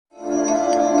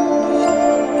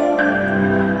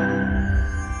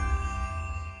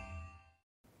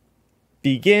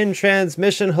begin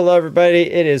transmission. Hello,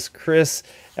 everybody. It is Chris.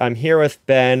 I'm here with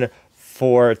Ben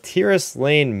for Terrace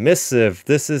Lane Missive.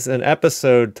 This is an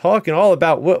episode talking all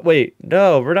about what. Wait,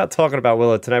 no, we're not talking about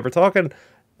Willow tonight. We're talking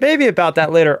maybe about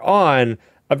that later on.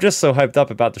 I'm just so hyped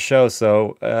up about the show.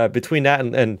 So between that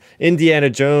and Indiana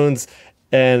Jones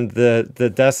and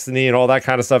the Destiny and all that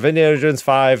kind of stuff, Indiana Jones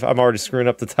 5, I'm already screwing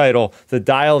up the title, The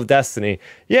Dial of Destiny.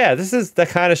 Yeah, this is the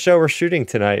kind of show we're shooting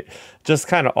tonight. Just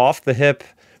kind of off the hip.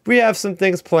 We have some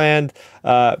things planned.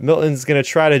 Milton's going to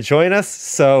try to join us,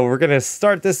 so we're going to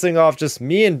start this thing off just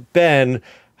me and Ben.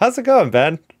 How's it going,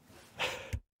 Ben?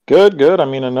 Good. I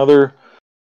mean, another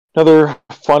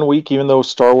fun week, even though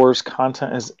Star Wars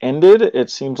content has ended.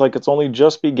 It seems like it's only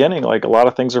just beginning. Like, a lot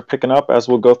of things are picking up as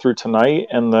we'll go through tonight,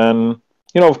 and then,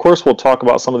 of course, we'll talk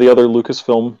about some of the other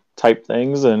Lucasfilm type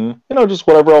things and, just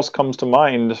whatever else comes to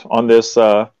mind on this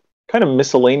kind of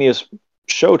miscellaneous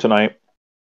show tonight.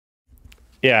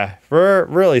 Yeah, we're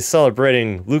really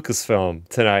celebrating Lucasfilm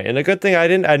tonight. And a good thing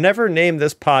I never named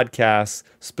this podcast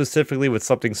specifically with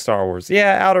something Star Wars.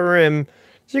 Yeah, Outer Rim,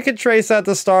 you can trace that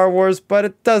to Star Wars, but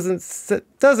it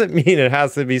doesn't mean it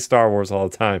has to be Star Wars all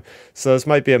the time. So this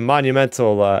might be a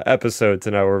monumental episode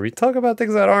tonight where we talk about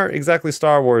things that aren't exactly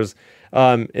Star Wars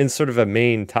in sort of a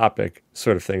main topic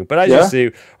sort of thing. But as you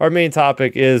see, our main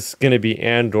topic is going to be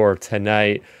Andor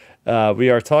tonight. We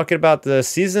are talking about the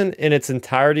season in its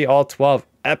entirety, all 12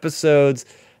 episodes,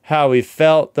 how we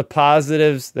felt, the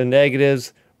positives, the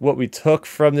negatives, what we took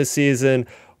from the season,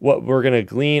 what we're going to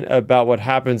glean about what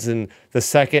happens in the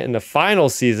second and the final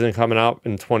season coming out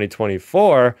in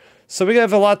 2024. So we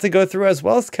have a lot to go through, as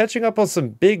well as catching up on some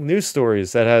big news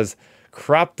stories that has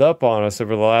cropped up on us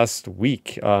over the last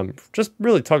week. Just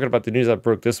really talking about the news that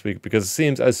broke this week, because it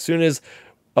seems as soon as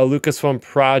a Lucasfilm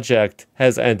project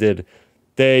has ended,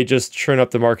 they just churn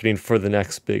up the marketing for the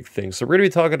next big thing. So we're going to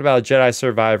be talking about Jedi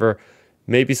Survivor,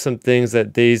 maybe some things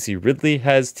that Daisy Ridley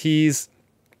has teased,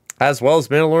 as well as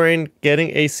Mandalorian getting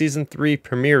a Season 3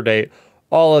 premiere date.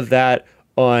 All of that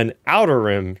on Outer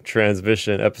Rim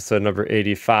Transmission, episode number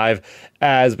 85.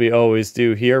 As we always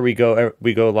do here, we go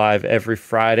live every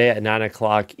Friday at 9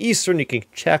 o'clock Eastern. You can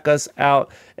check us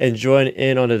out and join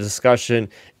in on the discussion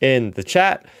in the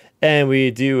chat. And we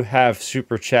do have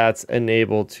super chats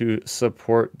enabled to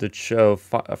support the show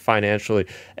financially.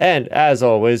 And as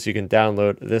always, you can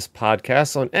download this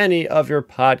podcast on any of your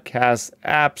podcast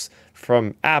apps,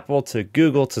 from Apple to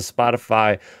Google to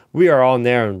Spotify. We are on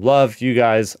there and love you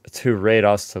guys to rate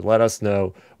us, to let us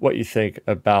know what you think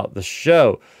about the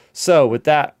show. So with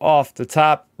that off the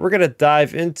top, we're going to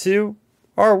dive into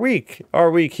our week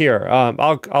here.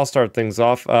 I'll start things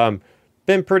off.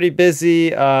 Been pretty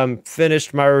busy.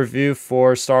 Finished my review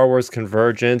for Star Wars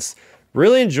Convergence.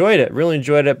 Really enjoyed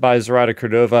it by Zoraida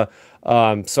Cordova.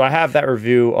 So I have that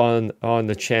review on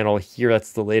the channel here.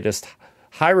 That's the latest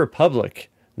High Republic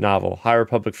novel, High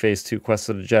Republic Phase 2 Quest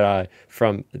of the Jedi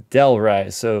from Del Rey.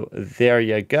 So there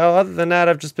you go. Other than that,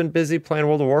 I've just been busy playing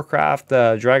World of Warcraft.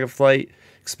 Dragonflight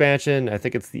expansion, I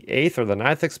think it's the 8th or the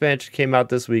 9th expansion, came out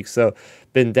this week. So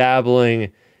been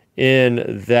dabbling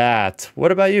in that.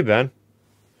 What about you, Ben?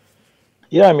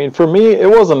 Yeah, I mean, for me, it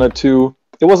wasn't too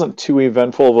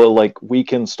eventful of a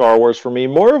week in Star Wars for me.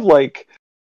 More of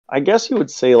I guess you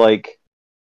would say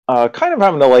kind of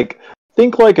having to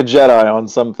think like a Jedi on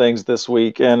some things this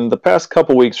week and the past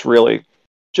couple weeks, really.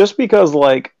 Just because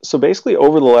so basically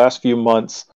over the last few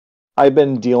months, I've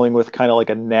been dealing with kind of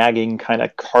a nagging kind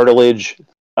of cartilage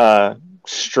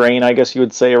strain, I guess you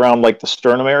would say, around the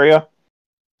sternum area.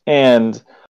 And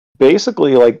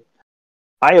basically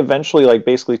I eventually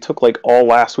basically took all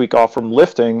last week off from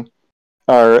lifting,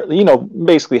 or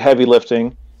basically heavy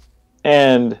lifting,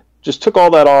 and just took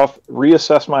all that off,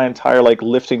 reassessed my entire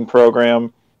lifting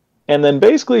program, and then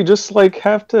basically just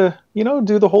have to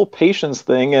do the whole patience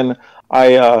thing. And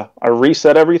I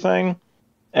reset everything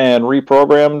and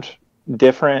reprogrammed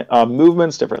different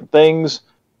movements, different things,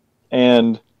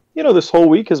 and this whole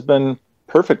week has been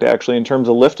perfect actually in terms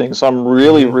of lifting. So I'm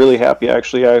really happy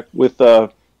actually with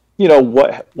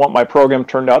what my program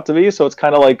turned out to be. So it's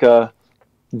kind of like a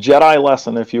Jedi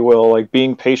lesson, if you will,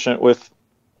 being patient with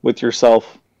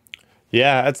yourself.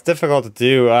 Yeah, it's difficult to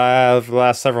do. For the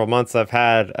last several months, I've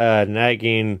had a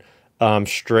nagging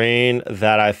strain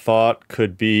that I thought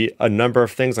could be a number of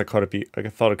things. I thought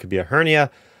it could be a hernia.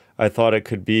 I thought it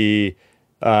could be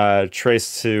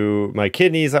traced to my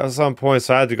kidneys at some point.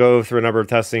 So I had to go through a number of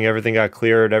testing. Everything got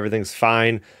cleared. Everything's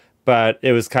fine. But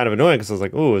it was kind of annoying because I was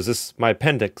like, "Ooh, is this my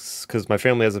appendix?" Because my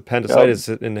family has appendicitis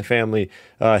in the family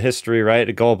history, right?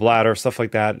 A gallbladder, stuff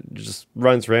like that. It just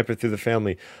runs rampant through the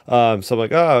family. So I'm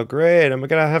like, "Oh, great! I'm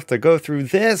gonna have to go through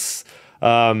this."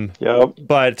 Yep.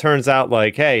 But it turns out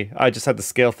like, hey, I just had to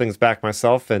scale things back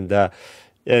myself, and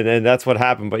that's what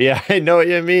happened. But yeah, I know what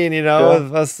you mean. You know, Yeah.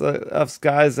 of us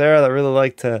guys there that really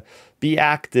like to be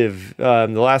active. The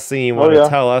last thing you Oh want to yeah.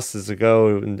 tell us is to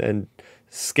go and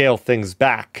scale things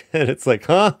back. And it's like,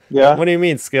 huh? Yeah. What do you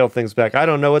mean scale things back? I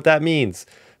don't know what that means.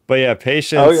 But yeah, Oh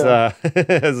patience, yeah.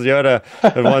 as Yoda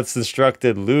had once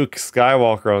instructed Luke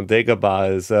Skywalker on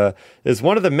Dagobah, is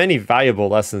one of the many valuable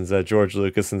lessons that George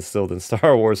Lucas instilled in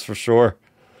Star Wars for sure.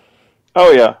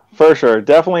 Oh yeah, for sure.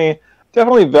 Definitely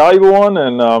valuable one,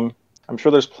 and I'm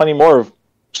sure there's plenty more of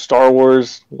Star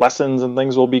Wars lessons and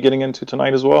things we'll be getting into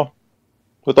tonight as well,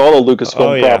 with all the Oh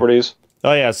Lucasfilm yeah. properties.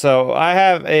 Oh yeah, so I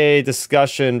have a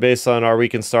discussion based on our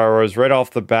week in Star Wars right off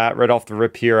the bat, right off the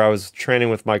rip here. I was training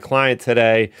with my client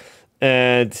today,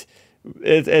 and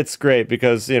it's great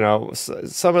because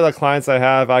some of the clients I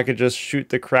have, I could just shoot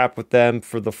the crap with them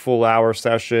for the full hour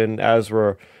session as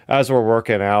we're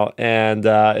working out, and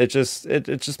it just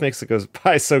makes it goes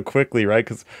by so quickly, right?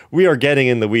 Because we are getting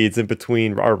in the weeds in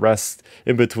between our rest,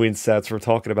 in between sets. We're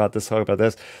talking about this,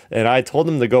 and I told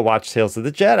him to go watch Tales of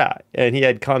the Jedi, and he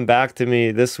had come back to me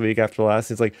this week after last.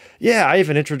 He's like, "Yeah, I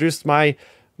even introduced my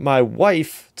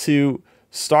wife to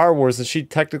Star Wars, and she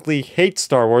technically hates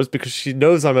Star Wars because she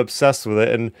knows I'm obsessed with it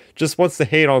and just wants to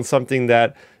hate on something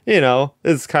that,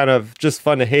 is kind of just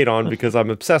fun to hate on because I'm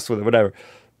obsessed with it, whatever."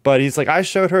 But he's like, I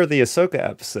showed her the Ahsoka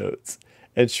episodes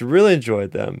and she really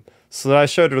enjoyed them. So then I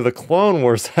showed her the Clone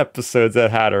Wars episodes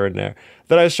that had her in there.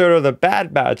 Then I showed her the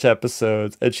Bad Batch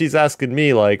episodes, and she's asking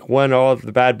me like when all of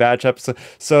the Bad Batch episodes.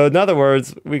 So in other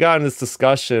words, we got in this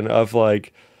discussion of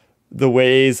like the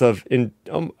ways of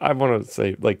I want to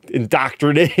say like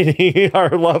indoctrinating our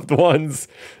loved ones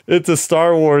into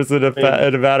Star Wars in a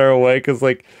matter of way, because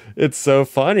like it's so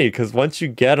funny because once you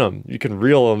get them you can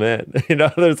reel them in.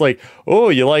 There's like, oh,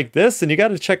 you like this and you got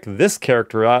to check this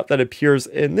character out that appears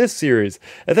in this series,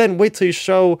 and then wait till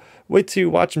you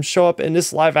watch him show up in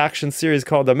this live action series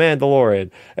called The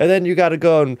Mandalorian. And then you got to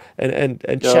go and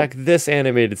Yep. check this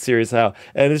animated series out.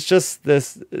 And it's just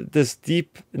this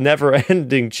deep, never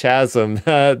ending chasm,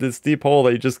 this deep hole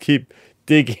that you just keep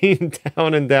digging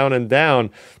down and down and down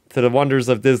to the wonders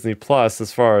of Disney Plus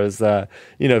as far as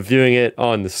viewing it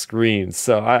on the screen.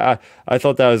 So I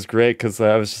thought that was great because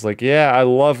I was just like, yeah, I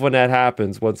love when that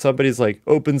happens, when somebody's like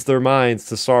opens their minds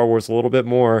to Star Wars a little bit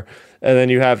more, and then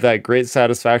you have that great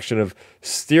satisfaction of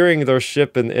steering their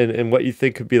ship in what you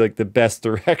think could be like the best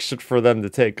direction for them to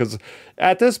take. Because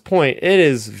at this point, it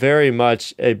is very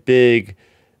much a big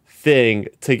thing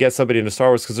to get somebody into Star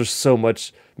Wars because there's so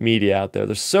much media out there.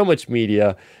 There's so much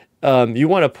media. You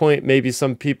want to point maybe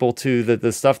some people to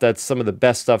the stuff that's some of the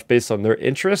best stuff based on their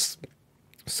interests.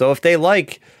 So if they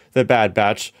like the Bad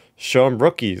Batch, show them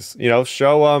Rookies.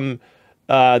 Show them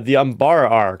the Umbara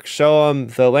arc. Show them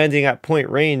the Landing at Point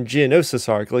Range Geonosis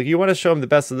arc. Like, you want to show them the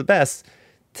best of the best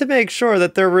to make sure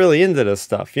that they're really into this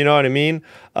stuff. You know what I mean?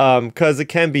 Because it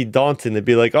can be daunting to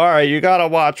be like, all right, you got to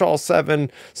watch all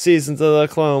 7 seasons of the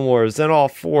Clone Wars and all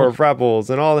 4 of Rebels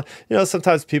and all.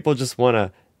 Sometimes people just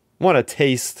want a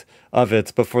taste of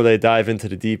it before they dive into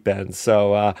the deep end.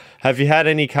 So, have you had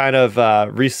any kind of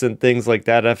recent things like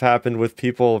that have happened with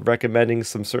people recommending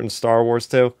some certain Star Wars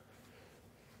too?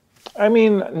 I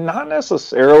mean, not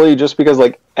necessarily, just because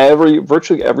like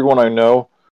virtually everyone I know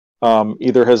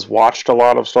either has watched a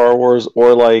lot of Star Wars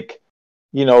or like,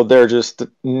 they're just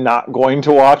not going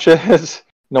to watch it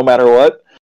no matter what.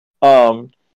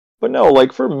 But no,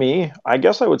 like for me, I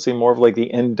guess I would say more of like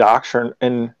the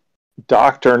indoctrinating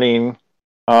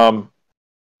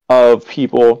of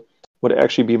people would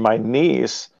actually be my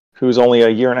niece, who's only a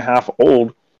year and a half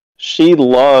old. She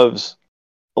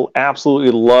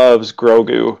absolutely loves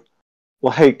Grogu.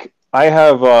 Like I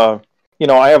have a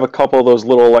couple of those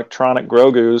little electronic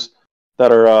Grogus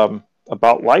that are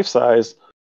about life size,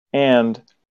 and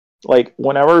like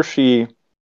whenever she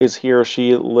is here,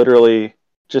 she literally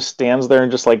just stands there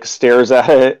and just like stares at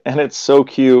it, and it's so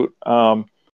cute.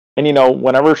 And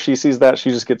whenever she sees that, she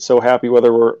just gets so happy.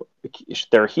 Whether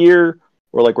they're here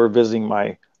or like we're visiting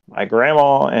my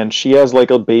grandma, and she has like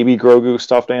a baby Grogu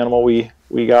stuffed animal we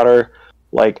got her.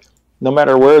 Like no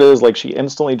matter where it is, like she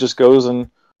instantly just goes and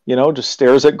just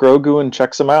stares at Grogu and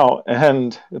checks him out.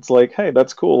 And it's like, hey,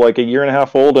 that's cool. Like a year and a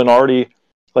half old and already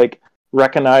like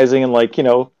recognizing and like,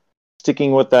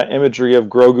 sticking with that imagery of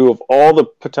Grogu, of all the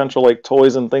potential like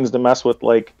toys and things to mess with.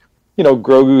 Like,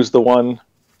 Grogu's the one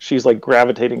she's like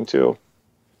gravitating to.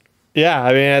 Yeah,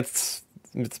 I mean it's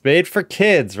made for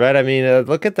kids, right? I mean,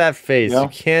 look at that face. Yeah. You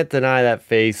can't deny that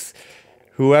face.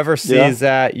 Whoever Yeah. sees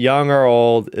that, young or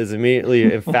old, is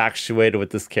immediately infatuated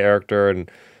with this character. And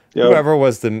Yep. whoever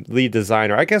was the lead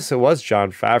designer. I guess it was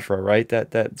Jon Favreau, right?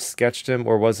 That sketched him,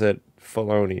 or was it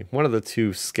Filoni? One of the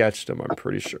two sketched him. I'm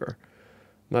pretty sure.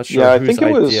 I'm not sure Yeah, I whose think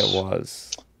it idea it was.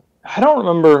 was. I don't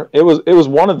remember. It was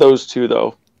one of those two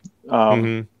though. Um,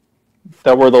 Mm-hmm.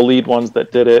 that were the lead ones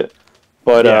that did it.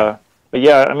 But Yeah. but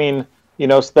yeah, I mean,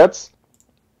 so that's.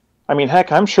 I mean,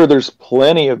 heck, I'm sure there's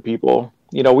plenty of people,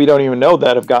 we don't even know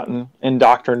that have gotten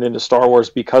indoctrinated into Star Wars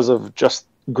because of just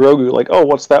Grogu. Like, oh,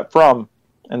 what's that from?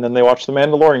 And then they watch The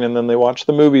Mandalorian, and then they watch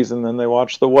the movies, and then they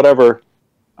watch the whatever.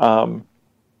 Um,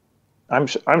 I'm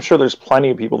sure there's plenty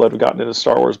of people that have gotten into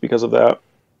Star Wars because of that.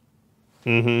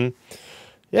 Mm-hmm.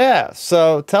 Yeah,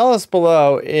 so tell us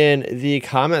below in the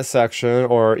comment section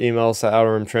or email us at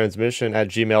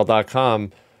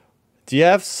outerrimtransmission@gmail.com. Do you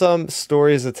have some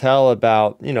stories to tell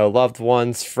about, loved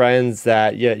ones, friends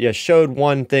that you showed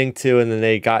one thing to and then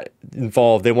they got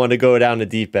involved? They wanted to go down the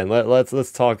deep end.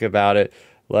 Let's talk about it.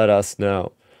 Let us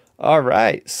know. All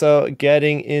right, so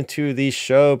getting into the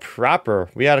show proper,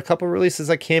 we had a couple releases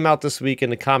that came out this week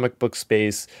in the comic book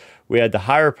space. We had the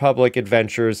High Republic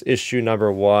Adventures issue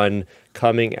number 1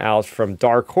 coming out from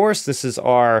Dark Horse. This is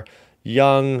our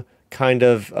young, kind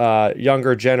of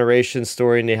younger generation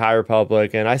story in the High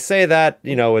Republic. And I say that,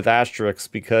 with asterisks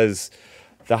because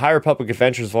the High Republic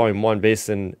Adventures Volume 1, based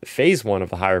in Phase 1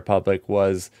 of the High Republic,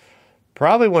 was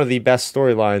probably one of the best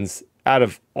storylines out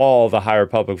of all the High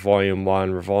Republic Volume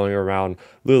 1, revolving around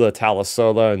Lula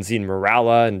Talasola and Zine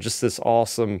Morala, and just this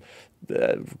awesome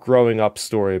growing up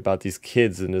story about these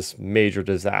kids in this major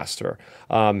disaster.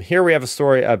 Here we have a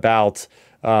story about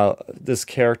this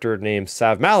character named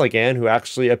Sav Maligan, who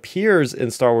actually appears in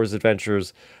Star Wars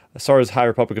High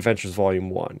Republic Adventures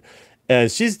Volume 1.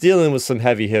 And she's dealing with some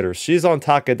heavy hitters. She's on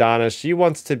Takodana. She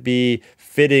wants to be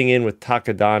fitting in with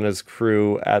Takodana's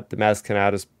crew at the Maz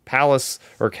Kanata's palace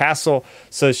or castle.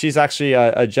 So she's actually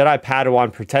a Jedi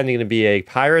Padawan pretending to be a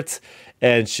pirate.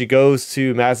 And she goes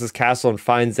to Maz's castle and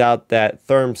finds out that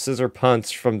Therm Scissor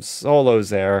Punch from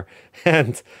Solo's there.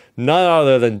 And none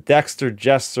other than Dexter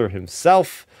Jester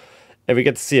himself. And we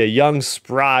get to see a young,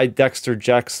 spry Dexter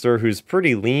Jester who's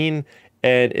pretty lean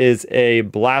and is a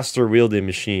blaster wielding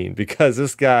machine, because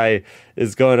this guy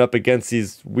is going up against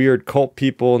these weird cult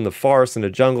people in the forest and the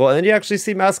jungle. And then you actually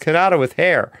see Maz Kanata with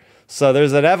hair. So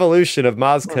there's an evolution of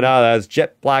Maz Kanata as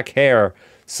jet black hair.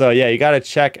 So yeah, you got to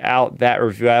check out that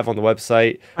review I have on the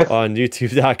website on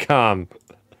youtube.com.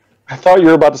 I thought you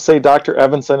were about to say Dr.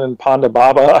 Evanson and Ponda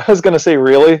Baba. I was going to say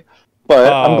really,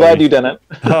 but I'm glad you didn't.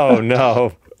 Oh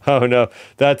no.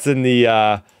 That's in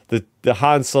the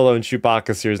Han Solo and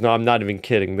Chewbacca series. No, I'm not even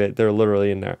kidding. They're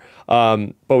literally in there.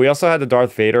 But we also had the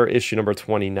Darth Vader issue number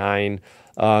 29,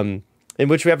 in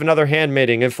which we have another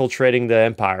handmaiden infiltrating the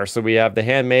Empire. So we have the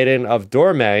handmaiden of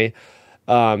Dorme,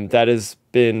 that has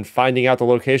been finding out the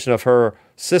location of her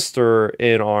sister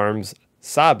in arms,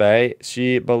 Sabe.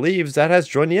 She believes that has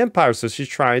joined the Empire. So she's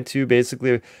trying to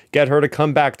basically get her to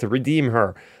come back to redeem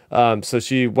her. So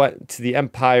she went to the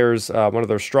Empire's, one of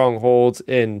their strongholds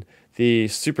in the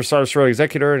Super Star Destroyer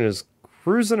Executor, and is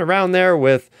cruising around there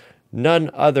with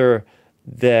none other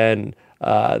than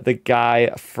the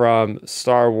guy from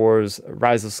Star Wars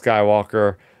Rise of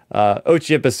Skywalker,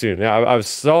 Ochia Bastoon. I was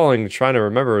stalling trying to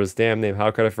remember his damn name.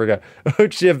 How could I forget?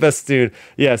 Ochia Bastoon.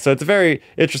 Yeah, so it's a very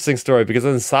interesting story, because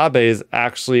then Sabe is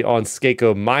actually on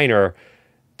Skako Minor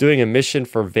doing a mission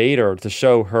for Vader to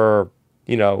show her,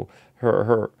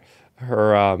 her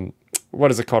what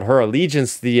is it called? Her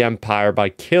allegiance to the Empire by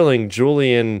killing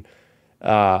Julian,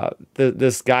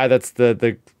 this guy that's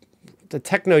the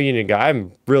Techno Union guy.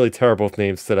 I'm really terrible with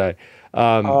names today.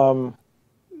 What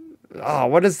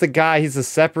is the guy? He's a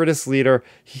separatist leader.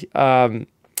 He's a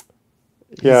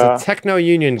Techno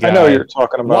Union guy. I know who you're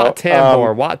talking about. Wat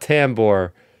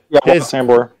Tambor. Yeah, Wat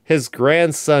Tambor. His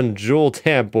grandson, Jewel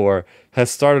Tambor, has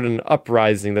started an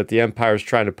uprising that the Empire is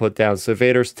trying to put down. So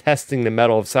Vader's testing the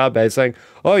mettle of Sabe, saying,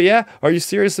 oh yeah, are you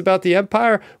serious about the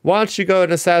Empire? Why don't you go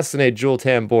and assassinate Jewel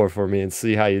Tambor for me and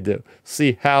see how you do.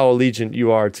 See how allegiant you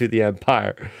are to the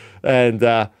Empire.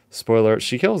 And spoiler,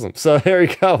 she kills him. So there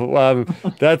you go.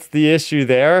 That's the issue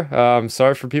there.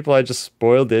 Sorry for people I just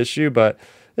spoiled the issue, but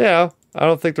I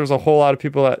don't think there's a whole lot of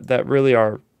people that really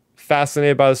are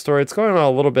fascinated by the story. It's going on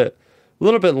a little bit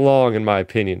long in my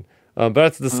opinion. But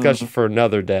that's a discussion for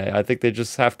another day. I think they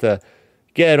just have to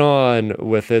get on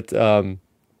with it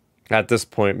at this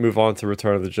point, move on to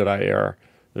Return of the Jedi era.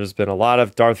 There's been a lot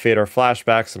of Darth Vader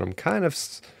flashbacks, and I'm kind of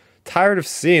tired of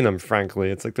seeing them, frankly.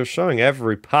 It's like they're showing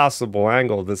every possible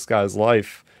angle of this guy's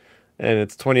life, and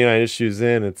it's 29 issues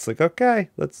in. It's like, okay,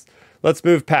 let's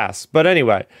move past. But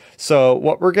anyway, so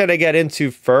what we're going to get into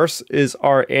first is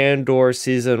our Andor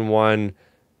Season 1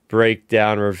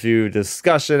 breakdown, review,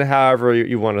 discussion, however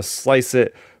you want to slice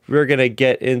it. We're going to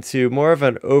get into more of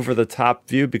an over-the-top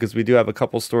view because we do have a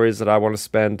couple stories that I want to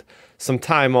spend some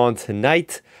time on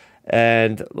tonight.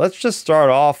 And let's just start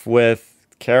off with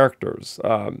characters.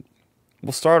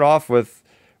 We'll start off with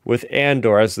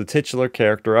Andor as the titular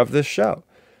character of this show.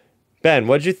 Ben,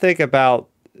 what did you think about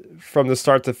from the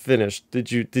start to finish?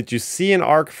 Did you see an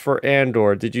arc for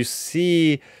Andor? Did you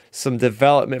see some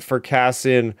development for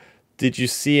Cassian? Did you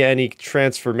see any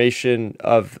transformation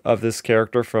of this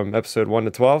character from episode 1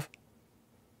 to 12?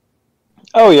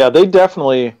 Oh yeah, they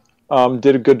definitely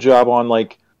did a good job on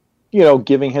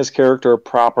giving his character a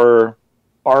proper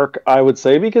arc, I would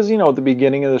say, because at the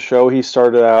beginning of the show he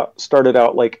started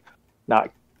out like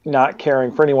not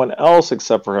caring for anyone else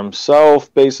except for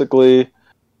himself, basically.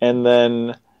 And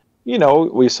then,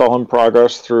 we saw him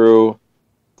progress through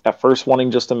at first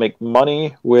wanting just to make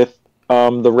money with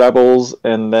the rebels,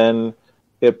 and then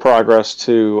it progressed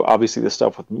to obviously the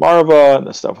stuff with Marva and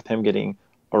the stuff with him getting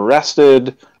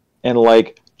arrested, and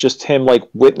just him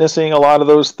witnessing a lot of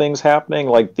those things happening,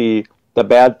 like the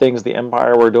bad things the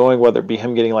Empire were doing, whether it be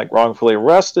him getting wrongfully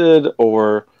arrested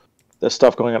or the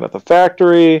stuff going on at the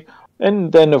factory.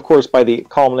 And then of course by the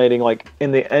culminating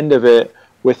in the end of it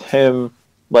with him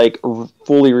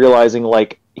fully realizing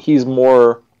he's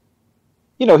more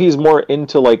he's more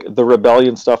into the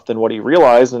rebellion stuff than what he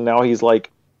realized, and now he's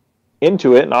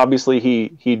into it, and obviously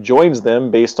he joins them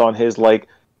based on his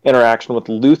interaction with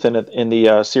Luthen in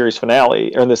the series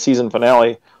finale, or in the season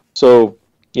finale. So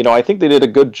I think they did a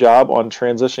good job on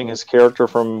transitioning his character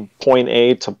from point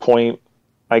A to point,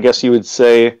 I guess you would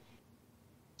say,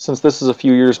 since this is a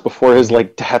few years before his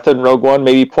death in Rogue One,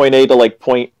 maybe point A to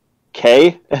point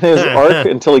K in his arc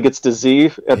until he gets to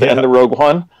Z at the end of Rogue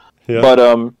One.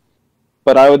 Yeah.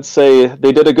 But I would say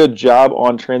they did a good job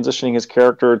on transitioning his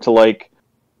character to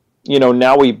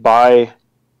now we buy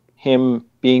him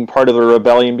being part of the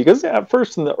rebellion, because at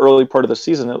first in the early part of the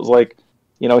season it was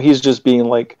he's just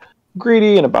being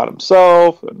greedy and about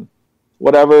himself and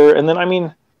whatever. And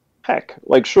then heck,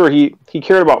 sure, he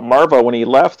cared about Marva when he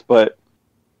left, but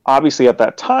obviously at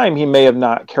that time he may have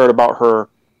not cared about her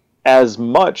as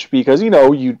much, because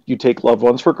you take loved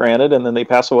ones for granted and then they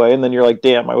pass away, and then you're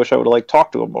damn, I wish I would have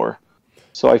talked to him more.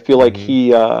 So I feel like he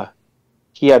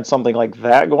had something like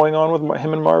that going on with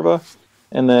him and Marva.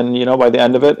 And then by the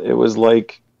end of it, it was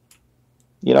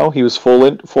he was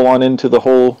full on into the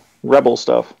whole rebel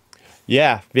stuff.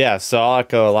 Yeah. So I'll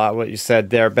echo a lot what you said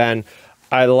there, Ben.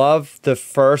 I love the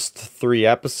first 3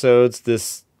 episodes,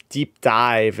 this deep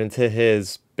dive into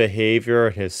his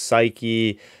behavior, his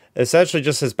psyche, essentially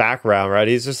just his background, right?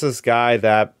 He's just this guy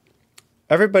that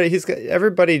everybody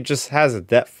just has a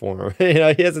debt for him.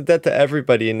 He has a debt to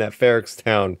everybody in that Ferrix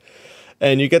town.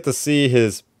 And you get to see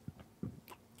his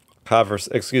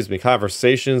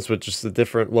conversations with just the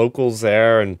different locals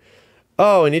there, and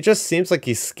he just seems like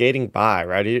he's skating by,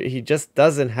 right? He just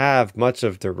doesn't have much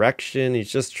of direction.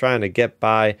 He's just trying to get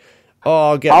by.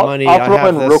 I'll get money. I'll throw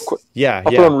in real quick. I'll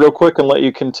throw in real quick and let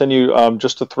you continue.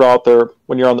 Just to throw out there,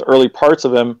 when you're on the early parts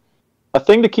of him, a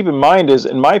thing to keep in mind is,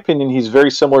 in my opinion, he's very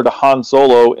similar to Han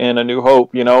Solo in A New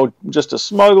Hope. Just a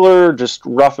smuggler, just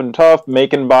rough and tough,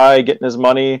 making by, getting his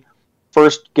money.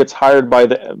 First gets hired by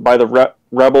the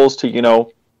rebels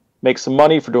to make some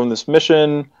money for doing this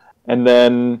mission, and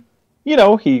then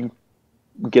he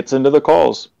gets into the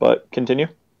calls. But continue.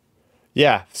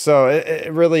 Yeah, so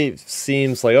it really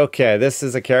seems okay, this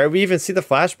is a character. We even see the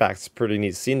flashbacks. Pretty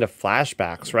neat seeing the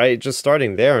flashbacks, right? Just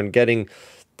starting there and getting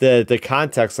the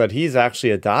context that he's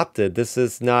actually adopted. This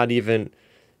is not even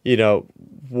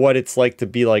what it's like to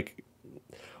be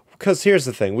because here's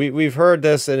the thing, we've heard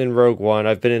this, and in Rogue One,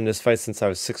 I've been in this fight since I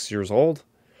was 6 years old.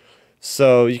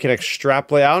 So you can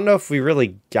extrapolate. I don't know if we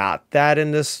really got that in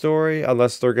this story,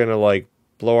 unless they're gonna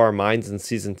blow our minds in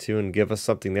season 2 and give us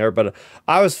something there. But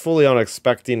I was fully on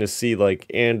expecting to see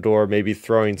Andor maybe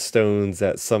throwing stones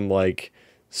at some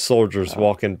soldiers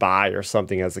walking by or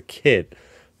something as a kid.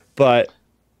 But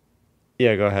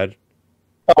yeah, go ahead.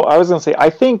 Oh, I was gonna say,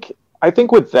 I think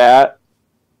with that,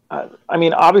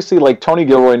 obviously, Tony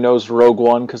Gilroy knows Rogue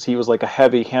One because he was a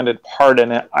heavy-handed part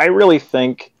in it. I really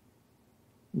think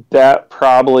that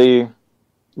probably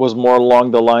was more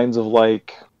along the lines of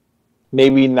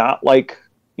maybe not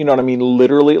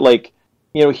literally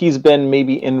he's been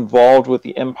maybe involved with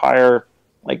the Empire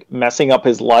messing up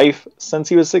his life since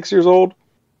he was 6 years old.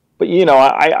 But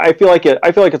I feel like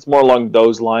it's more along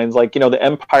those lines. The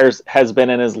Empire has been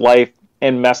in his life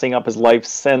and messing up his life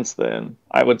since then,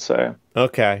 I would say.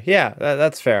 Okay, yeah,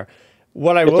 that's fair.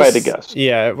 What I had to guess.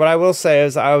 Yeah, what I will say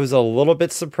is I was a little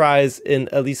bit surprised,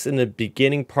 at least in the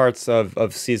beginning parts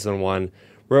of season 1,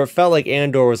 where it felt like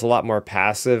Andor was a lot more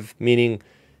passive, meaning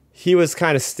he was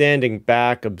kind of standing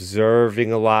back,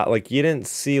 observing a lot. Like you didn't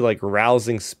see like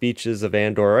rousing speeches of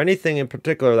Andor or anything in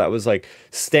particular that was like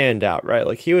stand out, right?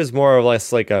 Like he was more or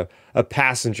less like a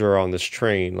passenger on this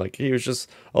train. Like he was just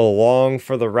along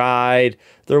for the ride.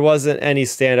 There wasn't any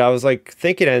stand. I was like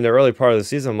thinking in the early part of the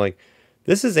season, I'm like,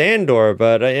 this is Andor,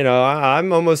 but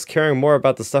I'm almost caring more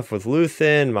about the stuff with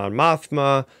Luthen, Mon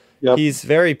Mothma. Yep. He's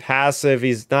very passive.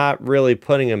 He's not really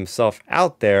putting himself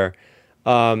out there.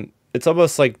 It's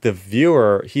almost like the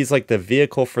viewer, he's like the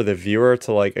vehicle for the viewer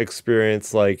to like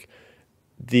experience like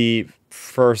the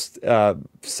first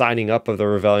signing up of the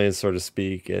rebellion, so to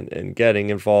speak, and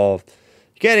getting involved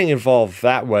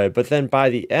that way. But then by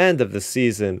the end of the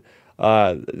season,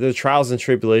 the trials and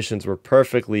tribulations were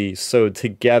perfectly sewed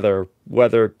together,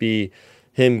 whether it be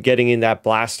him getting in that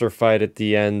blaster fight at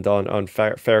the end on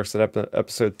Ferrex at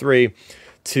episode 3,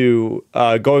 to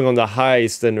going on the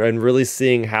heist and really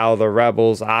seeing how the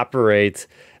rebels operate,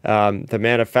 the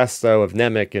manifesto of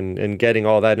Nemec and getting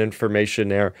all that information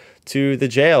there, to the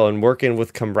jail and working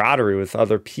with camaraderie with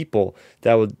other people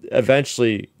that would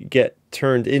eventually get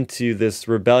turned into this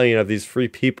rebellion of these free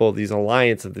people, these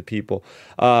alliance of the people,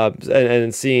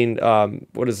 and seeing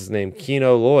what is his name,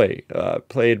 Kino Loy,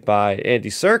 played by Andy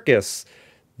Serkis,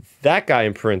 that guy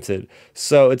imprinted.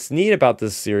 So it's neat about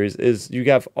this series is you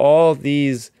have all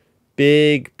these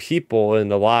big people in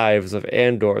the lives of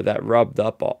Andor that rubbed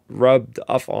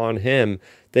up on him.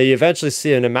 They eventually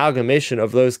see an amalgamation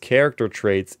of those character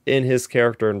traits in his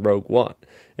character in Rogue One.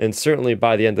 And certainly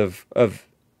by the end of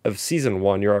season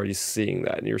 1, you're already seeing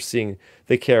that. And you're seeing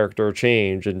the character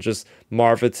change, and just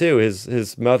Marva too,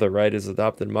 his mother, right? His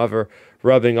adopted mother,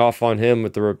 rubbing off on him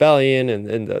with the rebellion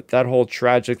and that whole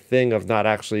tragic thing of not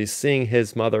actually seeing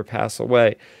his mother pass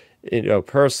away,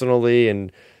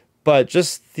 personally, but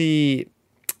just the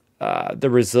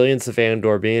resilience of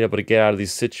Andor, being able to get out of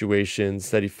these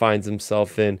situations that he finds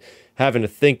himself in, having to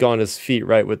think on his feet,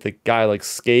 right? With the guy like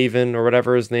Skaven or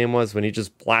whatever his name was, when he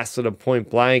just blasted him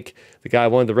point blank, the guy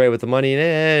wanted the raid with the money,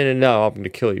 and no, I'm going to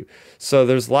kill you. So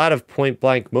there's a lot of point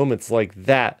blank moments like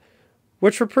that,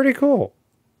 which were pretty cool.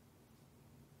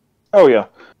 Oh yeah,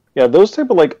 yeah. Those type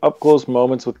of like up close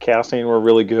moments with casting were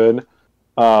really good.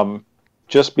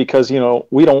 Just because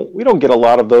we don't get a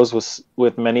lot of those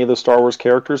with many of the Star Wars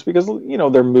characters, because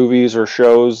they're movies or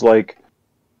shows, like,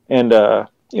 and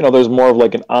there's more of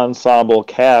like an ensemble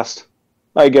cast,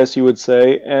 I guess you would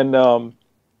say, and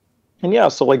yeah,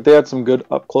 so like they had some good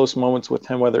up close moments with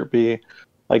him, whether it be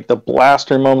like the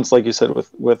blaster moments, like you said,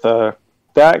 with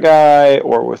that guy,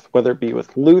 or with whether it be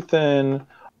with Luthen,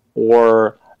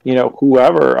 or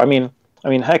whoever. I mean,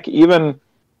 heck, even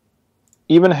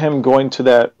him going to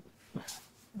that.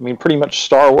 I mean, pretty much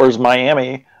Star Wars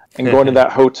Miami and going to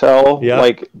that hotel, Yep.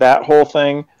 like that whole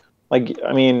thing. Like,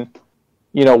 I mean,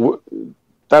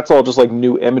 that's all just like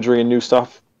new imagery and new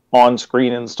stuff on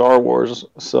screen in Star Wars.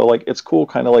 So like, it's cool,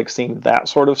 kind of like seeing that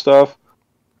sort of stuff.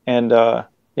 And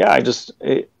yeah, I just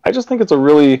think it's a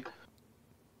really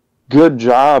good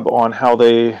job on how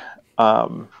they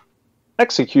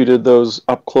executed those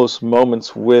up close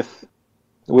moments with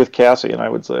Cassian, I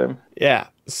would say. Yeah.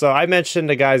 So I mentioned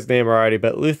the guy's name already,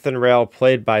 but Luthen Rael,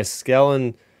 played by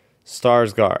Stellan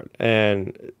Skarsgård,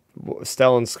 and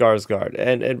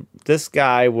this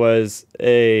guy was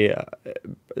a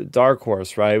dark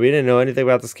horse, right? We didn't know anything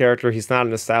about this character. He's not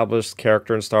an established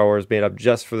character in Star Wars, made up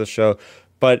just for the show.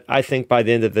 But I think by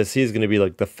the end of this, he's going to be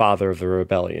like the father of the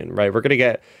rebellion, right? We're going to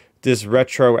get this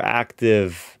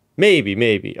retroactive.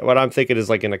 Maybe. What I'm thinking is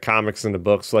like in the comics and the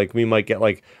books, like we might get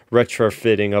like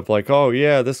retrofitting of like, oh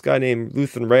yeah, this guy named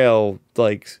Luthen Rael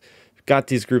like got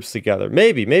these groups together.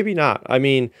 Maybe not. I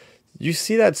mean, you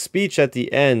see that speech at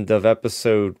the end of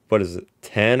episode, what is it,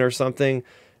 10 or something,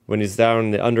 when he's down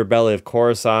in the underbelly of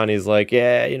Coruscant. He's like,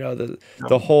 yeah,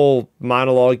 the whole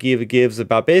monologue he gives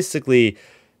about basically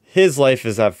his life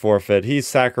is at forfeit. He's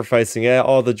sacrificing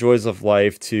all the joys of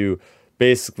life to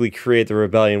basically create the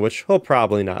rebellion, which he'll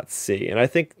probably not see. And I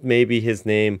think maybe his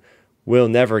name will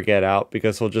never get out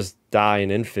because he'll just die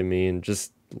in infamy, and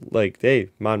just like,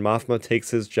 hey, Mon Mothma takes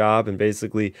his job and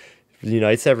basically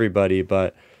unites everybody.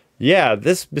 But yeah,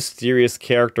 this mysterious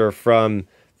character, from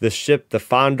the ship, the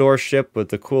Fondor ship with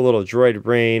the cool little droid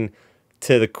brain,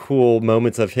 to the cool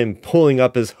moments of him pulling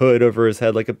up his hood over his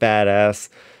head like a badass,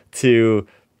 to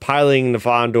piloting the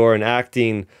Fondor and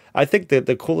acting. I think that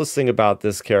the coolest thing about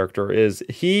this character is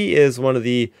he is one of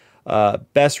the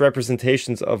best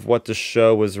representations of what the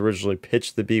show was originally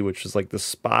pitched to be, which is like the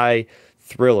spy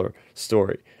thriller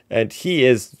story. And he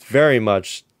is very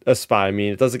much a spy. I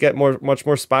mean, it doesn't get much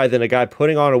more spy than a guy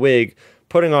putting on a wig,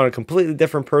 putting on a completely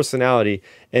different personality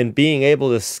and being able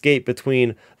to skate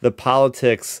between the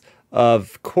politics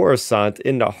of Coruscant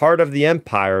in the heart of the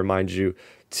Empire, mind you,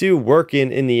 to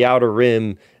working in the Outer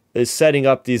Rim, is setting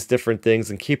up these different things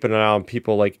and keeping an eye on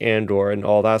people like Andor and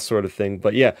all that sort of thing.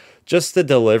 But yeah, just the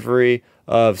delivery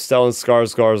of Stellan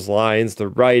Skarsgård's lines, the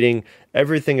writing,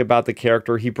 everything about the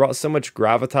character. He brought so much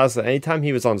gravitas that anytime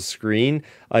he was on screen,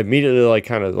 I immediately like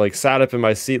kind of like sat up in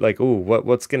my seat like, ooh,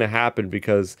 what's gonna happen?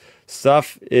 Because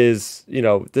stuff is,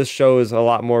 this show is a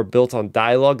lot more built on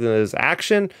dialogue than it is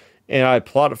action, and I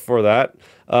applaud it for that.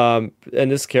 And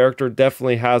this character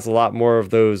definitely has a lot more of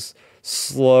those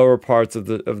slower parts of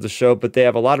the show, but they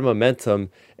have a lot of momentum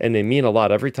and they mean a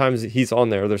lot. Every time he's on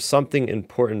there, there's something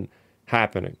important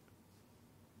happening.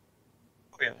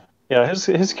 Yeah,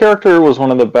 his character was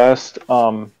one of the best.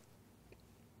 Probably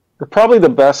the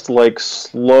best like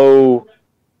slow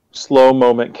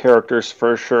moment characters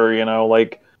for sure.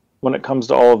 Like when it comes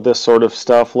to all of this sort of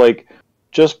stuff, like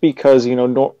just because I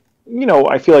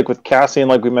feel like with Cassian,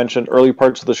 like we mentioned, early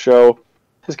parts of the show,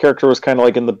 his character was kind of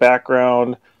like in the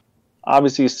background.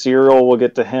 Obviously, Cyril, we'll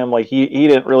get to him. Like he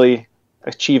didn't really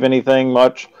achieve anything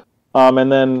much. And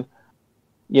then,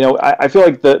 I feel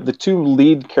like the two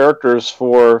lead characters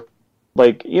for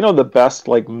like, the best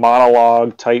like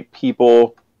monologue type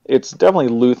people, it's definitely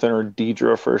Luthen or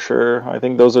Deidre for sure. I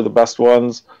think those are the best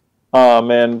ones.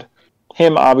 And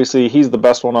him, obviously, he's the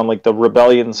best one on like the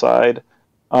rebellion side.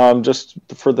 Just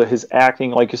for his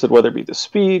acting, like you said, whether it be the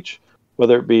speech,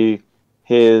 whether it be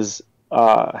his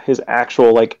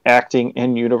actual like acting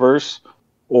in universe,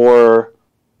 or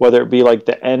whether it be like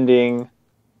the ending,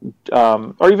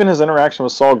 or even his interaction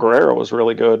with Saul Guerrero was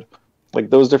really good. Like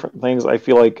those different things, I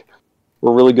feel like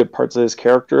were really good parts of his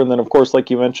character. And then, of course, like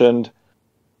you mentioned,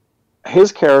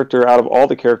 his character out of all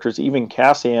the characters, even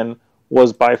Cassian,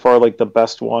 was by far like the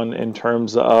best one in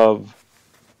terms of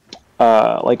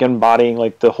like embodying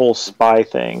like the whole spy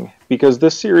thing, because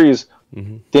this series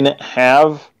didn't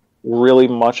have really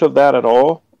much of that at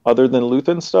all other than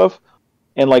Luthen stuff.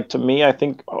 And like to me, I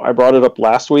think I brought it up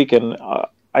last week, and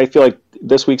I feel like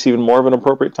this week's even more of an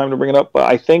appropriate time to bring it up.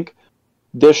 But I think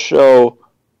this show,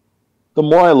 the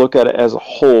more I look at it as a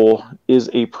whole, is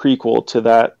a prequel to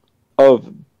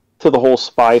the whole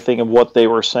spy thing of what they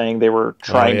were saying they were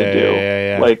trying to do.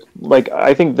 Yeah. Like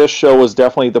I think this show was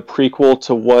definitely the prequel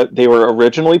to what they were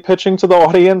originally pitching to the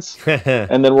audience,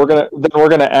 and then we're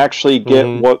gonna actually get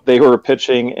what they were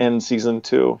pitching in season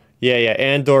 2. Yeah,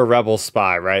 Andor Rebel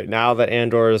Spy, right? Now that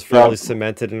Andor is fairly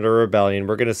cemented into rebellion,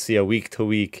 we're gonna see a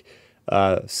week-to-week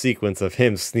sequence of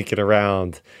him sneaking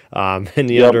around in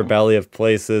the underbelly of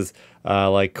places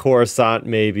like Coruscant,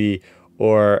 maybe,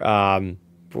 or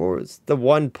the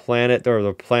one planet or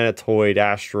the planetoid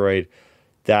asteroid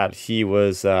that he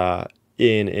was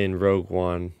in Rogue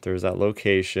One. There's that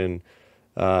location.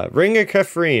 Ring of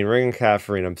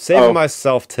Catherine. I'm saving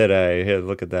myself today. Here,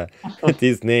 look at that.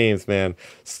 These names, man.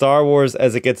 Star Wars,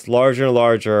 as it gets larger and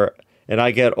larger, and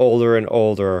I get older and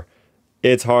older,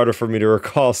 it's harder for me to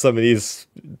recall some of these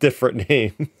different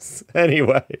names.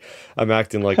 Anyway, I'm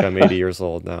acting like I'm 80 years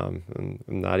old now. I'm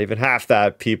not even half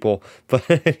that, people. But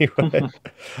anyway,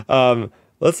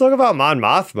 let's talk about Mon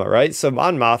Mothma, right? So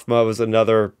Mon Mothma was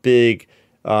another big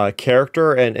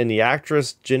character, and the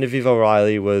actress Genevieve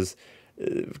O'Reilly was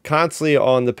constantly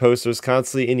on the posters,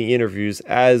 constantly in the interviews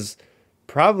as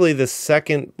probably the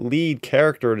second lead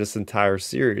character in this entire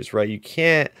series, right? You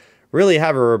can't really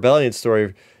have a rebellion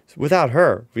story without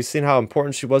her. We've seen how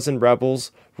important she was in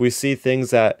Rebels. We see things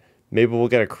that maybe we'll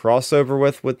get a crossover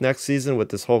with next season, with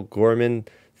this whole Gorman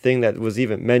thing that was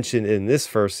even mentioned in this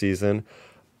first season.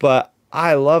 But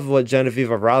I love what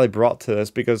Genevieve O'Reilly brought to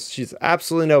this, because she's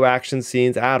absolutely no action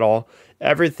scenes at all.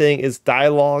 Everything is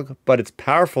dialogue, but it's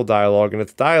powerful dialogue, and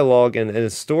it's dialogue and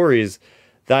it's stories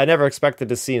that I never expected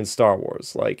to see in Star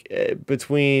Wars. Like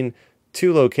between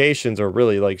two locations, or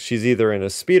really, like she's either in a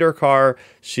speeder car,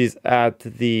 she's at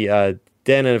the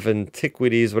Den of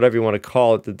Antiquities, whatever you want to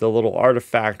call it, the little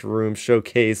artifact room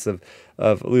showcase of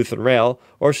Luthen Rail,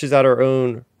 or she's at her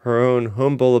own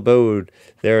humble abode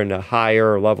there in the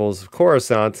higher levels of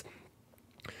Coruscant.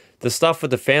 The stuff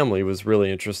with the family was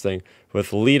really interesting,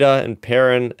 with Lita and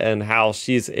Perrin, and how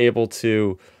she's able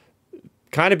to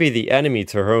kind of be the enemy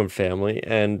to her own family.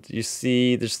 And you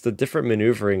see just the different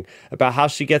maneuvering about how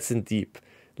she gets in deep.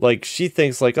 Like she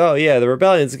thinks like, oh yeah, the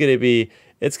rebellion's going to be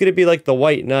like the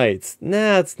White Knights.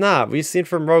 Nah, it's not. We've seen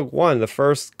from Rogue One, the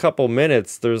first couple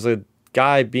minutes, there's a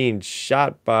guy being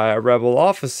shot by a rebel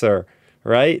officer,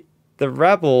 right? The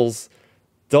rebels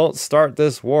don't start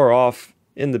this war off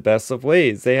in the best of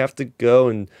ways. They have to go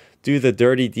and do the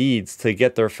dirty deeds to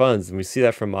get their funds. And we see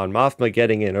that from Mon Mothma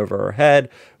getting in over her head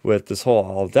with this whole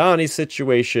Aldani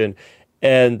situation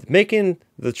and making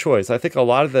the choice. I think a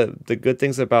lot of the good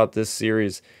things about this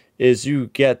series is you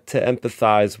get to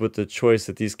empathize with the choice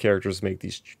that these characters make,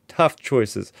 these tough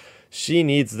choices. She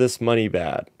needs this money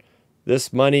bad.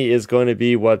 This money is going to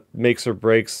be what makes or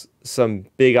breaks some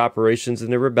big operations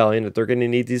in the rebellion, that they're going to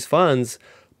need these funds.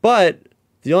 But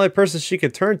the only person she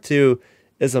could turn to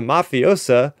is a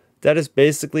mafiosa that is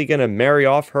basically going to marry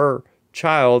off her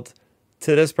child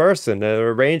to this person,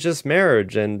 arrange this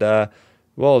marriage. And,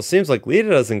 well, it seems like Lita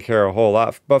doesn't care a whole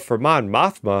lot. But for Mon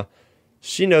Mothma,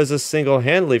 she knows this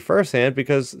single-handedly firsthand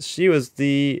because she was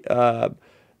the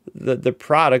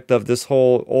product of this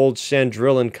whole old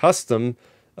Chandrillan custom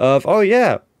of, oh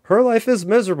yeah, her life is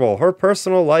miserable. Her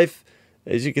personal life,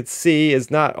 as you can see,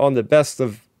 is not on the best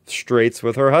of straits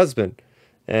with her husband.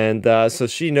 And so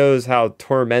she knows how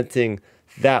tormenting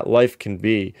that life can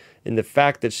be. And the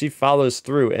fact that she follows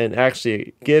through and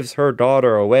actually gives her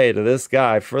daughter away to this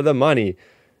guy for the money,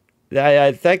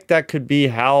 I think that could be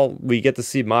how we get to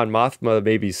see Mon Mothma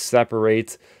maybe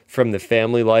separate from the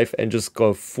family life and just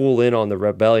go full in on the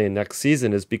rebellion next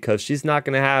season, is because she's not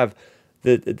going to have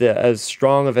the as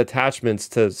strong of attachments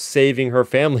to saving her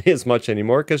family as much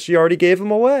anymore because she already gave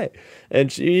them away.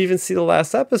 And you even see the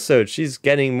last episode, she's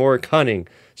getting more cunning.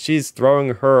 She's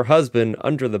throwing her husband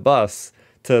under the bus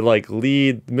to like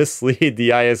mislead the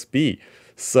ISB.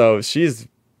 So she's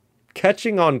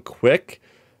catching on quick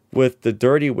with the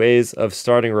dirty ways of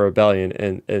starting a rebellion.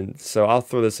 And so I'll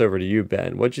throw this over to you,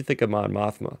 Ben. What'd you think of Mon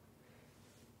Mothma?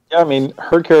 Yeah, I mean,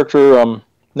 her character,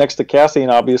 next to Cassian,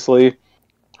 obviously,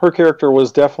 her character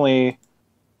was definitely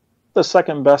the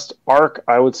second best arc,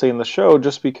 I would say, in the show,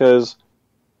 just because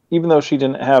even though she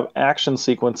didn't have action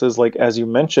sequences, like as you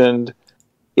mentioned,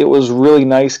 it was really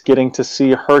nice getting to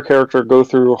see her character go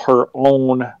through her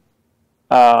own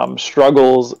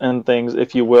struggles and things,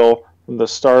 if you will, from the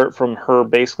start, from her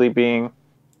basically being,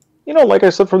 like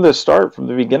I said, from the start, from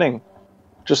the beginning,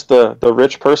 just the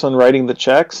rich person writing the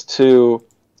checks to,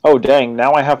 oh dang,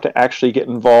 now I have to actually get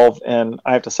involved and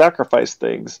I have to sacrifice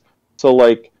things. So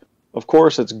like, of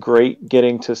course it's great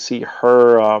getting to see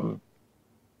her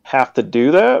have to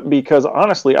do that, because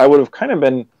honestly I would have kind of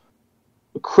been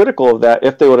critical of that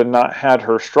if they would have not had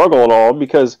her struggle at all,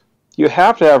 because you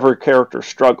have to have her character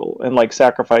struggle and like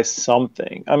sacrifice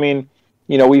something. I mean,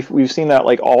 we've seen that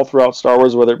like all throughout Star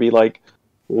Wars, whether it be like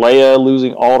Leia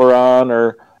losing Alderaan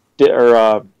or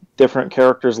different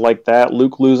characters like that,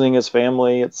 Luke losing his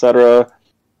family, etc.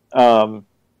 So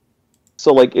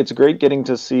like it's great getting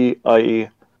to see an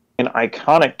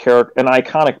iconic character, an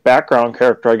iconic background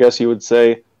character, I guess you would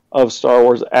say, of Star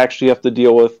Wars actually have to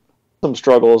deal with some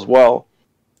struggle as well.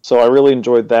 So I really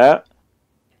enjoyed that.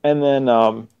 And then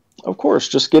of course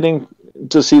just getting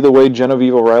to see the way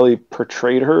Genevieve O'Reilly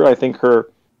portrayed her. I think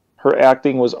her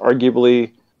acting was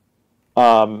arguably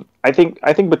I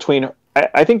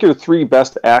think your three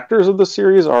best actors of the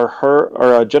series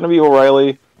are Genevieve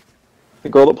O'Reilly, the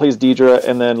girl that plays Deidre,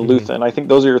 and then Luthen. I think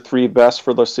those are your three best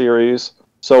for the series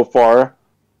so far.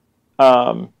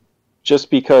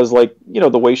 Just because, like,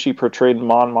 the way she portrayed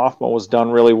Mon Mothma was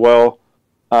done really well.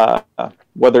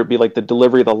 Whether it be like the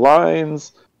delivery of the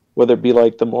lines, whether it be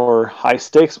like the more high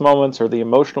stakes moments or the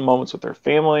emotional moments with her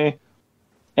family.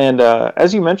 And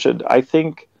as you mentioned, I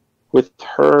think with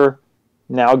her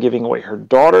now giving away her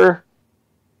daughter,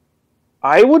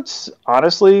 I would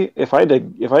honestly, if I had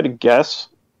to guess,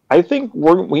 I think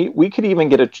we could even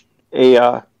get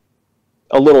a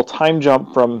little time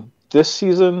jump from this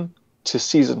season to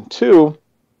season 2,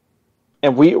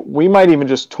 and we might even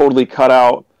just totally cut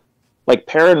out, like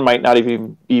Perrin might not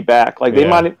even be back. Like they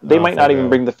might not even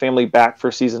bring the family back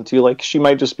for season 2. Like she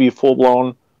might just be full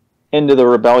blown into the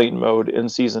rebellion mode in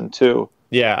season 2.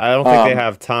 Yeah, I don't think they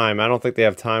have time. I don't think they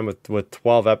have time with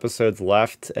 12 episodes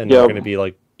left, and they're going to be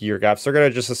like year gaps. They're going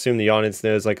to just assume the audience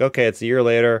knows, like, okay, it's a year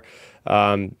later.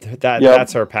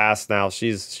 That's her past now.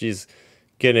 She's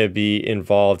going to be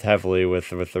involved heavily with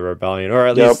the rebellion, or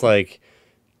at least like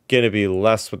going to be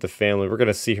less with the family. We're going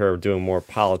to see her doing more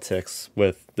politics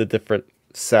with the different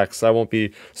sects. I won't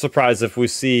be surprised if we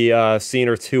see a scene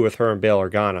or two with her and Bail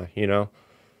Organa,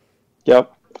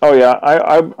 Yep. Oh yeah,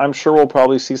 I'm sure we'll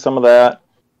probably see some of that.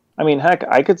 I mean, heck,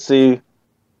 I could see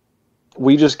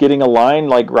we just getting a line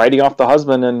like writing off the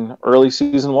husband in early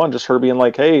season 1, just her being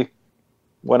like, "Hey,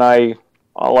 when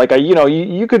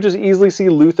you could just easily see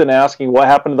Luthen asking what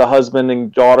happened to the husband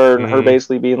and daughter, and her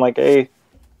basically being like, "Hey,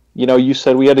 you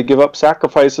said we had to give up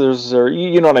sacrifices," or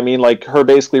you know what I mean, like her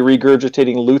basically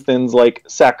regurgitating Luthen's like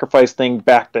sacrifice thing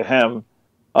back to him.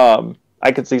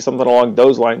 I could see something along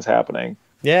those lines happening.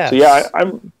 So yeah, Yes.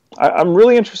 I'm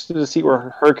really interested to see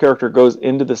where her character goes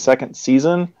into the second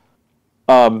season.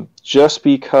 Just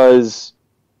because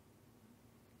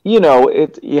you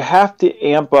have to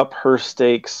amp up her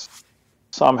stakes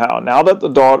somehow. Now that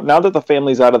the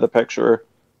family's out of the picture,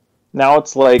 now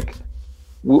it's like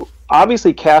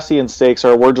obviously Cassian's stakes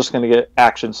are we're just going to get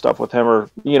action stuff with him,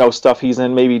 or stuff he's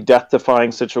in, maybe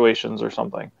death-defying situations or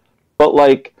something. But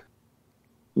like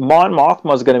Mon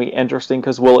Mothma is going to be interesting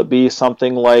because will it be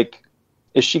something like,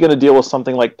 is she going to deal with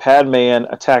something like Padme and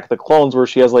Attack the Clones, where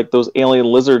she has like those alien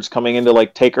lizards coming in to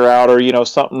like take her out, or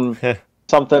something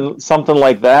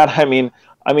like that? I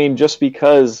mean, just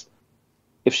because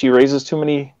if she raises too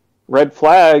many red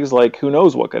flags, like who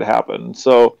knows what could happen.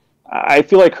 So I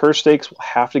feel like her stakes will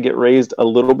have to get raised a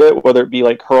little bit, whether it be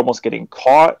like her almost getting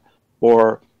caught,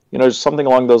 or just something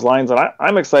along those lines. And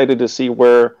I'm excited to see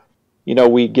where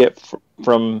we get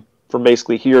from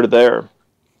basically here to there.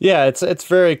 Yeah, it's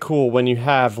very cool when you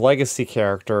have legacy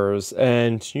characters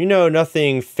and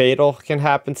nothing fatal can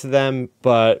happen to them,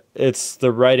 but it's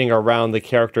the writing around the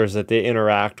characters that they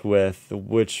interact with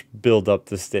which build up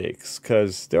the stakes.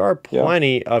 Because there are Yeah.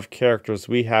 plenty of characters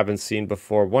we haven't seen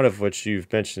before, one of which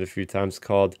you've mentioned a few times,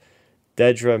 called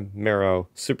Dedra Meero,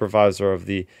 supervisor of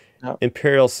the Yeah.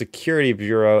 Imperial Security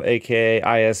Bureau, aka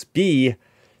ISB.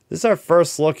 This is our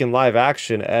first look in live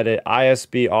action at an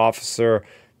ISB officer.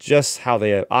 Just how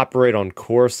they operate on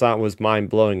Coruscant was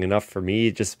mind blowing enough for me.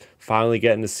 Just finally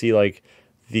getting to see like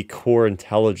the core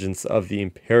intelligence of the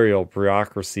Imperial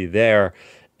bureaucracy there,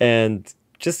 and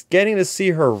just getting to see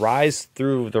her rise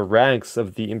through the ranks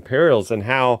of the Imperials, and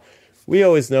how we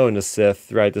always know in the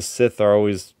Sith, right? The Sith are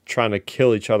always trying to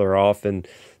kill each other off, and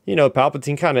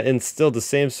Palpatine kind of instilled the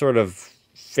same sort of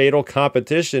fatal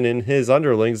competition in his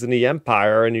underlings in the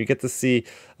Empire, and you get to see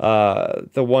the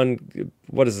one,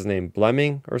 what is his name,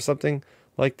 Blemming or something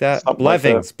like that, Something like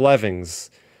that. Blevins,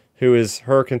 who is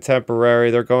her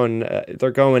contemporary. They're going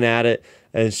at it,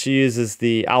 and she uses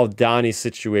the Aldani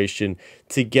situation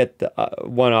to get the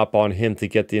one up on him, to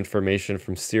get the information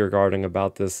from Seargarding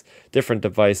about this different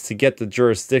device, to get the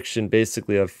jurisdiction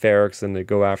basically of Ferrix, and to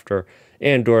go after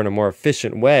Andor in a more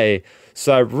efficient way.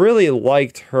 So I really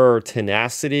liked her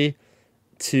tenacity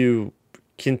to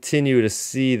continue to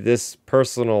see this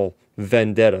personal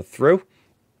vendetta through.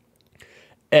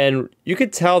 And you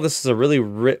could tell this is a really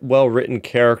well written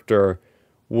character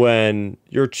when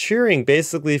you're cheering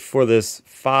basically for this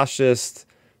fascist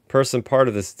person, part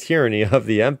of this tyranny of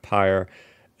the Empire.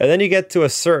 And then you get to a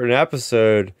certain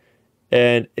episode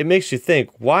and it makes you think,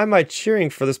 why am I cheering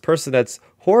for this person that's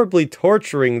horribly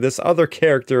torturing this other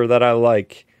character that I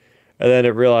like? And then it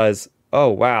realized, oh,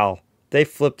 wow, they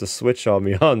flipped a switch on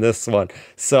me on this one.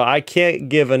 So I can't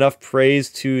give enough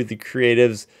praise to the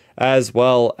creatives as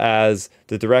well as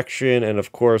the direction, and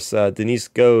of course Denise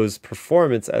Go's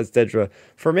performance as Dedra,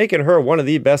 for making her one of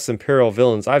the best Imperial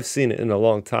villains I've seen in a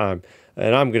long time.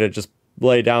 And I'm gonna just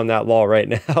lay down that law right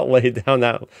now, lay down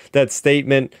that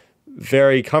statement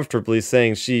very comfortably,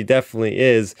 saying she definitely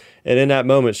is. And in that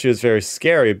moment, she was very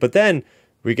scary. But then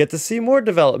we get to see more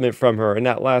development from her in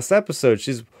that last episode.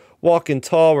 She's walking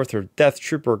tall with her Death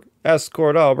Trooper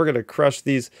escort. Oh, we're gonna crush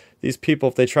these people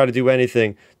if they try to do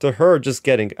anything. To her, just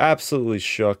getting absolutely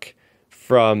shook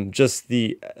from just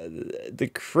the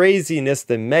craziness,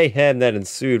 the mayhem that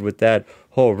ensued with that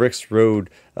whole Rix Road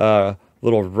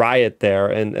little riot there.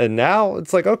 And now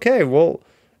it's like, okay, well,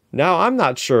 now I'm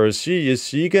not sure. Is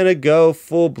she gonna go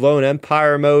full blown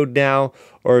Empire mode now,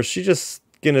 or is she just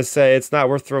gonna say it's not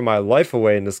worth throwing my life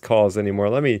away in this cause anymore?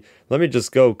 Let me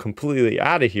just go completely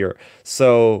out of here.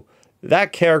 So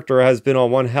that character has been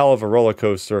on one hell of a roller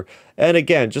coaster. And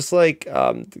again, just like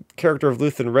the character of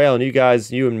Luthen Rail,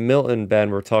 and you and Milton, Ben,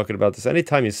 were talking about this.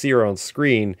 Anytime you see her on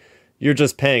screen, you're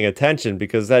just paying attention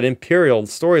because that Imperial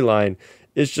storyline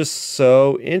is just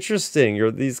so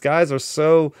interesting. These guys are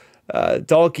so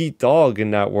dog eat dog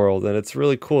in that world, and it's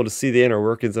really cool to see the inner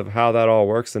workings of how that all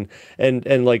works. And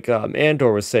like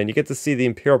Andor was saying, you get to see the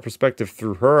Imperial perspective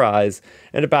through her eyes,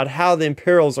 and about how the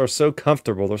Imperials are so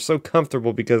comfortable. They're so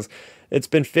comfortable because it's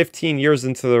been 15 years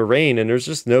into their reign, and there's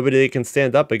just nobody that can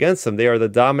stand up against them. They are the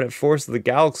dominant force of the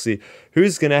galaxy.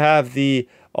 Who's going to have the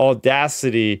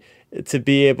audacity to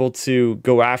be able to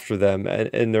go after them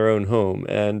in their own home?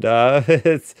 And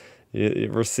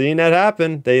we're seeing that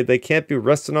happen. They can't be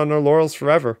resting on their laurels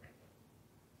forever.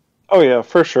 Oh yeah,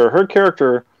 for sure. Her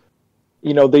character,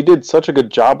 they did such a good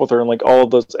job with her in like all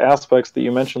of those aspects that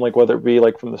you mentioned, like whether it be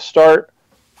like from the start,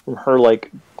 from her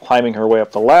like climbing her way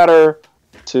up the ladder,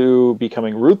 to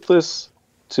becoming ruthless,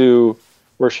 to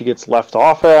where she gets left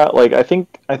off at. Like I think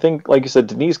like you said,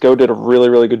 Denise Go did a really,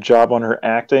 really good job on her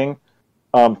acting.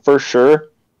 For sure.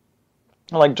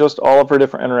 like just all of her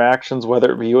different interactions,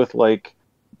 whether it be with like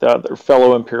the other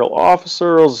fellow Imperial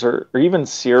officers or even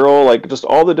Cyril, like just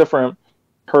all the different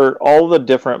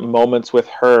moments with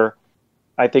her.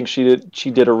 I think she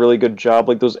did a really good job.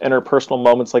 Like those interpersonal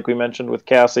moments, like we mentioned with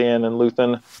Cassian and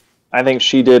Luthen, I think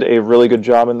she did a really good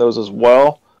job in those as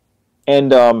well.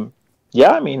 And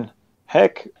yeah, I mean,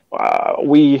 heck,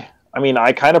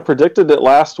 I kind of predicted it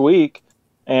last week,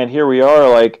 and here we are.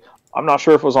 Like, I'm not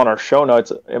sure if it was on our show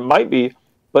notes. It might be,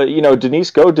 but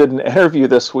Denise Go did an interview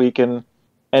this week, and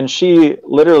she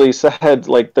literally said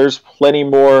like, there's plenty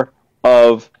more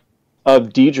of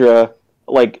Deidre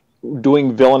like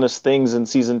doing villainous things in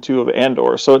season 2 of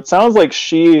Andor. So it sounds like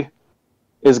she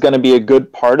is going to be a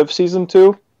good part of season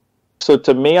 2. So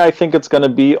to me, I think it's going to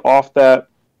be off that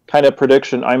kind of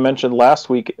prediction I mentioned last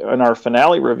week in our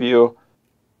finale review.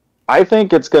 I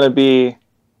think it's going to be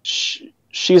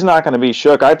she's not going to be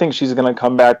shook. I think she's going to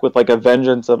come back with like a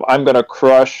vengeance of I'm going to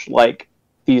crush like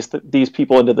these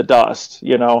people into the dust.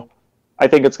 I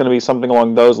think it's going to be something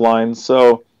along those lines.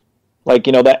 So like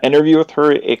that interview with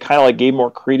her, it kind of like gave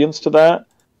more credence to that.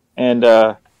 And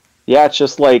yeah, it's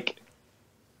just like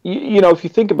if you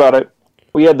think about it,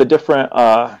 we had the different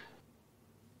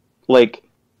like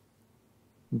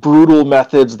brutal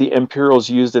methods the Imperials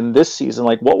used in this season.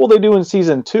 Like, what will they do in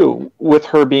season 2 with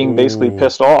her being basically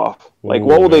pissed off? Like,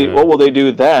 what will they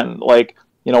do then? Like,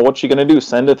 what's she gonna do?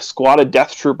 Send a squad of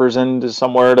death troopers into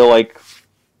somewhere to like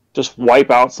just wipe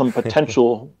out some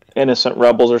potential innocent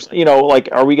rebels, or like,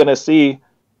 are we gonna see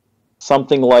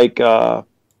something like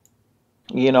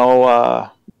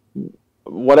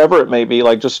whatever it may be,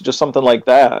 like just something like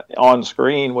that on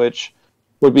screen, which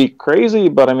would be crazy.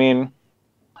 But I mean,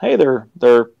 hey,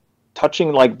 they're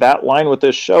touching like that line with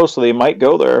this show, so they might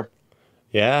go there.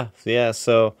 Yeah.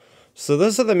 So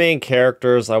those are the main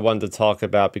characters I wanted to talk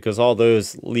about because all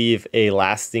those leave a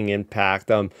lasting impact.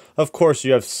 Of course,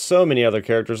 you have so many other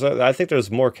characters. I think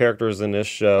there's more characters in this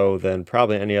show than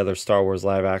probably any other Star Wars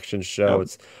live action show. Yep.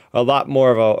 It's a lot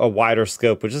more of a wider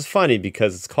scope, which is funny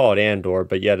because it's called Andor,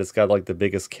 but yet it's got like the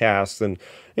biggest cast. And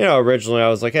originally I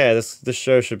was like, hey, this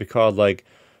show should be called like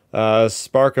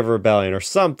Spark of Rebellion or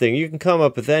something. You can come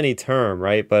up with any term,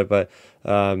 right? But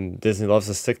Disney loves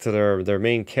to stick to their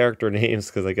main character names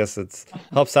because I guess it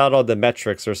helps out all the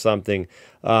metrics or something.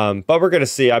 But we're going to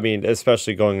see, I mean,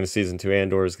 especially going into season 2,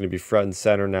 Andor is going to be front and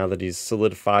center now that he's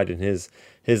solidified in his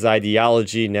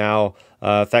ideology now,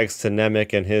 thanks to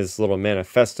Nemec and his little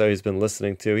manifesto he's been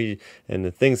listening to, and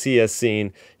the things he has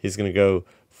seen. He's going to go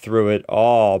through it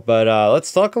all. But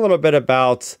let's talk a little bit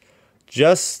about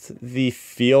just the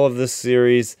feel of the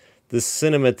series, the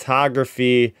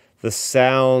cinematography, the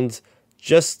sound,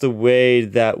 just the way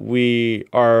that we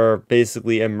are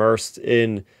basically immersed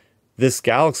in this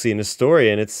galaxy and the story.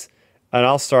 And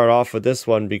I'll start off with this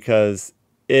one because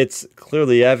it's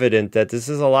clearly evident that this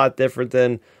is a lot different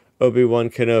than Obi-Wan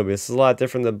Kenobi. This is a lot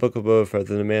different than Book of Boba Fett,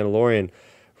 than The Mandalorian,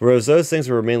 whereas those things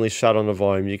were mainly shot on the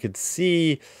volume. You could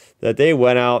see that they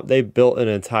went out, they built an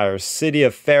entire city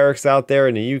of Ferrix out there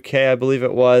in the UK, I believe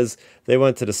it was. They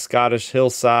went to the Scottish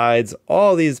hillsides,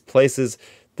 all these places.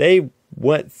 They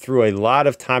went through a lot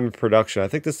of time in production. I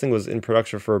think this thing was in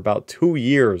production for about 2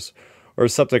 years or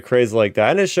something crazy like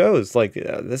that. And it shows, like,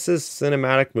 this is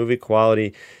cinematic movie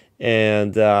quality.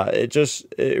 And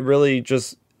it really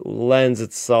just lends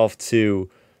itself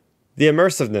to the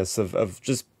immersiveness of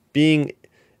just being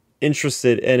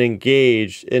interested and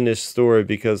engaged in this story,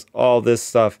 because all this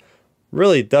stuff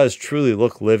really does truly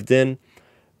look lived in.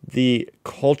 The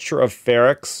culture of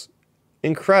Ferrix,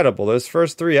 incredible. Those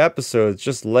first 3 episodes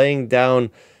just laying down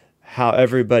how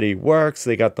everybody works.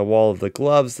 They got the wall of the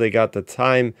gloves. They got the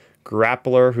time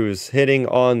grappler who's hitting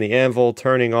on the anvil,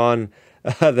 turning on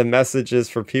the messages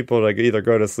for people to either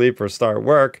go to sleep or start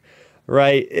work,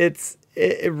 right?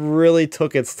 It really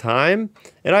took its time,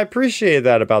 and I appreciated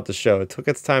that about the show. It took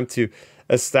its time to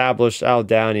establish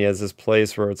Aldhani as this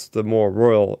place where it's the more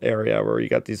royal area, where you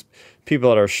got these people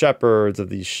that are shepherds of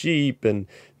these sheep, and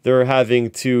they're having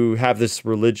to have this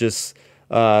religious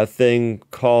thing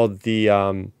called the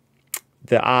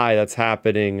eye that's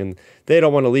happening, and they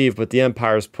don't want to leave, but the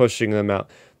Empire's pushing them out.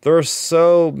 There are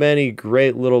so many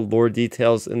great little lore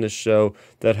details in the show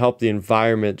that help the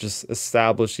environment just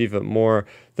establish even more.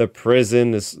 The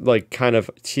prison is like kind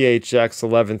of THX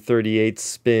 1138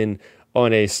 spin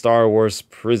on a Star Wars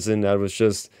prison that was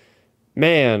just,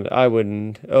 man,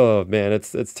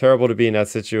 it's terrible to be in that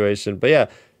situation. But yeah,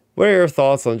 what are your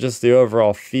thoughts on just the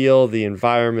overall feel, the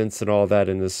environments, and all that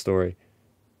in this story?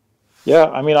 Yeah,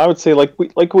 I mean, I would say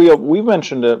we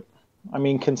mentioned it. I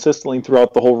mean, consistently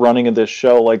throughout the whole running of this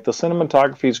show, like the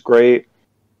cinematography is great.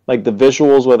 like the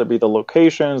visuals, whether it be the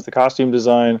locations, the costume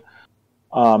design,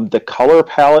 the color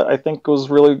palette. I think was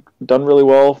really done really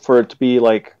well for it to be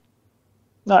like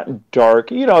not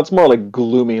dark. It's more like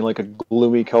gloomy, like a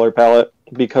gloomy color palette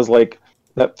because like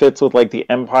that fits with like the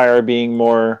Empire being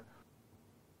more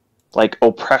like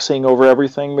oppressing over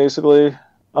everything basically.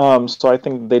 So I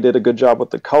think they did a good job with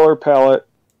the color palette.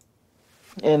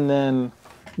 And then,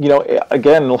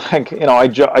 again, like, I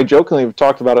jokingly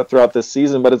talked about it throughout this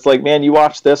season, but it's like, man, you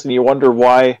watch this and you wonder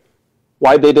why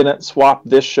they didn't swap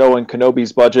this show and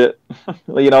Kenobi's budget.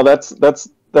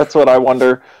 That's what I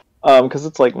wonder. Because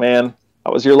it's like, man,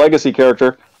 that was your legacy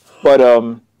character. But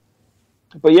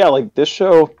yeah, like this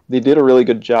show, they did a really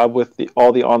good job with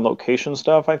all the on location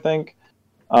stuff, I think.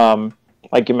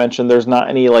 Like you mentioned, there's not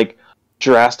any like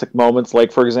drastic moments.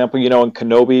 Like for example, in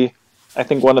Kenobi, I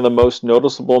think one of the most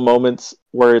noticeable moments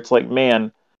where it's like,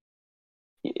 man,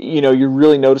 you're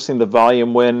really noticing the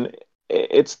volume when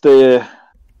it's either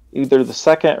the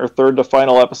second or third to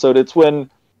final episode. It's when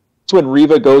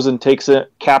Reva goes and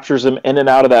captures him in and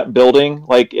out of that building,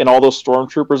 like, and all those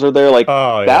stormtroopers are there. Like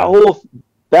Oh that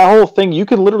yeah. whole thing, you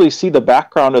can literally see the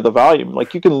background of the volume.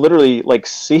 Like you can literally like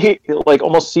see, like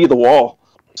almost see the wall.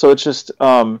 So it's just,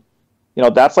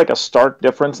 that's like a stark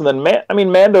difference. And then,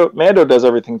 Mando does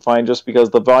everything fine just because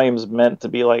the volume's meant to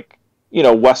be like,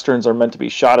 Westerns are meant to be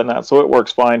shot in that. So it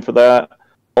works fine for that.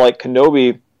 Like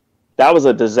Kenobi, that was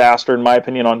a disaster in my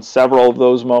opinion on several of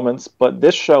those moments. But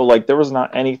this show, like there was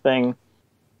not anything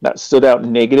that stood out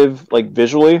negative, like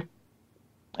visually.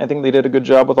 I think they did a good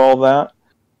job with all of that.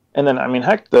 And then,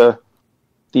 heck, the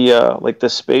like the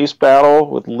space battle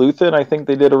with Luthen, I think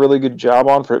they did a really good job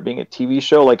on for it being a TV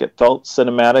show. Like it felt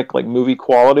cinematic, like movie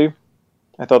quality.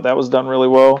 I thought that was done really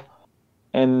well.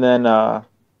 And then,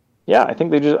 yeah, I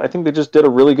think they just did a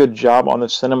really good job on the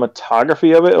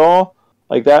cinematography of it all,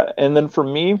 like that. And then for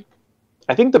me,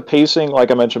 I think the pacing,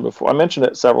 like I mentioned before, I mentioned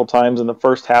it several times in the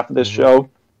first half of this show.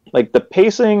 Like the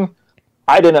pacing,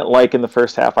 I didn't like in the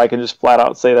first half. I can just flat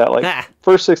out say that. Like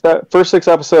first six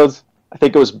episodes, I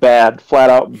think it was bad, flat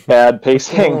out bad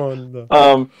pacing. Oh,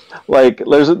 no. Like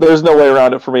there's no way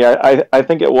around it for me. I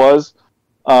think it was.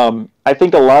 I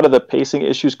think a lot of the pacing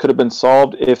issues could have been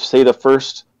solved if, say, the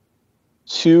first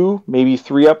 2, maybe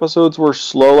 3 episodes were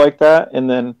slow like that, and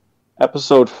then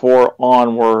episode 4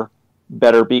 on were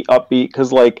better, be upbeat.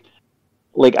 Because like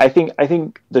I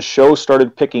think the show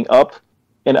started picking up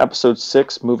in episode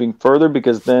 6, moving further,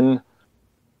 because then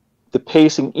the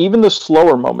pacing, even the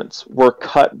slower moments, were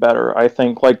cut better. I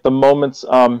think like the moments,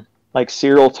 like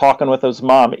Cyril talking with his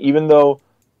mom, even though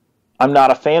I'm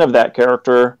not a fan of that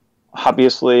character,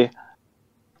 obviously,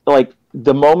 like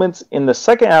the moments in the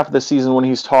second half of the season when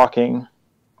he's talking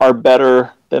are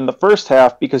better than the first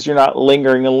half because you're not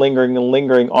lingering and lingering and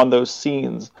lingering on those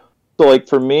scenes. So like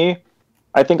for me,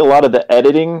 I think a lot of the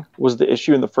editing was the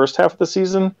issue in the first half of the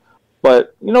season.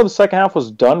 But, the second half was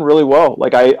done really well.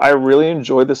 Like, I really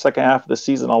enjoyed the second half of the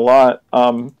season a lot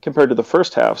compared to the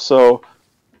first half. So,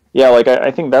 yeah, like,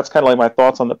 I think that's kind of like my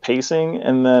thoughts on the pacing.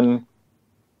 And then,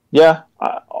 yeah,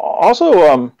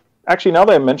 also, actually, now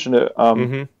that I mentioned it,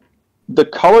 the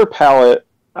color palette,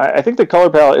 I think the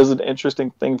color palette is an interesting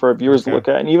thing for our viewers to look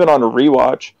at. And even on a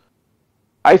rewatch,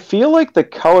 I feel like the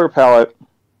color palette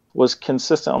was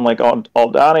consistent on, like, on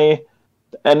Aldani,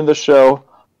 the end of the show.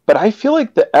 But I feel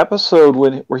like the episode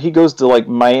where he goes to like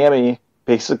Miami,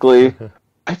 basically,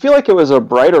 I feel like it was a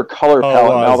brighter color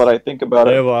palette now that I think about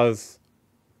it. It was.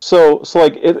 So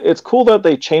like it's cool that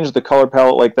they changed the color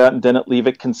palette like that and didn't leave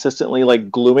it consistently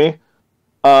like gloomy.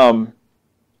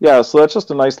 Yeah, so that's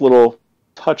just a nice little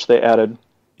touch they added.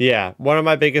 Yeah, one of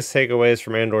my biggest takeaways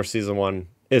from Andor season 1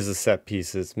 is the set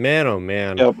pieces. Man, oh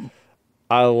man. Yep.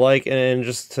 I like, and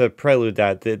just to prelude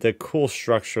that, the cool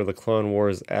structure, the Clone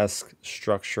Wars-esque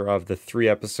structure of the 3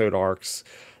 episode arcs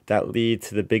that lead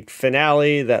to the big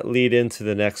finale that lead into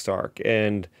the next arc.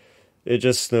 And it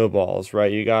just snowballs, right?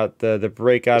 You got the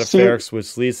breakout of Ferrix,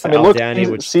 which leads to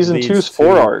Aldani, which season leads 2's to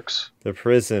 4 arcs. The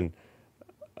prison.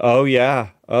 Oh yeah.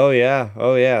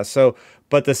 So,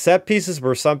 but the set pieces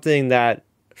were something that,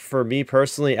 for me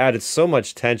personally, added so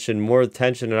much tension, more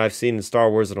tension than I've seen in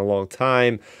Star Wars in a long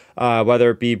time. Whether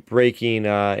it be breaking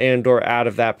Andor out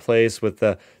of that place with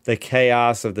the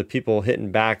chaos of the people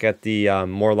hitting back at the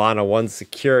Morlana 1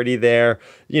 security there,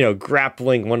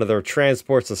 grappling one of their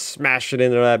transports to smash it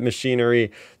into that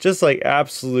machinery. Just like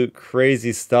absolute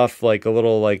crazy stuff, like a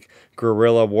little like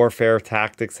guerrilla warfare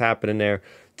tactics happening there,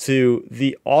 to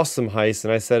the awesome heist.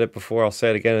 And I said it before, I'll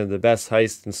say it again, the best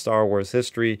heist in Star Wars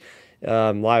history.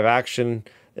 Live action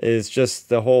is just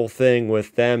the whole thing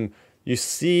with them. You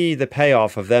see the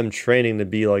payoff of them training to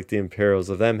be like the Imperials,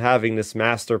 of them having this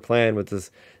master plan with this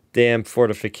dam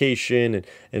fortification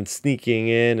and sneaking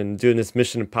in and doing this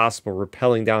Mission Impossible,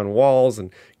 rappelling down walls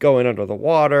and going under the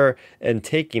water and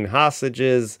taking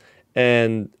hostages,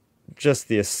 and just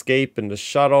the escape and the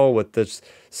shuttle with this,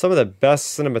 some of the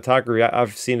best cinematography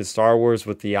I've seen in Star Wars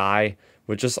with the eye,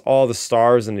 with just all the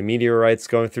stars and the meteorites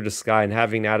going through the sky and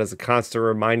having that as a constant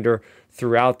reminder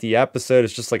throughout the episode.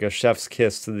 It's just like a chef's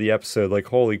kiss to the episode. Like,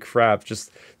 holy crap, just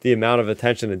the amount of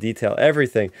attention to detail,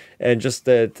 everything, and just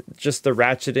the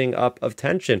ratcheting up of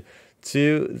tension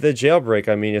to the jailbreak.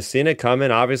 I mean, you've seen it coming.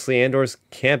 Obviously, Andor's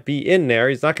can't be in there.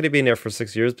 He's not going to be in there for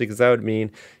 6 years because that would mean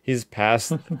he's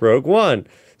past Rogue One.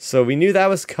 So we knew that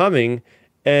was coming.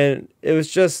 And it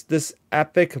was just this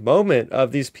epic moment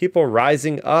of these people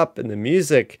rising up, and the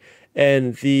music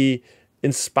and the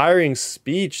inspiring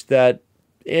speech that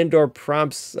Andor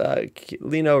prompts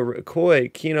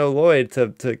Kino Lloyd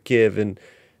to give. And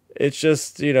it's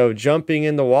just, jumping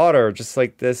in the water, just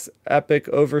like this epic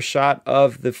overshot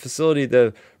of the facility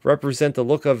to represent the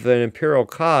look of an Imperial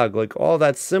cog, like all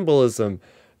that symbolism.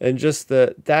 And just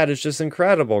that is just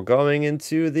incredible, going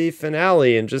into the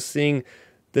finale and just seeing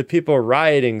the people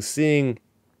rioting, seeing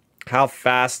how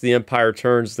fast the Empire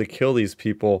turns to kill these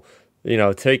people,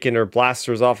 taking their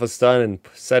blasters off a stun and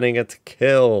setting it to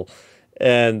kill.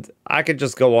 And I could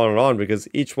just go on and on, because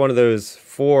each one of those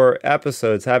 4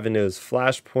 episodes having those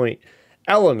flashpoint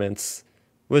elements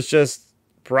was just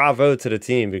bravo to the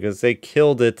team, because they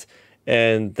killed it.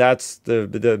 And that's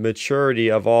the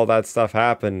maturity of all that stuff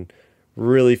happened.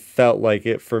 Really felt like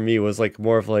it for me was like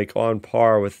more of like on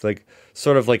par with like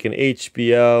sort of like an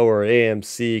HBO or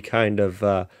AMC kind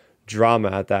of drama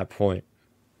at that point.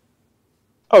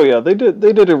 Oh yeah, they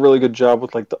did a really good job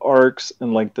with like the arcs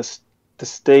and like the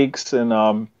stakes,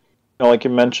 and like you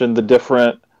mentioned, the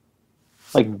different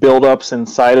like build-ups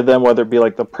inside of them, whether it be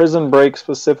like the prison break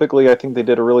specifically. I think they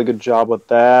did a really good job with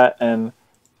that, and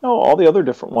all the other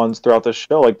different ones throughout the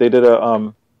show. Like they did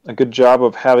a good job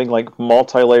of having like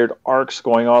multi-layered arcs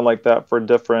going on like that for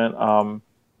different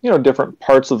different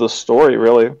parts of the story,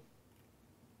 really.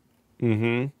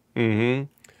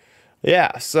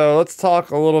 Yeah, so let's talk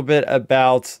a little bit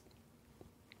about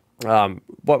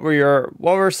what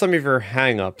were some of your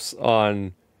hang-ups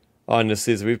on this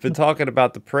season? We've been talking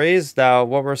about the praise. Now,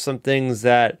 what were some things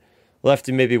that left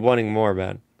you maybe wanting more,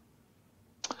 man?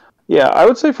 Yeah, I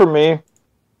would say for me,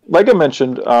 like I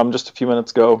mentioned just a few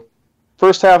minutes ago,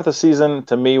 first half of the season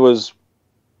to me was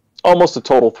almost a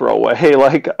total throwaway.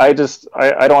 Like I don't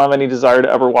have any desire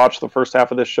to ever watch the first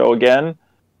half of this show again.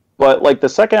 But like the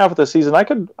second half of the season, I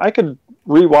could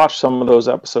rewatch some of those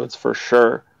episodes for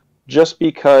sure, just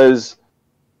because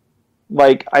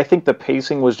like I think the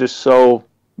pacing was just so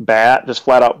bad, just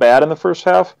flat out bad in the first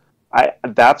half.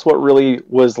 That's what really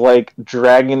was like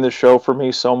dragging the show for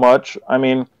me so much. I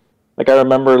mean, like I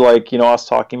remember like, us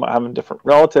talking about having different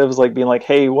relatives, like being like,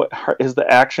 hey, what is the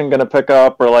action going to pick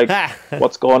up? Or like,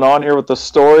 what's going on here with the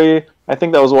story? I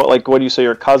think that was what do you say,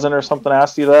 your cousin or something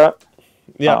asked you that?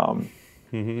 Yeah.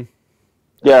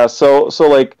 Yeah. So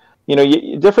like,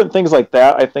 different things like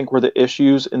that, I think were the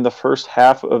issues in the first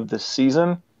half of the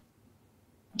season.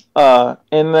 And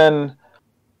then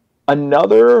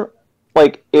another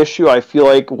like issue I feel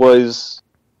like was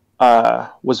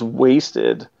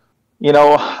wasted.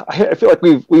 I feel like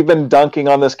we've been dunking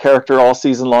on this character all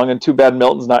season long, and too bad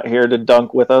Milton's not here to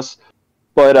dunk with us.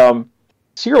 But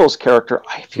Cyril's character,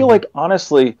 I feel like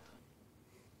honestly,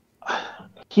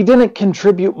 he didn't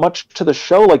contribute much to the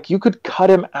show. Like you could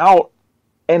cut him out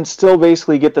and still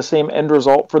basically get the same end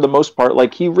result for the most part.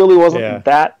 Like he really wasn't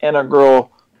that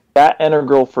integral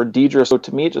for Deidre. So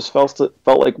to me, it just felt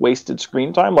like wasted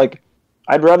screen time. Like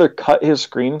I'd rather cut his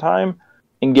screen time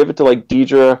and give it to like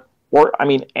Deidre. Or, I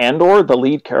mean, Andor, the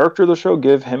lead character of the show,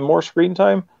 give him more screen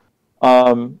time,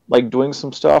 like doing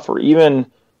some stuff, or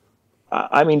even,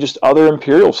 just other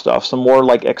Imperial stuff, some more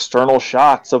like external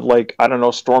shots of like, I don't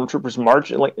know, stormtroopers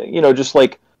marching, like,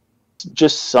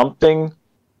 just something,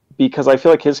 because I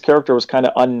feel like his character was kind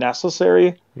of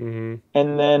unnecessary. And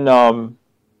then, I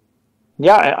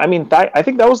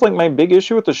think that was like my big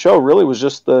issue with the show. Really, was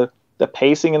just the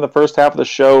pacing in the first half of the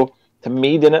show. To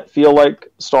me, didn't feel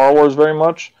like Star Wars very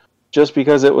much. Just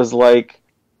because it was like,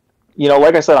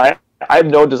 like I said, I have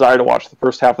no desire to watch the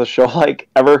first half of the show like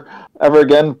ever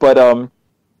again. But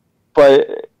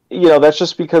that's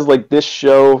just because like this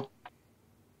show,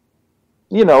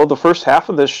 the first half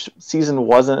of this season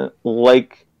wasn't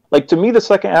like to me, the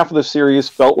second half of the series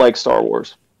felt like Star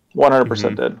Wars,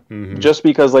 100% did. Just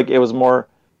because like it was more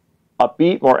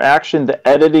upbeat, more action. The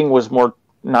editing was more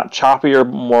not choppy or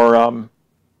more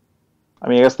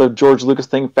I guess the George Lucas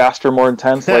thing, faster, more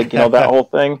intense, like, that whole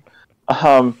thing.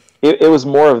 it was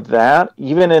more of that.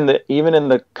 Even in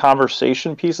the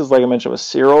conversation pieces, like I mentioned with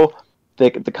Cyril,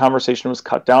 the conversation was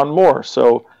cut down more.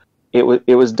 So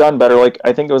it was done better. Like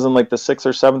I think it was in like the 6th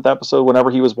or 7th episode, whenever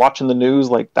he was watching the news,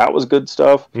 like that was good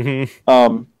stuff.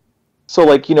 Mm-hmm. So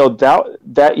like,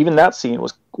 that even that scene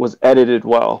was edited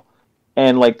well.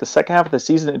 And like the second half of the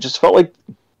season, it just felt like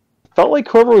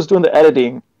whoever was doing the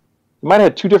editing, you might have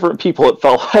had two different people, it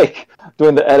felt like,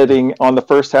 doing the editing on the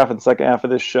first half and second half of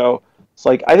this show. It's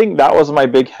like, I think that was my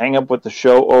big hang up with the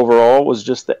show overall, was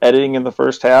just the editing in the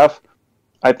first half,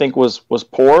 I think was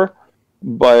poor,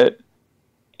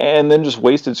 and then just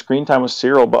wasted screen time with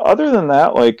Cyril. But other than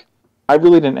that, like, I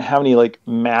really didn't have any like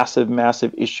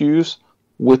massive issues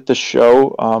with the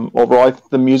show. Overall, I think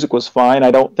the music was fine. I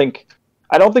don't think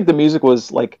the music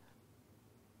was like,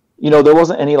 there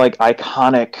wasn't any like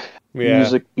iconic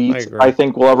music beats I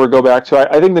think we'll ever go back to.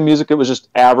 I think the music, it was just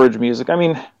average music. I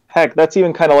mean, heck, that's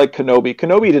even kind of like Kenobi.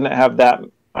 Kenobi didn't have that.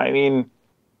 I mean,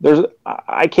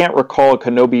 I can't recall a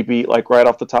Kenobi beat like right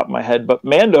off the top of my head, but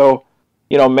Mando,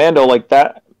 like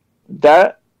that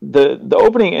the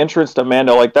opening entrance to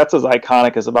Mando, like that's as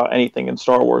iconic as about anything in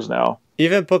Star Wars now.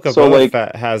 Even Book of Boba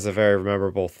Fett has a very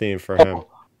memorable theme for him.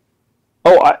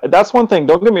 That's one thing.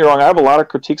 Don't get me wrong. I have a lot of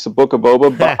critiques of Book of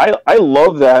Boba, but I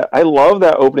love that. I love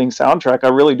that opening soundtrack. I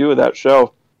really do with that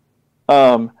show.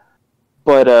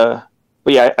 But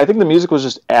yeah, I think the music was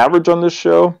just average on this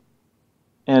show,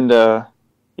 and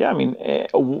yeah, I mean,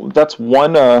 that's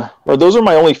one. Or those are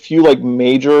my only few like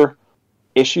major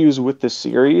issues with the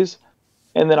series.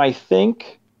 And then I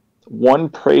think one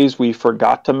praise we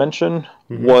forgot to mention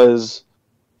was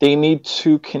they need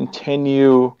to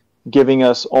continue giving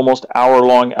us almost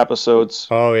hour-long episodes.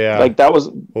 Oh yeah, like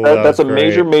that's a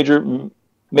major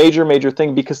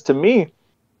thing, because to me,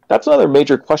 that's another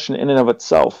major question in and of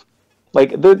itself.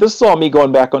 Like this is all me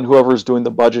going back on whoever's doing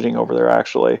the budgeting over there,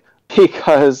 actually,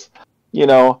 because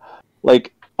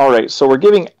like, all right, so we're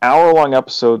giving hour-long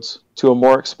episodes to a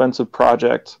more expensive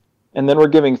project, and then we're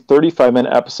giving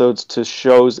 35-minute episodes to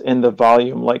shows in the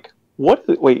volume. Like, what?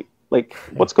 Wait, like,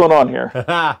 what's going on here?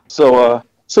 So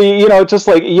just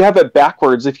like you have it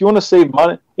backwards. If you want to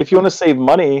save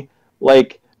money,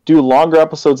 like do longer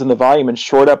episodes in the volume and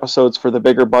short episodes for the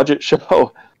bigger budget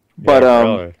show. But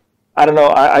really. I don't know.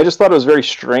 I just thought it was very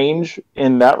strange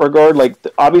in that regard. Like,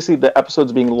 obviously the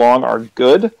episodes being long are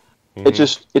good. It's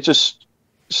just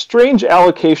strange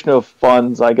allocation of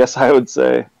funds, I guess I would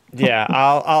say. Yeah,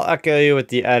 I'll echo you with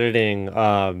the editing.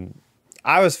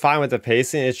 I was fine with the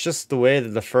pacing. It's just the way that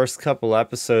the first couple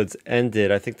episodes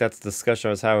ended. I think that's the discussion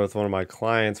I was having with one of my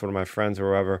clients, one of my friends,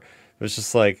 or whoever. It was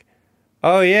just like,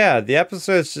 oh yeah, the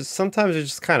episodes just sometimes they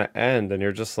just kind of end, and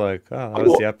you're just like, oh, that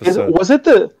was the episode.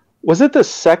 Was it the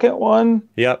second one?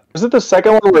 Yep. Was it the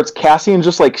second one where it's Cassian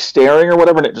just like staring or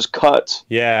whatever, and it just cuts?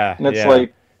 Yeah. And it's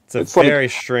like. It's a very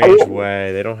strange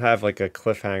way. They don't have like a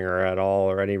cliffhanger at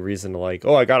all or any reason to like,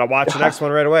 oh, I gotta watch the next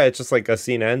one right away. It's just like a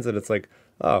scene ends and it's like,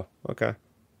 oh, okay.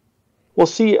 Well,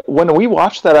 see, when we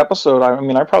watched that episode, I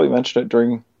mean, I probably mentioned it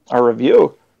during our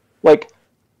review. Like,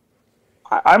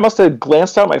 I must have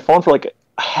glanced at my phone for like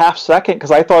a half second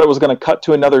because I thought it was going to cut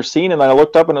to another scene, and then I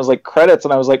looked up and it was like credits,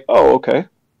 and I was like, oh, okay.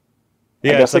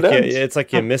 Yeah, it's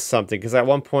like you missed something, because at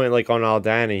one point, like on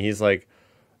Aldani, he's like,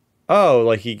 oh,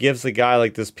 like he gives the guy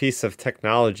like this piece of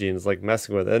technology and is like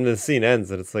messing with it, and the scene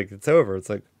ends and it's like it's over. It's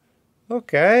like,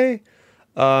 okay.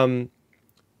 And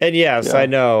yes, yeah. I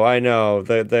know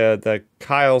the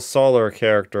Kyle Soller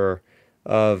character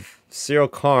of Cyril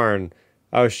Karn.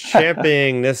 I was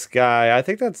championing this guy. I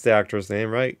think that's the actor's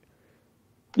name, right?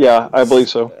 Yeah, I believe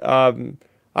so.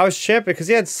 I was championing because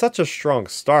he had such a strong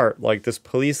start, like this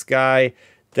police guy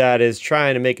that is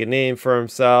trying to make a name for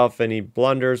himself, and he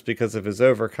blunders because of his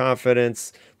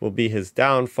overconfidence, will be his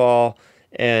downfall.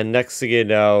 And next thing you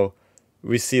know,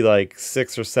 we see like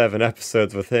 6 or 7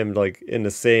 episodes with him like in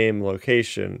the same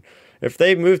location. If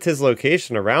they moved his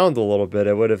location around a little bit,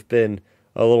 it would have been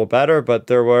a little better. But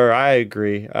I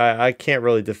agree. I can't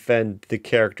really defend the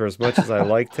character as much as I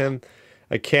liked him.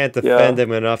 I can't defend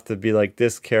him enough to be like,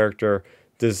 this character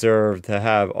deserved to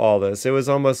have all this. It was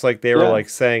almost like they were like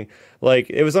saying, like,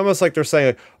 it was almost like they're saying,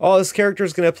 like, oh, this character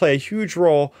is going to play a huge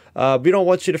role. We don't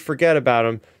want you to forget about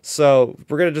him. So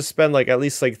we're going to just spend like at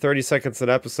least like 30 seconds an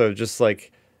episode just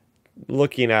like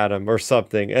looking at him or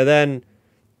something. And then,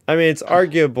 I mean, it's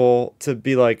arguable to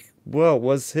be like, well,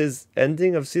 was his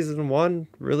ending of season 1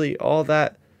 really all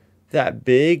that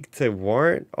big to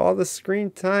warrant all the screen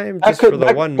time just for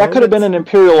the one moment? That could have been an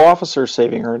Imperial officer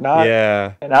saving her, not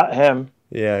him.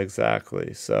 Yeah,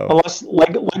 exactly. So unless,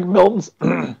 like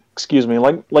Milton, excuse me,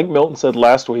 like Milton said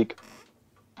last week,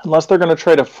 unless they're going to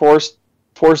try to force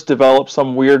Force developed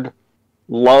some weird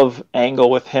love angle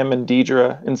with him and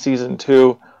Deidre in season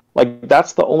 2. Like,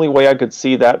 that's the only way I could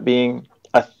see that being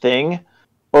a thing.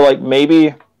 Or like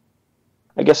maybe,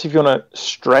 I guess if you want to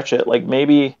stretch it, like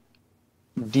maybe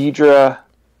Deidre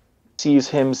sees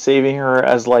him saving her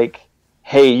as like,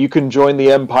 hey, you can join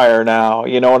the Empire now.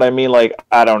 You know what I mean? Like,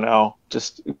 I don't know.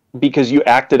 Just because you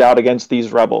acted out against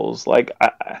these rebels. Like,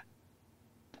 I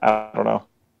don't know.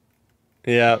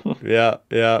 Yeah,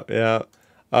 yeah.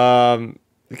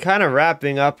 Kind of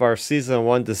wrapping up our season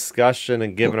 1 discussion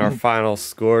and giving our final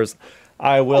scores,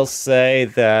 I will say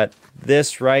that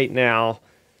this right now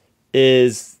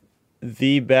is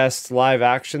the best live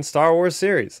action Star Wars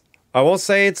series. I won't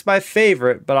say it's my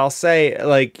favorite, but I'll say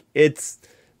like it's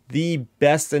the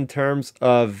best in terms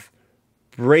of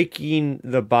breaking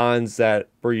the bonds that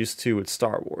we're used to with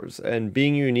Star Wars and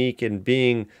being unique and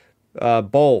being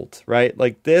bold, right?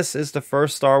 Like this is the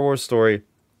first Star Wars story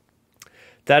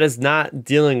that is not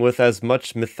dealing with as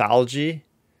much mythology,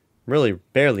 really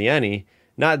barely any,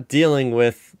 not dealing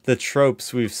with the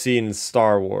tropes we've seen in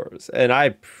Star Wars. And I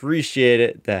appreciate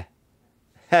it the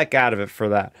heck out of it for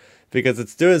that, because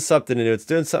it's doing something new, it's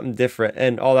doing something different,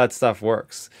 and all that stuff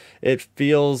works. It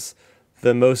feels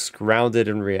the most grounded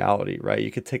in reality, right?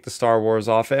 You could take the Star Wars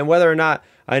off, and whether or not,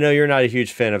 I know you're not a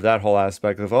huge fan of that whole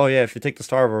aspect of, oh yeah, if you take the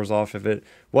Star Wars off of it,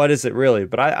 what is it really?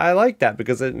 But I like that,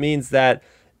 because it means that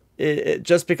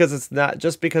just because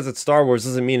it's Star Wars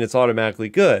doesn't mean it's automatically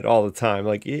good all the time.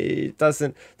 Like it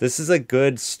doesn't. This is a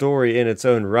good story in its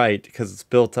own right because it's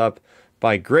built up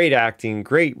by great acting,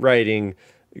 great writing,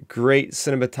 great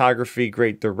cinematography,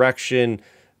 great direction,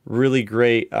 really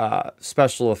great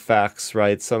special effects.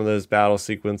 Right, some of those battle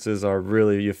sequences are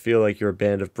really, you feel like you're a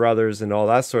band of brothers and all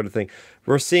that sort of thing.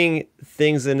 We're seeing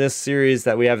things in this series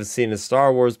that we haven't seen in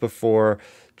Star Wars before.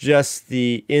 Just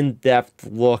the in-depth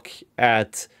look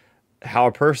at how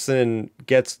a person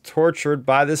gets tortured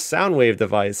by this sound wave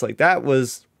device. Like that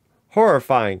was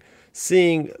horrifying.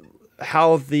 Seeing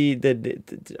how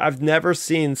I've never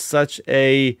seen such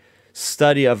a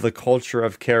study of the culture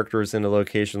of characters in a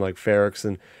location like Ferrix,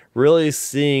 and really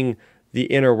seeing the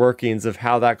inner workings of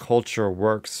how that culture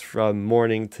works from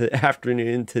morning to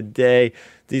afternoon to day.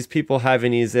 These people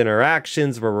having these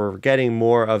interactions where we're getting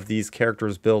more of these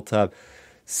characters built up.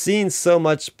 Seeing so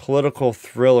much political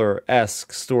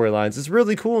thriller-esque storylines is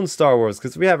really cool in Star Wars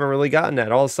because we haven't really gotten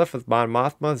that. All the stuff with Mon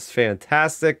Mothma is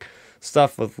fantastic.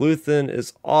 Stuff with Luthen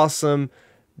is awesome.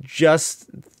 Just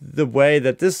the way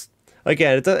that this,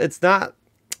 again, it's not,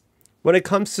 when it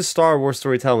comes to Star Wars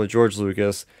storytelling with George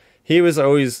Lucas, he was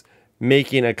always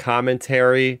making a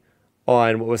commentary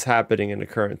on what was happening in the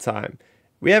current time.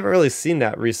 We haven't really seen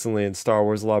that recently in Star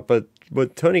Wars a lot, but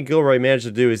what Tony Gilroy managed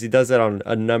to do is he does that on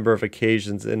a number of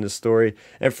occasions in the story,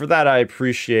 and for that I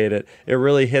appreciate it. It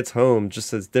really hits home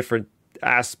just as different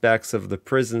aspects of the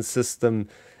prison system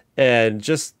and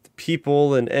just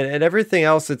people and everything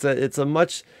else. It's a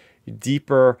much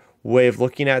deeper way of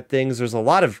looking at things. There's a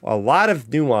lot of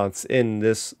nuance in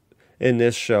this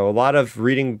show, a lot of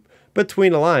reading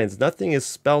between the lines. Not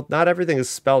everything is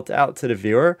spelt out to the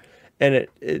viewer, and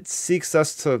it seeks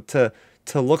us to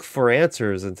look for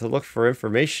answers and to look for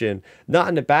information, not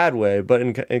in a bad way, but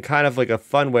in kind of like a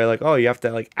fun way. Like, oh, you have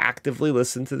to like actively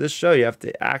listen to this show. You have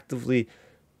to actively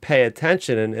pay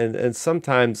attention. And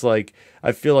sometimes, like,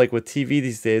 I feel like with TV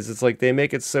these days, it's like they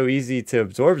make it so easy to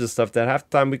absorb this stuff that half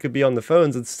the time we could be on the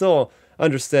phones and still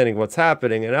understanding what's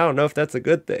happening. And I don't know if that's a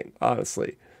good thing,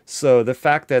 honestly. So the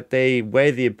fact that they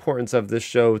weigh the importance of this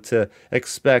show to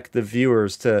expect the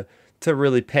viewers to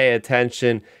really pay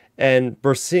attention. And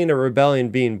we're seeing a rebellion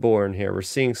being born here. We're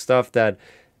seeing stuff that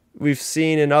we've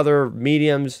seen in other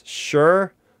mediums,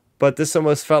 sure, but this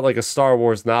almost felt like a Star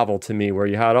Wars novel to me, where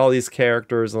you had all these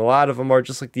characters, and a lot of them are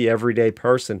just like the everyday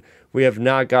person. We have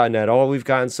not gotten that. All we've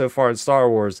gotten so far in Star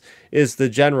Wars is the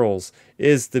generals,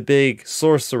 is the big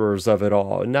sorcerers of it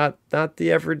all, and not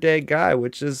the everyday guy,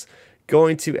 which is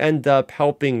going to end up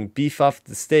helping beef up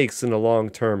the stakes in the long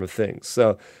term of things.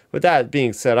 So with that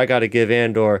being said, I got to give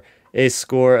Andor a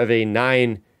score of a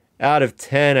 9 out of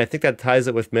 10. I think that ties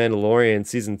it with Mandalorian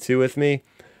season 2 with me,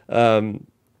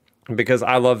 because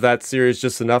I love that series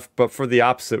just enough, but for the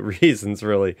opposite reasons,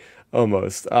 really,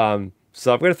 almost. So I'm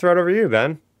going to throw it over to you,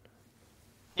 Ben.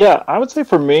 Yeah, I would say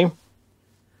for me,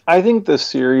 I think the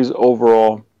series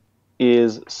overall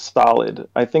is solid.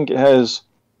 I think it has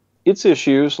its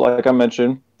issues, like I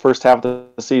mentioned. First half of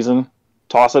the season,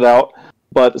 toss it out.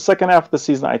 But the second half of the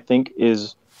season, I think,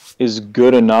 is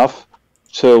good enough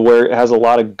to where it has a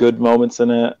lot of good moments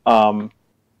in it. And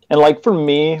like for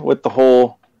me, with the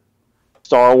whole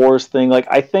Star Wars thing, like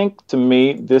I think to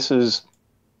me, this is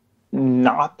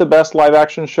not the best live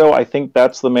action show. I think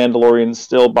that's The Mandalorian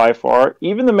still by far.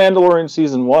 Even The Mandalorian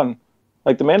season 1.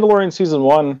 Like The Mandalorian season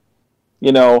 1,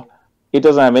 you know, it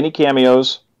doesn't have any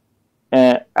cameos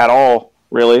at all,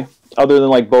 really, other than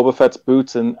like Boba Fett's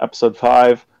boots in episode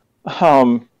 5.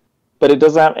 But it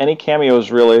doesn't have any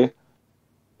cameos really,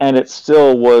 and it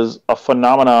still was a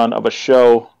phenomenon of a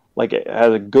show. Like it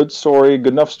has a good story,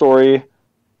 good enough story,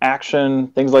 action,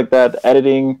 things like that, the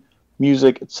editing,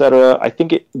 music, etc. I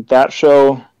think that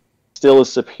show still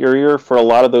is superior for a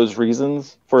lot of those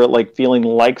reasons, for it like feeling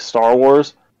like Star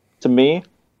Wars to me,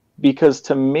 because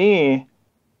to me,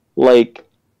 like,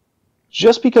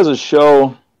 just because a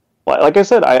show, like I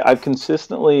said, I've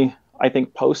consistently, I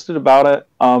think, posted about it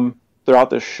throughout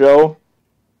the show.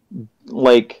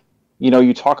 Like,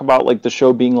 you talk about like the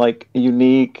show being like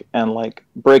unique and like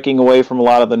breaking away from a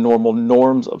lot of the normal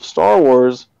norms of Star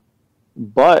Wars,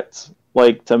 but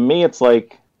like to me, it's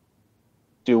like,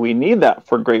 do we need that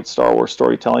for great Star Wars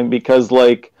storytelling? Because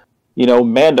like,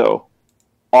 Mando,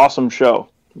 awesome show.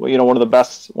 One of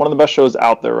the best shows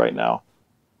out there right now.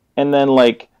 And then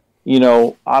like,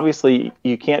 obviously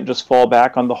you can't just fall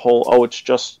back on the whole, oh, it's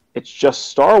just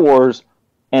Star Wars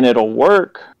and it'll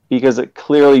work, because it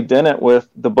clearly didn't with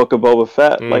the Book of Boba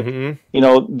Fett. Mm-hmm.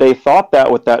 Like, they thought that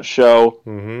with that show,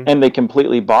 Mm-hmm. and they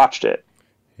completely botched it.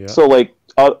 Yeah. So like,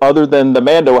 other than the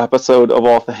Mando episode of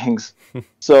all things,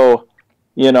 so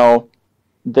they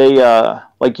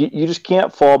like you just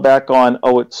can't fall back on,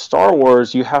 oh, it's Star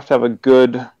Wars. You have to have a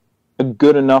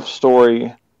good enough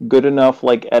story, good enough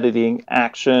like editing,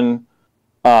 action,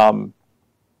 and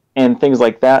things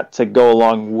like that to go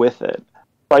along with it.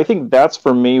 So I think that's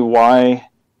for me why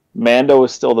Mando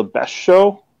is still the best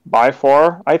show by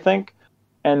far, I think.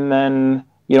 And then,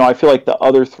 I feel like the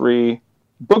other three,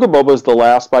 Book of Boba is the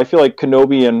last, but I feel like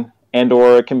Kenobi and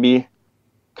Andor can be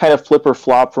kind of flip or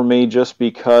flop for me, just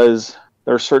because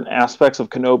there are certain aspects of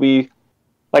Kenobi.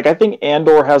 Like, I think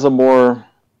Andor has a more,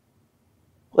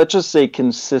 let's just say,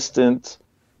 consistent,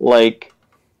 like,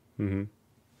 Mm-hmm.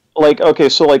 like, okay,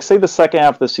 so like say the second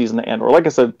half of the season of Andor. Like I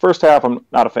said, first half I'm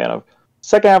not a fan of.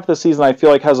 Second half of the season I feel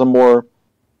like has a more,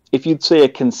 if you'd say, a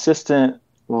consistent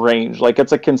range. Like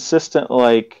it's a consistent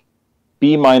like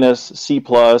B minus, C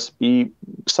plus, B,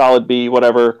 solid B,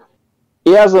 whatever.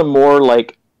 It has a more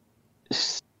like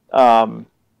kind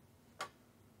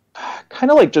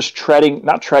of like just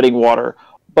not treading water,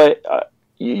 but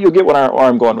you'll get where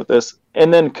I'm going with this.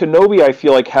 And then Kenobi, I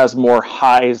feel like, has more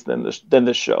highs than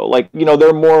this show. Like, there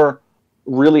are more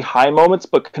really high moments,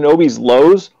 but Kenobi's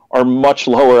lows are much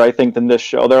lower, I think, than this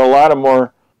show. There are a lot of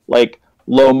more like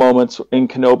low moments in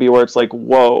Kenobi where it's like,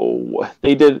 whoa,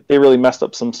 they really messed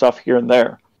up some stuff here and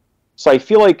there. So I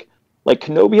feel like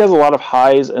Kenobi has a lot of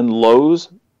highs and lows,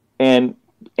 and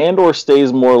Andor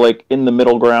stays more like in the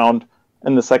middle ground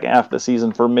in the second half of the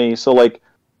season for me. So like,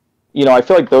 I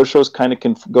feel like those shows kind of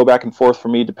can go back and forth for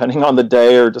me depending on the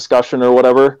day or discussion or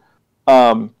whatever.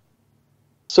 So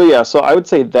yeah, so I would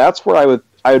say that's where I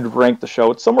would rank the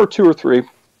show. It's somewhere 2 or 3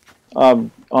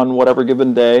 on whatever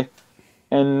given day.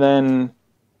 And then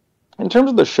in terms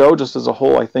of the show just as a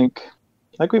whole, I think,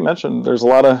 like we mentioned, there's a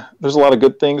lot of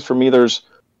good things. For me, there's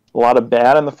a lot of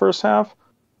bad in the first half,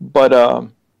 but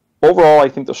overall, I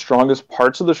think the strongest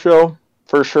parts of the show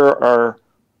for sure are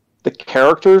the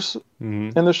characters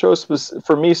in the show.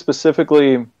 For me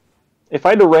specifically, if I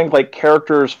had to rank like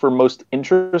characters for most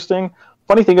interesting,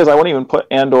 funny thing is I wouldn't even put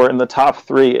Andor in the top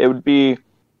 3. It would be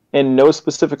in no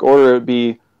specific order. It would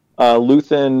be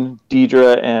Luthen,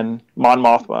 Deidre, and Mon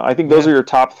Mothma. I think those are your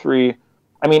top 3.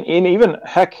 I mean, even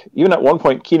at one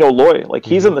point, Kino Loy, like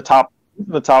he's in the top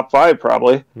 5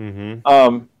 probably.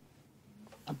 Mm-hmm.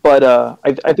 But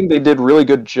I think they did a really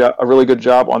good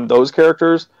job on those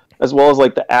characters, as well as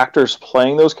like the actors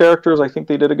playing those characters. I think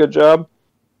they did a good job.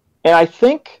 And I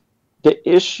think the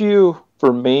issue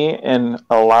for me and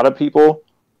a lot of people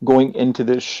going into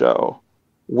this show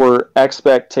were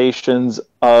expectations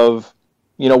of,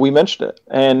 we mentioned it.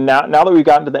 And now that we've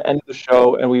gotten to the end of the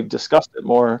show and we've discussed it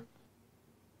more,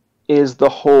 is the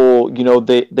whole,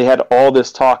 they had all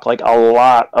this talk, like a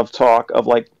lot of talk of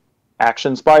like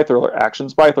action spy thriller,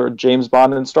 James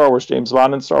Bond in Star Wars,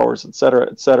 et cetera,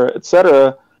 et cetera, et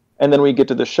cetera. And then we get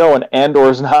to the show and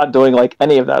Andor's not doing like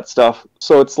any of that stuff.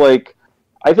 So it's like,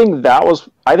 I think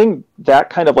that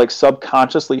kind of like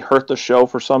subconsciously hurt the show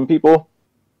for some people,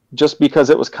 just because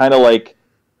it was kind of like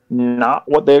not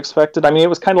what they expected. I mean, it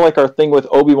was kind of like our thing with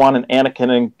Obi-Wan and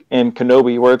Anakin and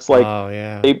Kenobi, where it's like, oh,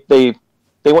 yeah. they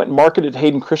went and marketed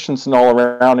Hayden Christensen all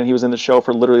around, and he was in the show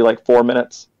for literally like 4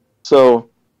 minutes. So,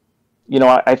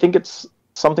 I think it's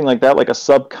something like that, like a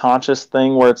subconscious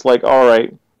thing where it's like, all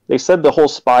right, they said the whole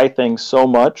spy thing so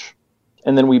much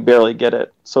and then we barely get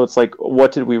it. So it's like,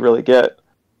 what did we really get?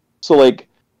 So like,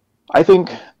 I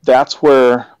think that's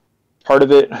where part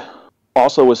of it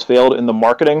also was failed in the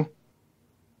marketing.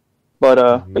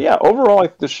 But yeah, overall, I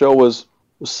think the show was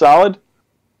solid.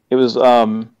 It was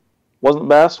wasn't the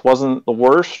best, wasn't the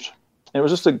worst. It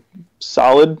was just a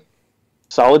solid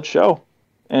show.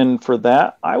 And for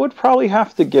that, I'd probably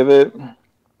have to give it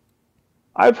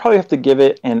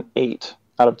an 8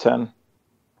 out of 10.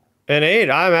 An 8?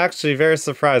 I'm actually very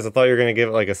surprised. I thought you were going to give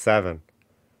it like a 7.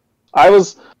 I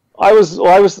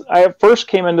at first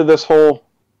came into this whole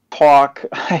talk.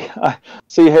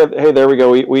 See, hey, there we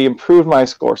go. We improved my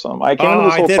score some. I came into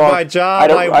this whole did talk. My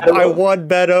job. I won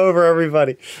bet over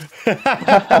everybody.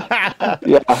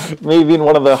 Yeah, me being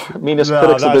one of the meanest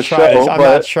critics of the show. I'm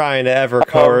not trying to ever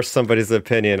coerce somebody's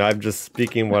opinion. I'm just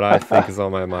speaking what I think is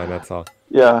on my mind. That's all.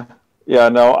 Yeah.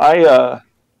 No, I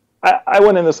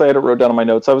went in this. I had it wrote down in my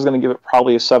notes. I was going to give it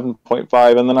probably a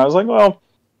 7.5, and then I was like, well,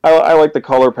 I like the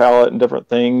color palette and different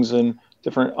things and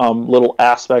different little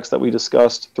aspects that we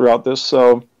discussed throughout this.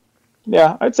 So,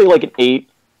 yeah, I'd say like an 8,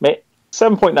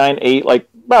 7.9, 8, like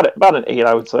about an 8,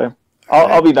 I would say.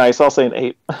 I'll be nice. I'll say an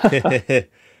 8.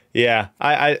 Yeah,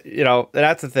 I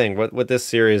that's the thing. What this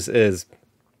series is,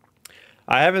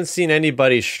 I haven't seen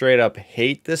anybody straight up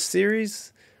hate this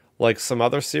series like some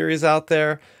other series out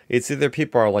there. It's either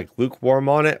people are like lukewarm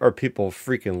on it or people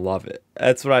freaking love it.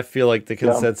 That's what I feel like the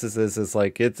consensus is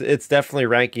like it's definitely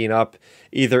ranking up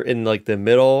either in like the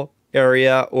middle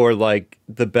area or like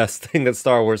the best thing that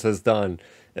Star Wars has done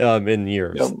in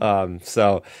years.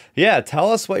 So yeah,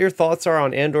 tell us what your thoughts are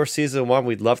on Andor Season 1.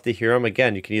 We'd love to hear them.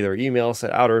 Again, you can either email us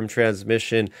at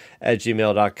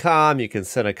outerrimtransmission@gmail.com. You can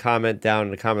send a comment down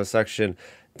in the comment section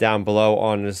down below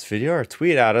on this video or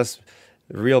tweet at us.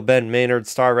 Real Ben Maynard,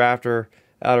 Star Raptor,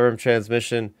 Outer Rim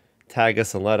Transmission. Tag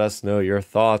us and let us know your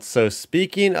thoughts. So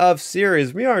speaking of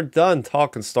series, we aren't done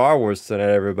talking Star Wars tonight,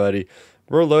 everybody.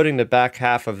 We're loading the back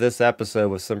half of this episode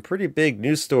with some pretty big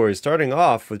news stories, starting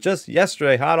off with just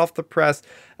yesterday, hot off the press,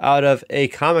 out of a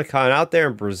Comic-Con out there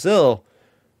in Brazil.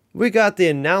 We got the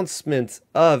announcement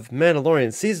of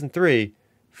Mandalorian Season 3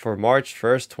 for March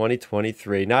 1st,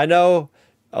 2023. Now, I know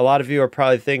a lot of you are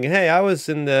probably thinking, hey, I was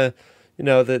in the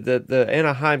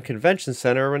Anaheim Convention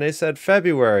Center when they said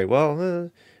February. Well,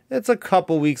 it's a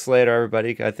couple weeks later,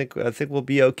 everybody. I think we'll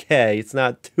be okay. It's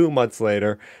not 2 months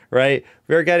later, right?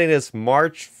 We're getting this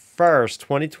March 1st,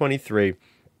 2023.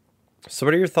 So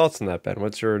what are your thoughts on that, Ben?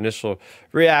 What's your initial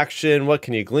reaction? What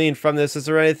can you glean from this? Is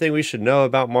there anything we should know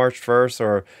about March 1st,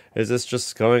 or is this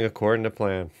just going according to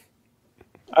plan?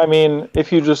 I mean,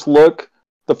 if you just look,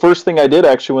 the first thing I did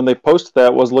actually when they posted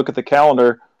that was look at the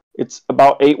calendar. It's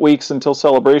about 8 weeks until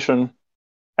Celebration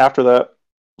after that.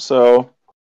 So,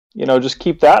 just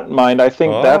keep that in mind. I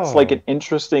think that's like an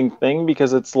interesting thing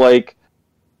because it's like,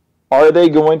 are they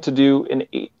going to do an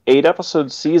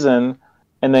 8-episode season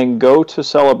and then go to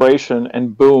Celebration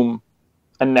and boom,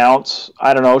 announce,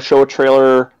 I don't know, show a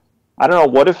trailer. I don't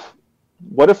know, what if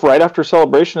right after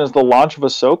Celebration is the launch of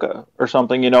Ahsoka or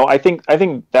something, I think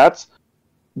that's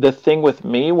the thing with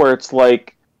me where it's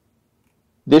like,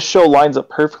 this show lines up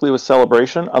perfectly with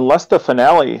Celebration, unless the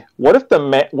finale. What if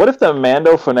the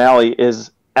Mando finale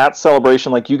is at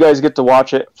Celebration? Like you guys get to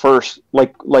watch it first,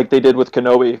 like they did with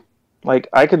Kenobi. Like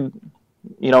I could,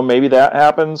 maybe that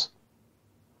happens.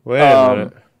 Wait a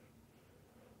minute.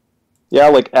 Yeah,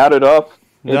 like add it up.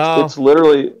 No. It's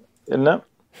literally, isn't it?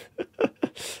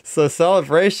 So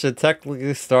Celebration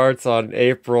technically starts on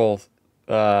April.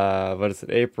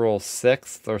 April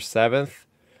 6th or 7th?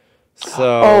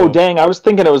 So, oh dang! I was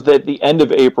thinking it was at the end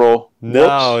of April.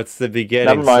 No, it's the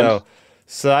beginning. Never mind.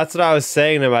 So that's what I was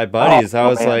saying to my buddies. I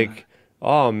was like,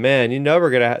 "Oh man, we're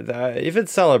gonna even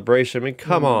Celebration. I mean,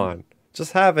 come on,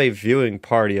 just have a viewing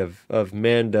party of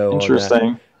Mando."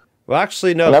 Interesting. Well,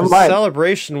 actually, no.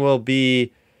 Celebration will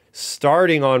be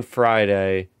starting on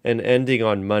Friday and ending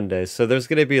on Monday. So there's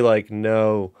gonna be like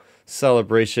no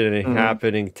Celebration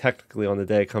happening technically on the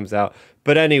day it comes out.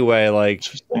 But anyway, like.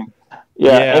 Interesting.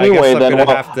 Yeah. Anyway, then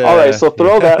all right. So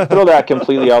throw that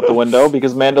completely out the window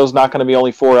because Mando's not going to be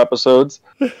only 4 episodes.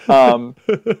 Anyhow,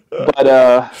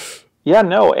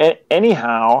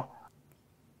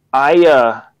 I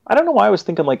don't know why I was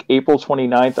thinking like April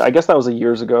 29th. I guess that was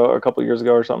a couple years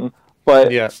ago or something.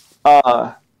 But yeah.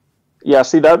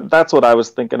 See that's what I was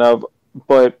thinking of.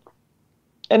 But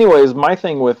anyways, my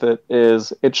thing with it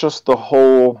is it's just the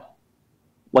whole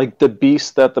like the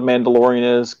beast that the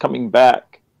Mandalorian is coming back.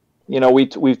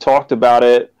 We've talked about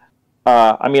it.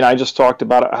 I just talked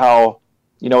about it, how,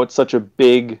 it's such a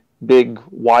big,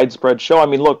 widespread show. I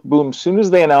mean, look, boom, as soon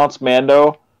as they announced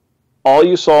Mando, all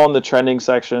you saw in the trending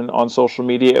section on social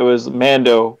media, it was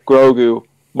Mando, Grogu,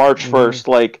 March Hmm. 1st,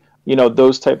 like,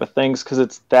 those type of things, because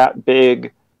it's that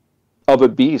big of a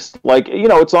beast. Like,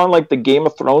 it's on like the Game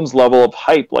of Thrones level of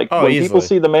hype. Like Oh, when people easily.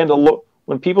 see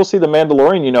when people see the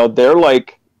Mandalorian, they're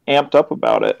like amped up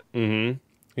about it. Hmm.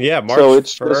 Yeah, So March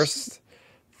it's just 1st,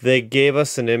 they gave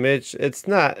us an image. It's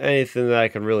not anything that I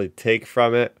can really take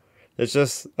from it. It's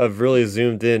just a really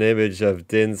zoomed in image of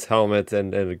Din's helmet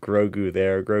and Grogu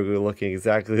there. Grogu looking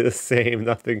exactly the same.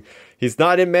 Nothing. He's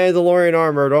not in Mandalorian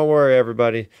armor. Don't worry,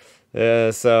 everybody.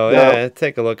 So yeah, yeah,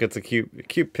 take a look. It's a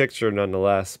cute picture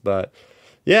nonetheless. But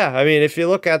yeah, I mean, if you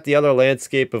look at the other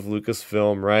landscape of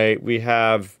Lucasfilm, right? We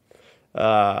have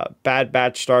Bad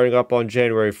Batch starting up on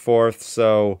January 4th.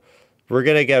 So we're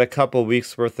gonna get a couple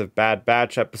weeks worth of Bad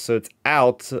Batch episodes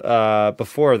out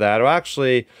before that. Well,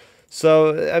 actually,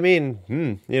 so I mean,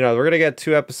 we're gonna get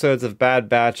 2 episodes of Bad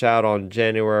Batch out on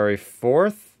January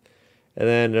 4th, and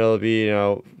then it'll be,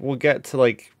 we'll get to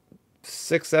like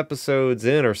 6 episodes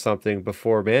in or something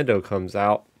before Mando comes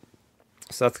out.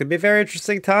 So that's gonna be a very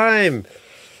interesting time.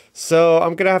 So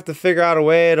I'm gonna have to figure out a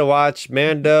way to watch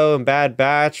Mando and Bad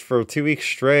Batch for 2 weeks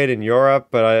straight in Europe,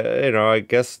 but I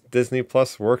guess Disney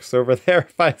Plus works over there.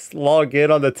 If I log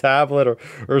in on the tablet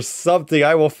or something,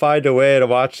 I will find a way to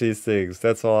watch these things.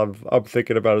 That's all I'm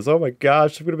thinking about is, oh my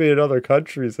gosh, I'm gonna be in other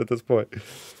countries at this point.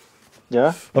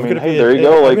 yeah. I I'm mean, gonna hey, be there you in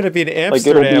go. I'm gonna be in It'll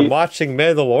Amsterdam be. watching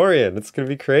Mandalorian. It's gonna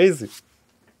be crazy.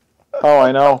 Oh,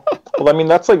 I know. Well, I mean,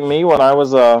 that's like me when I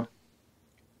was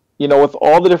with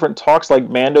all the different talks, like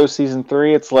Mando season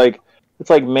 3. It's like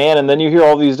man, and then you hear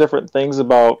all these different things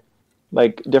about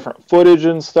like different footage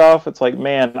and stuff. It's like,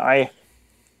 man, I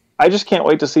just can't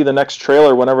wait to see the next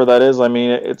trailer whenever that is. I mean,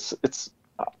 it's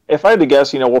if I had to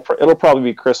guess, it'll probably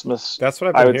be Christmas. That's what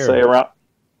I've I been would say hearing. around.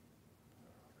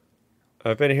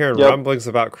 I've been hearing Yep, rumblings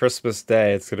about Christmas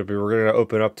Day. We're gonna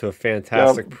open up to a yep.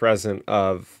 fantastic present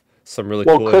of some really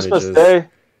Well, cool Christmas images. Day,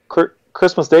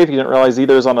 Christmas Day, if you didn't realize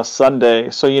either, is on a Sunday.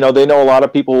 So they know a lot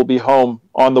of people will be home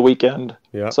on the weekend.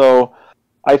 Yep. So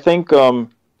I think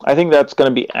that's going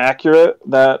to be accurate,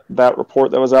 that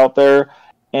report that was out there.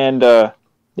 And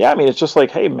yeah, I mean, it's just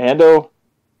like, hey, Mando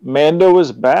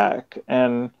is back,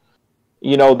 and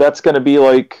that's going to be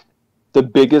like the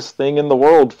biggest thing in the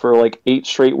world for like 8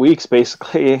 straight weeks,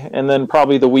 basically, and then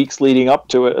probably the weeks leading up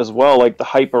to it as well, like the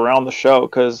hype around the show,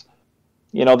 because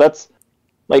that's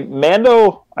like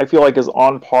Mando. I feel like is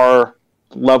on par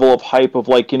level of hype of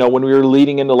like when we were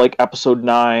leading into like episode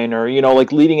 9, or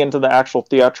like leading into the actual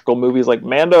theatrical movies. Like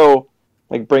Mando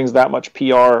like brings that much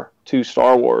PR to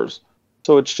Star Wars,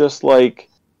 so it's just like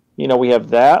we have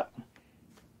that.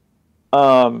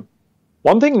 um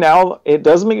One thing now, it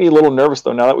does make me a little nervous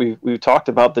though, now that we've talked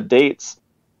about the dates.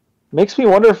 Makes me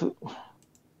wonder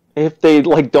if they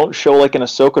like don't show like an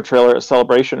Ahsoka trailer at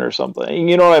Celebration or something,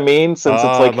 you know what I mean, since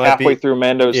it's like Might halfway be. through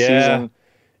Mando's Yeah, season.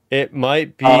 it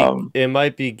might be. um It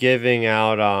might be giving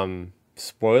out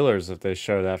spoilers if they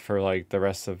show that for like the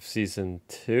rest of season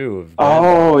 2 of Oh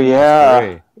Mando or yeah.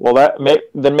 3. Well,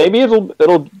 then maybe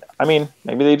it'll. I mean,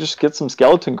 maybe they just get some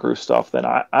skeleton crew stuff. Then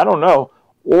I don't know.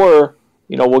 Or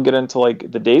we'll get into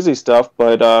like the Daisy stuff,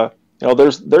 but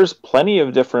there's plenty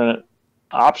of different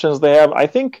options they have. I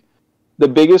think the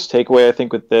biggest takeaway I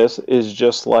think with this is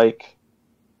just like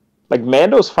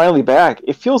Mando's finally back.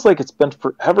 It feels like it's been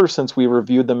forever since we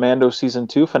reviewed the Mando season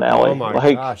 2 Oh finale. my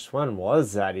Like gosh, when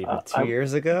was that even? two I,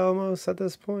 years ago almost at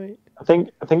this point? I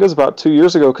think it was about 2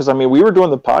 years ago, because I mean we were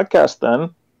doing the podcast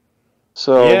then.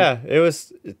 So Yeah, it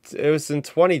was in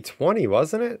 2020,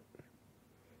 wasn't it?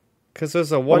 Because it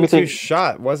was a let me 1-2 think.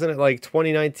 shot, wasn't it? Like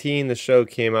 2019, the show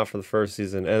came out for the first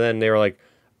season, and then they were like,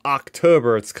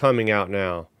 October, it's coming out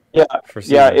now Yeah, for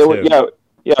yeah, season two. yeah.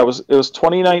 It was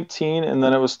 2019, and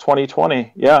then it was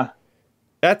 2020. Yeah,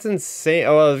 That's insane.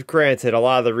 Oh, well, granted, a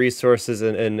lot of the resources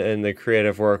and the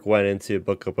creative work went into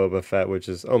Book of Boba Fett, which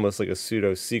is almost like a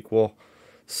pseudo sequel.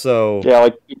 So, yeah,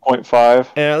 like 2.5.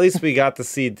 and at least we got to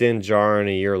see Din Djarin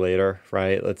a year later,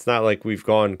 right? It's not like we've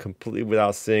gone completely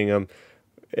without seeing him.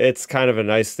 It's kind of a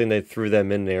nice thing they threw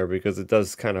them in there because it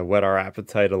does kind of whet our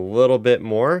appetite a little bit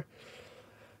more.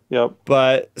 Yep.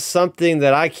 But something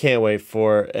that I can't wait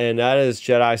for, and that is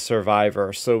Jedi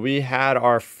Survivor. So we had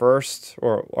our first,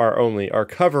 or our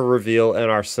cover reveal and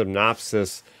our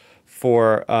synopsis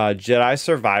for Jedi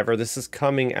Survivor. This is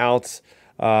coming out.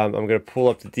 I'm going to pull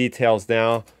up the details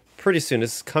now. Pretty soon.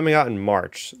 This is coming out in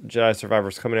March. Jedi Survivor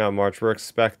is coming out in March. We're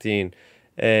expecting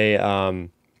a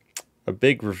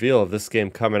big reveal of this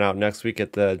game coming out next week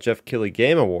at the Jeff Keighley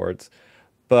Game Awards.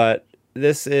 But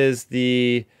this is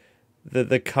the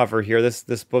cover here.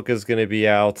 This book is going to be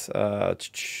out. I'm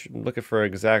looking for an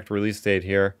exact release date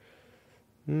here.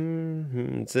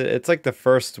 It's like the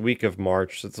first week of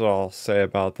March. That's all I'll say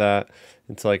about that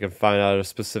until I can find out a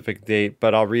specific date.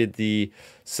 But I'll read the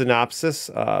synopsis.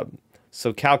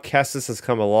 So Cal Kestis has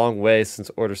come a long way since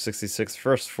Order 66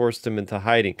 first forced him into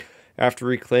hiding. After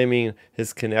reclaiming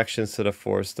his connections to the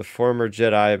Force, the former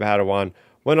Jedi Padawan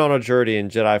went on a journey in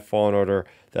Jedi Fallen Order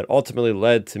that ultimately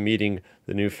led to meeting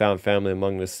the newfound family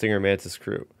among the Stinger Mantis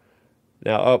crew.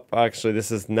 Now, oh, actually,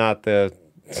 this is not the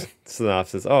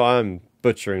synopsis. Oh, I'm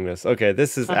butchering this. Okay,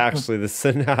 this is actually the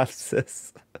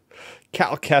synopsis.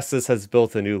 Cal Kestis has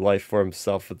built a new life for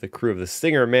himself with the crew of the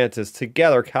Stinger Mantis.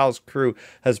 Together, Cal's crew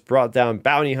has brought down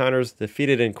bounty hunters,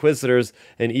 defeated Inquisitors,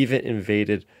 and even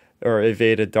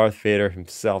evaded Darth Vader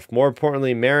himself. More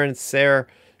importantly, Marin, Sayre,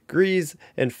 Grease,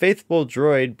 and faithful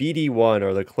droid BD-1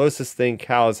 are the closest thing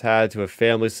Cal has had to a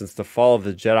family since the fall of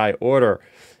the Jedi Order.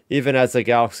 Even as the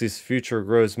galaxy's future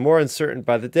grows more uncertain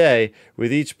by the day,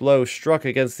 with each blow struck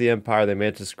against the Empire, the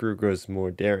Mantis crew grows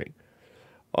more daring.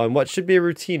 On what should be a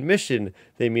routine mission,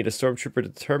 they meet a stormtrooper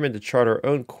determined to chart her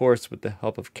own course with the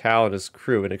help of Cal and his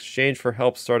crew. In exchange for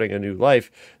help starting a new life,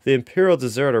 the Imperial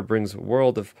deserter brings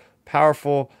word of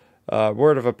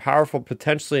a powerful,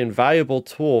 potentially invaluable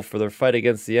tool for their fight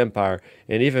against the Empire,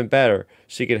 and even better,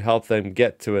 she can help them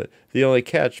get to it. The only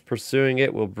catch, pursuing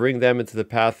it will bring them into the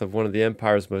path of one of the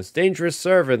Empire's most dangerous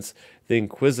servants, the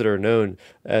Inquisitor known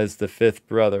as the Fifth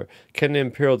Brother. Can the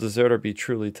Imperial deserter be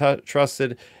truly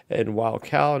trusted? And while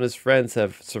Cal and his friends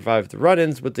have survived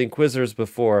run-ins with the Inquisitors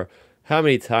before, how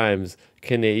many times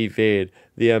can they evade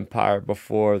the Empire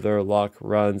before their luck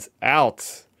runs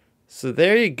out? So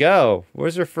there you go.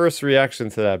 What's your first reaction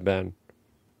to that, Ben?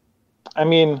 I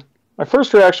mean, my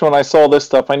first reaction when I saw this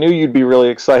stuff, I knew you'd be really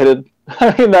excited.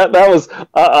 I mean, that was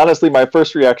honestly my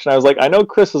first reaction. I was like, I know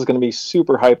Chris is going to be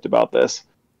super hyped about this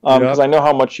because I know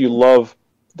how much you love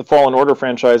the Fallen Order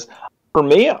franchise. For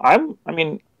me, I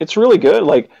mean, it's really good.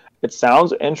 Like, it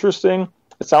sounds interesting.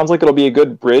 It sounds like it'll be a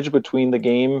good bridge between the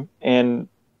game and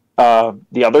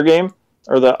the other game,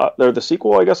 or the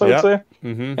sequel, I guess I would say.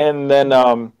 Mm-hmm. And then,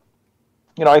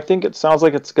 I think it sounds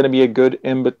like it's going to be a good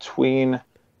in-between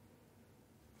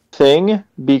thing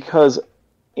because,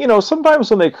 sometimes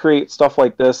when they create stuff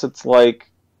like this, it's like,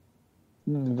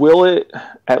 will it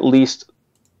at least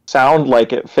sound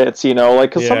like it fits,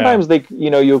 because sometimes they,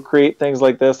 you'll create things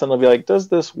like this and they'll be like, does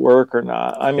this work or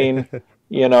not? I mean,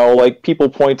 like people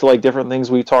point to like different things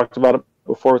we talked about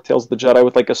before with Tales of the Jedi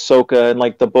with like Ahsoka and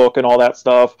like the book and all that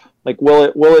stuff. Like, will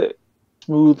it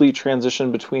smoothly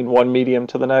transition between one medium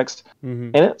to the next?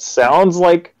 Mm-hmm. And it sounds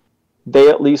like they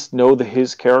at least know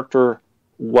his character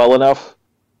well enough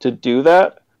to do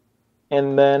that.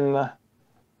 And then,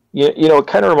 it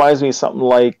kind of reminds me of something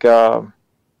like,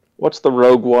 what's the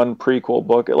Rogue One prequel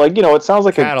book? Like, it sounds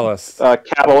like Catalyst.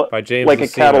 Catalyst by James like Luceno.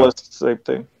 A Catalyst type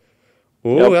thing.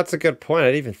 Ooh, That's a good point. I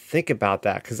didn't even think about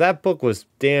that because that book was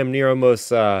damn near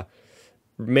almost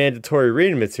mandatory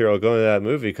reading material going to that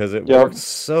movie because it worked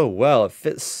so well. It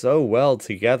fits so well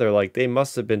together. Like they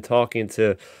must have been talking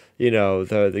to,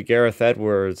 the Gareth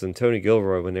Edwards and Tony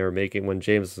Gilroy when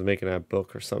James was making that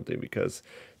book or something, because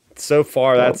so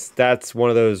far that's one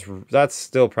of those, that's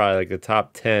still probably like the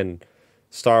top 10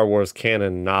 Star Wars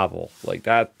canon novel. Like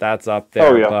that's up there.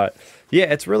 Oh, yeah. But yeah,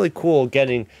 it's really cool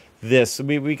getting this.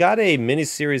 We got a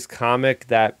miniseries comic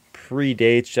that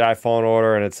predates Jedi Fallen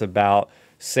Order, and it's about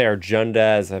Sayre Junda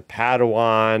as a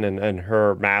Padawan and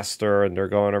her master, and they're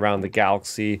going around the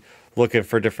galaxy looking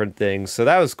for different things. So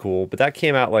that was cool. But that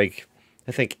came out I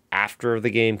think after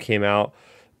the game came out.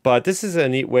 But this is a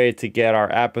neat way to get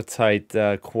our appetite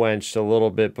quenched a little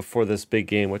bit before this big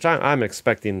game, which I'm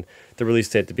expecting the release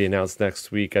date to be announced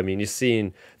next week. I mean, you've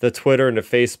seen the Twitter and the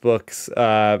Facebooks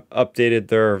updated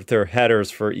their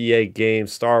headers for EA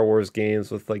games, Star Wars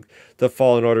games with like the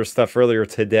Fallen Order stuff earlier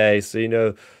today.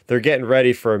 So, they're getting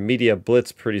ready for a media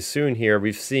blitz pretty soon here.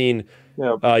 We've seen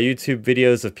YouTube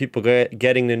videos of people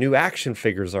getting the new action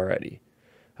figures already.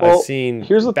 Well, I've seen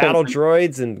battle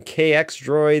droids and KX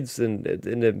droids and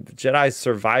the Jedi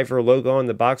Survivor logo on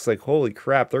the box. Like, holy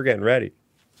crap, they're getting ready.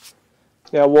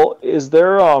 Yeah, well, is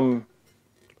there, I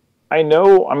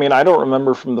don't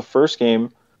remember from the first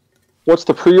game. What's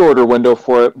the pre-order window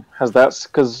for it?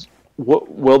 Because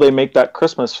will they make that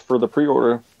Christmas for the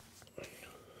pre-order?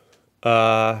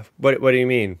 What do you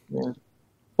mean? Yeah.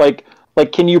 Like,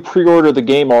 can you pre-order the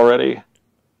game already?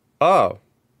 Oh.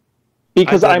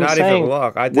 Because I'm saying,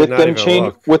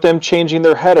 with them changing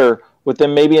their header, with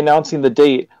them maybe announcing the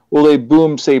date, will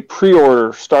they say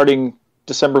pre-order starting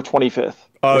December 25th?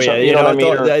 Oh yeah, you know what I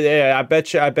mean? Yeah, I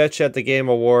bet you at the Game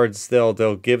Awards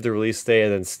they'll give the release date,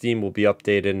 and then Steam will be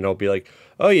updated, and they'll be like,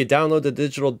 oh, you download the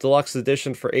digital deluxe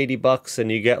edition for $80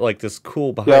 and you get like this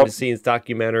cool behind Yep. the scenes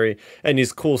documentary and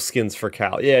these cool skins for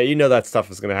Cal. Yeah, you know that stuff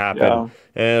is going to happen. Yeah.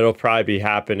 And it'll probably be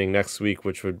happening next week,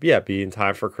 which would, yeah, be in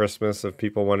time for Christmas. If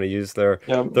people want to use their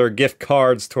Yep. gift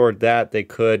cards toward that, they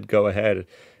could go ahead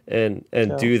and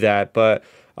Yeah. do that. But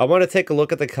I want to take a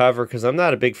look at the cover because I'm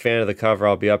not a big fan of the cover.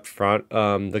 I'll be up front.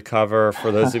 The cover,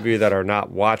 for those of you that are not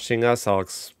watching us, I'll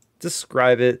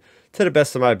describe it to the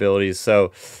best of my abilities.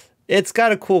 So it's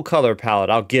got a cool color palette.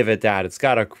 I'll give it that. It's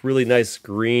got a really nice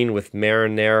green with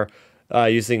Marin there,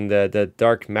 using the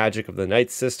dark magic of the Night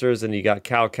Sisters. And you got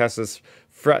Cal Kestis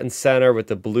front and center with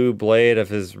the blue blade of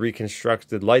his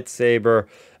reconstructed lightsaber.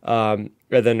 And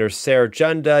then there's Sarah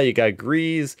Junda. You got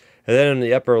Grease. And then in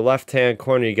the upper left-hand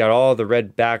corner, you got all the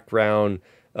red background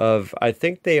of, I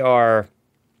think they are,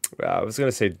 I was going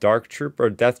to say Dark Trooper or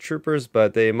Death Troopers,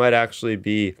 but they might actually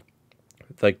be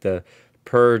like the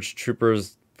Purge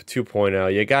Troopers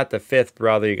 2.0. You got the Fifth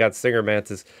Brother, you got Singer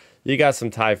Mantis, you got some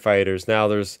TIE fighters. Now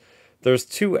there's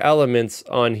two elements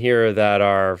on here that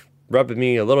are rubbing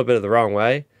me a little bit of the wrong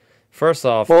way. First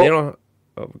off, Well, they don't.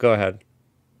 Oh, go ahead.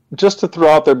 just to throw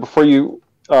out there before you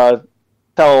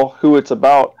tell who it's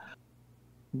about,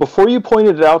 before you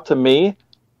pointed it out to me,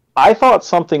 I thought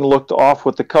something looked off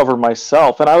with the cover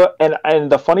myself,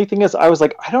 and the funny thing is, I was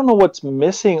like, I don't know what's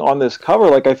missing on this cover.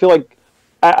 Like, I feel like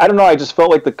I don't know. I just felt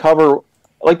like the cover,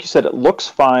 like you said, it looks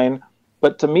fine,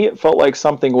 but to me, it felt like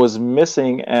something was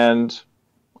missing. And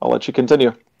I'll let you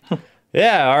continue.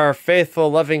 Yeah, our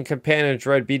faithful, loving companion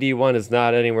droid BD-1 is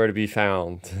not anywhere to be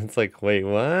found. It's like, wait,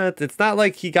 what? It's not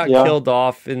like he got Yeah. killed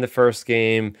off in the first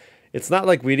game. It's not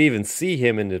like we'd even see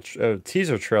him in the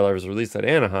teaser trailer was released at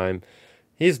Anaheim.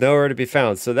 He's nowhere to be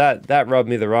found. So that rubbed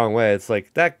me the wrong way. It's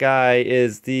like, that guy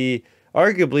is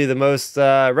arguably the most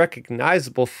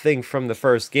recognizable thing from the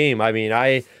first game. I mean,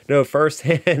 I know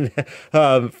firsthand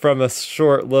from a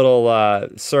short little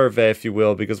survey, if you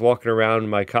will, because walking around in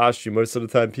my costume, most of the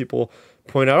time people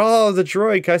point out, oh, the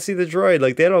droid, can I see the droid?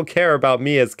 Like, they don't care about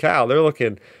me as Cal. They're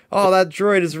looking, oh, that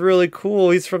droid is really cool.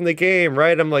 He's from the game,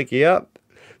 right? I'm like, yep.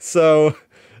 So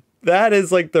that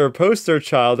is like their poster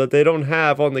child that they don't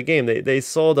have on the game. They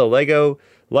sold a Lego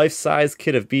life-size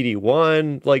kit of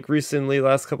BD-1 like recently,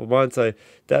 last couple months.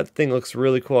 That thing looks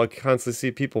really cool. I constantly see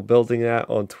people building that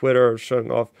on Twitter, showing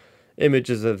off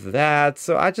images of that.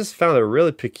 So I just found it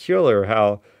really peculiar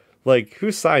how, like,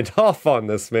 who signed off on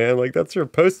this, man? Like, that's your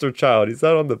poster child. He's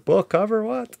not on the book cover.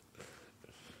 What?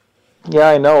 Yeah,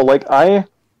 I know.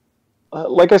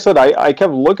 Like I said, I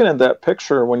kept looking at that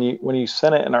picture when you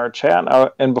sent it in our chat,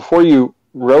 and before you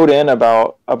wrote in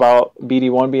about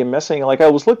BD-1 being missing, like I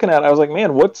was looking at it, I was like,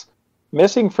 man, what's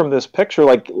missing from this picture?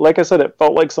 Like I said, it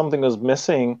felt like something was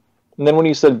missing. And then when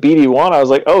you said BD-1, I was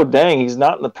like, oh dang, he's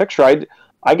not in the picture.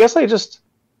 I guess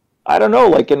I don't know,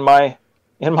 like in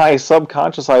my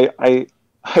subconscious, I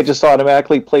just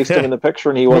automatically placed him in the picture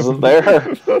and he wasn't there.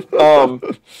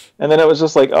 And then it was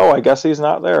just like, oh, I guess he's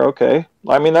not there. Okay.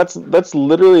 I mean, that's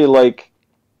literally like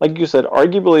you said,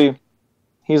 arguably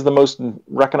he's the most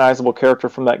recognizable character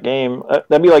from that game.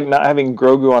 That'd be like not having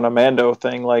Grogu on a Mando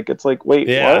thing. Like, it's like, wait,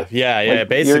 what? Yeah,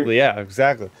 basically, yeah,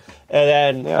 exactly.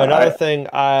 And then another thing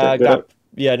I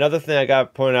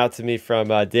got pointed out to me from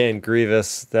Dan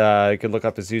Grievous. You can look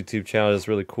up his YouTube channel. It's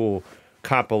really cool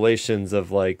compilations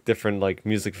of like different like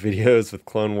music videos with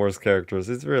Clone Wars characters.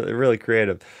 It's really, really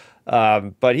creative.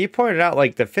 But he pointed out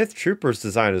like the Fifth Trooper's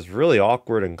design is really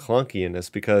awkward and clunky in this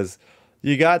because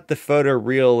you got the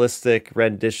photorealistic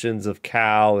renditions of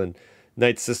Cal and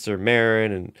Night Sister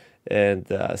Marin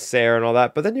and Sarah and all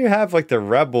that, but then you have like the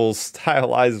Rebels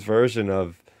stylized version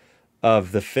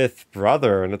of the Fifth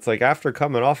Brother, and it's like after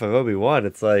coming off of Obi-Wan,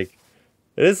 it's like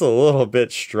it is a little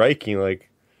bit striking.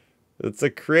 Like, it's a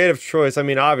creative choice. I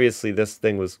mean, obviously this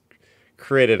thing was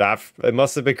created after, it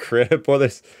must have been created before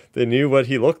they knew what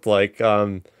he looked like.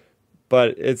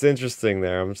 But it's interesting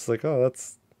there. I'm just like, oh,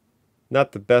 that's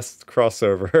not the best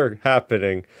crossover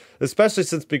happening, especially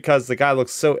because the guy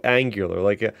looks so angular.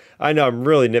 Like, I know I'm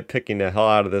really nitpicking the hell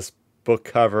out of this book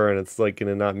cover, and it's like going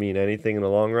to not mean anything in the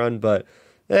long run, but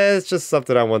it's just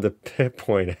something I wanted to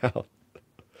point out.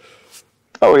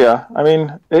 Oh yeah, I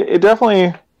mean, it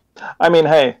definitely. I mean,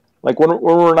 hey, like when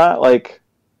we're not like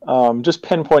just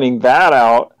pinpointing that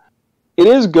out, it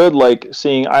is good. Like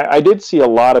seeing, I did see a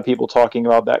lot of people talking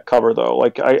about that cover though.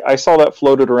 Like I saw that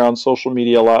floated around social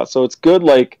media a lot. So it's good.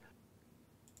 Like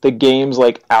the game's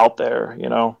like out there, you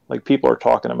know, like people are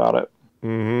talking about it.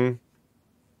 Mm-hmm.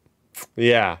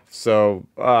 Yeah. So,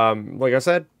 like I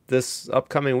said, this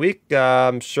upcoming week,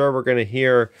 I'm sure we're gonna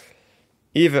hear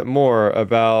even more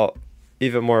about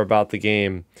the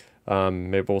game.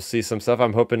 Maybe we'll see some stuff.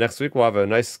 I'm hoping next week we'll have a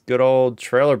nice, good old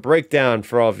trailer breakdown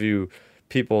for all of you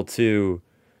people to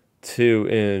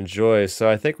enjoy. So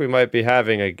I think we might be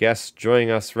having a guest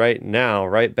joining us right now,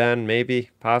 right, Ben? Maybe,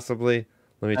 possibly.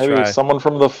 Let me Maybe try. someone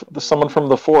from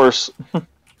the Force. I'm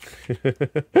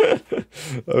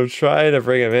trying to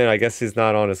bring him in. I guess he's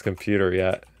not on his computer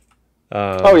yet.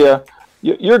 Oh yeah,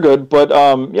 you're good. But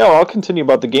yeah, I'll continue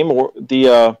about the game.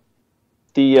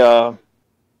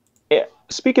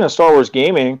 Speaking of Star Wars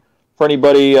gaming, for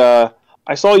anybody,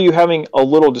 I saw you having a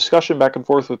little discussion back and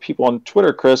forth with people on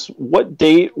Twitter, Chris. What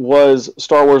date was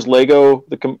Star Wars Lego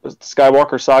the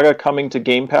Skywalker Saga coming to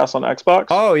Game Pass on Xbox?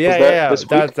 Oh yeah, was yeah, this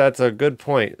week? that's a good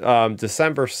point.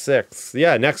 December 6th.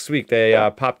 Yeah, next week they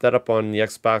popped that up on the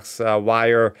Xbox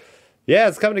Wire. Yeah,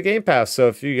 it's coming to Game Pass. So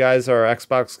if you guys are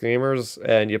Xbox gamers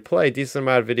and you play a decent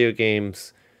amount of video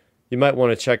games, you might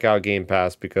want to check out Game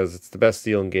Pass because it's the best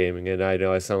deal in gaming. And I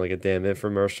know I sound like a damn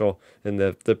infomercial. And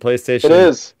the PlayStation It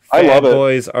is. I love it.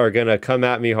 fanboys are gonna come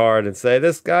at me hard and say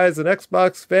this guy's an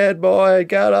Xbox fanboy.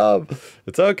 Get him.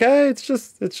 It's okay. It's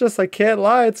just I can't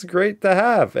lie. It's great to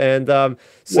have. And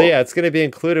yeah, it's gonna be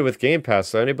included with Game Pass.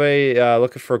 So anybody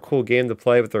looking for a cool game to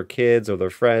play with their kids or their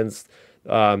friends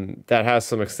that has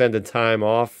some extended time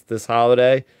off this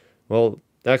holiday, well,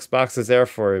 Xbox is there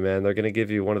for you, man. They're gonna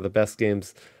give you one of the best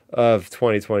games of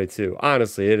 2022.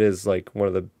 Honestly, it is like one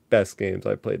of the best games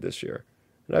I've played this year.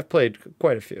 And I've played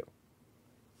quite a few.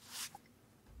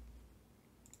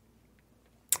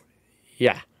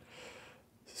 Yeah.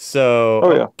 So,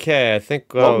 okay, I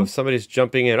think somebody's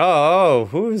jumping in. Oh,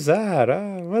 who's that?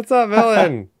 What's up,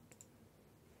 Villain?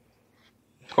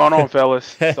 What's going on,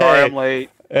 fellas? Sorry I'm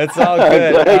late. It's all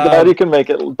good. Hey, glad you can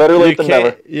make it. Better late than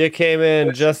never. You came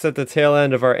in just at the tail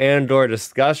end of our Andor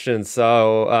discussion,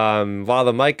 so while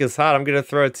the mic is hot, I'm going to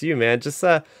throw it to you, man. Just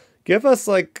give us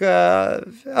like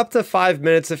up to 5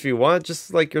 minutes if you want,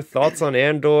 just like your thoughts on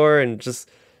Andor and just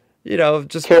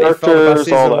just what you felt about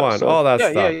season one, all that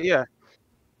stuff. Yeah.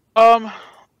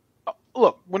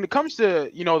 Look, when it comes to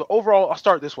the overall, I'll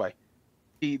start this way.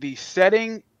 The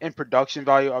setting and production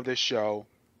value of this show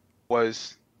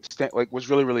was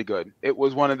really, really good. It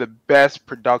was one of the best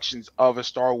productions of a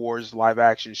Star Wars live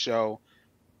action show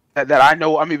that I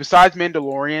know. I mean, besides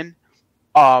Mandalorian,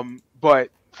 but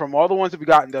from all the ones that we've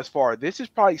gotten thus far, this is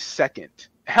probably second.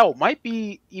 Hell, might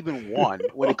be even one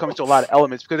when it comes to a lot of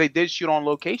elements because they did shoot on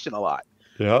location a lot.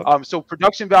 Yeah. So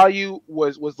production value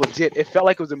was legit. It felt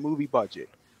like it was a movie budget.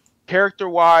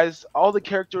 Character-wise, all the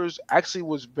characters actually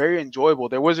was very enjoyable.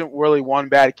 There wasn't really one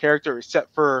bad character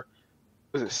except for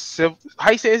was it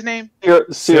how you say his name?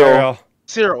 Cyril.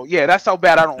 Cyril. Yeah, that's how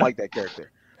bad I don't like that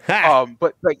character.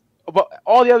 But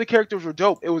all the other characters were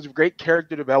dope. It was great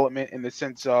character development in the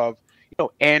sense of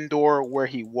Andor, where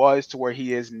he was to where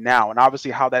he is now, and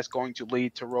obviously how that's going to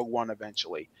lead to Rogue One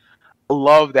eventually. I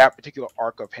love that particular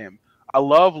arc of him. I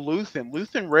love Luthen.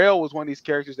 Luthen Rail was one of these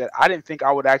characters that I didn't think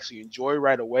I would actually enjoy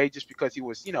right away, just because he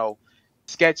was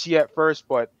sketchy at first,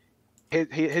 but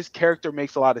his character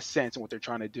makes a lot of sense in what they're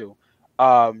trying to do.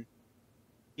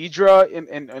 Idra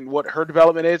and what her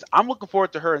development is, I'm looking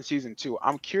forward to her in season 2.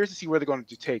 I'm curious to see where they're going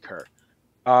to take her.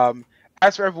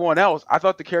 As for everyone else, I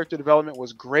thought the character development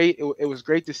was great. It was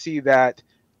great to see that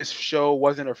this show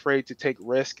wasn't afraid to take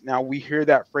risk. Now, we hear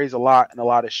that phrase a lot in a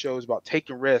lot of shows about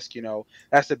taking risk.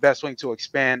 That's the best way to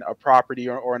expand a property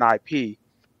or an IP.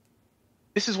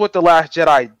 This is what The Last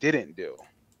Jedi didn't do.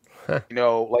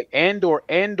 Like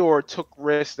Andor took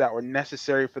risks that were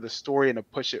necessary for the story and to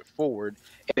push it forward,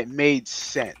 and it made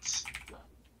sense.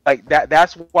 Like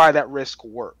that's why that risk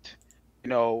worked.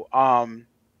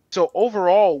 So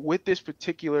overall, with this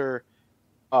particular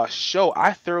show,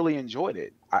 I thoroughly enjoyed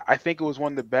it. I think it was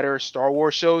one of the better Star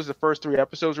Wars shows. The first 3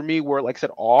 episodes for me were, like I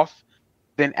said, off.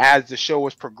 Then as the show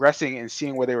was progressing and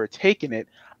seeing where they were taking it,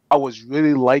 I was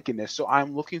really liking this. So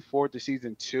I'm looking forward to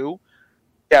season 2.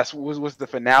 Yes, was the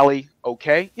finale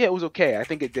okay? Yeah, it was okay. I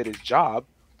think it did its job.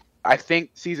 I think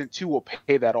season 2 will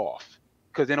pay that off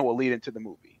because then it will lead into the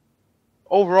movie.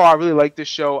 Overall, I really liked this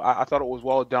show. I thought it was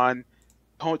well done.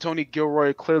 Tony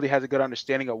Gilroy clearly has a good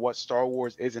understanding of what Star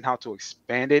Wars is and how to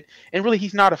expand it. And really,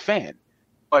 he's not a fan,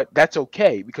 but that's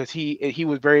okay because he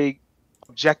was very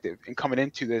objective in coming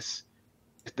into this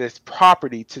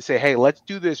property to say, hey, let's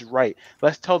do this right.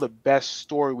 Let's tell the best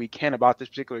story we can about this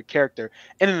particular character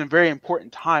and in a very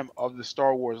important time of the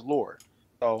Star Wars lore.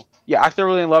 So yeah, I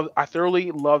thoroughly love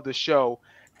the show,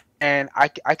 and I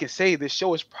can say this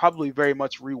show is probably very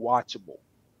much rewatchable.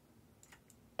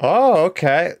 Oh,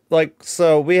 okay.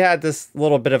 So we had this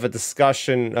little bit of a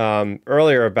discussion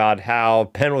earlier about how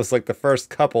Penn was like the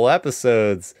first couple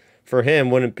episodes for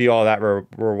him wouldn't be all that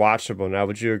rewatchable. Now,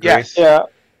 would you agree? Yes. Yeah.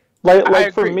 I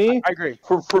For agree. me, I agree.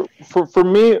 for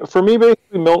me,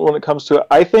 basically, Milton, when it comes to it,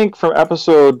 I think from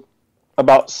episode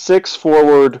about 6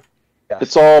 forward,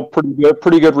 it's Yes. all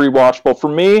pretty good rewatchable. For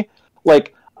me,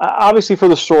 like obviously for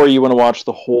the story, you want to watch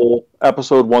the whole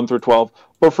episode 1 through 12.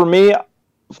 But for me,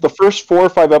 the first 4 or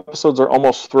 5 episodes are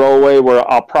almost throwaway, where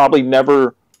I'll probably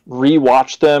never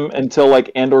rewatch them until like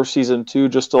Andor season 2,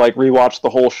 just to like rewatch the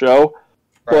whole show.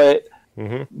 Right.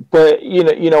 But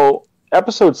Mm-hmm.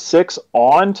 episode 6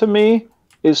 on to me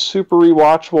is super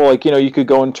rewatchable. Like, you could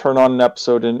go and turn on an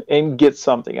episode and get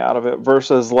something out of it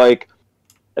versus like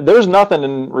there's nothing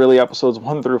in really episodes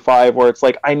 1 through 5 where it's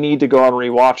like I need to go and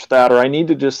rewatch that or I need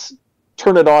to just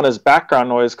turn it on as background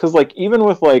noise. Because like even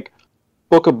with like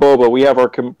Book of Boba, we have our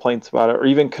complaints about it, or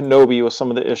even Kenobi with some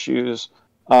of the issues.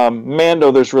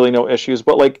 Mando, there's really no issues,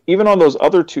 but like even on those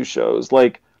other 2 shows,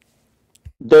 like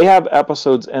they have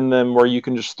episodes in them where you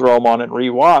can just throw them on and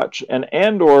rewatch. And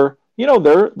Andor,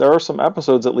 there are some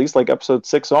episodes, at least like episode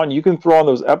 6 on, you can throw on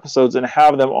those episodes and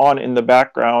have them on in the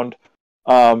background.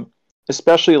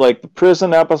 Especially like the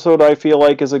prison episode, I feel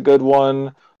like is a good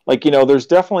one. Like, there's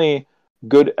definitely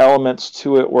good elements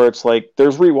to it where it's like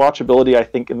there's rewatchability, I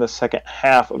think, in the second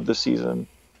half of the season.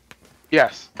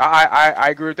 Yes, I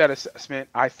agree with that assessment.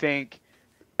 I think,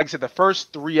 like I said, the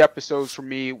first 3 episodes for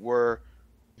me were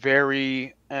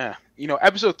very,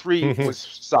 episode 3 was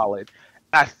solid.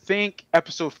 I think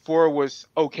episode 4 was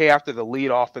okay after the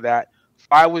lead off of that.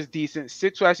 5 was decent.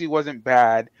 6 actually wasn't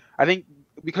bad. I think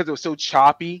because it was so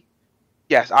choppy.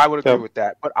 Yes, I would agree with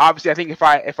that. But obviously, I think if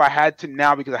I had to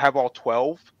now, because I have all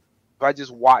 12, if I just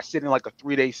watched it in like a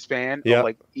 3-day span of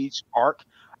like each arc,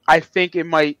 I think it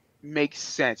might make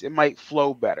sense. It might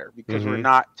flow better because we're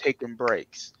not taking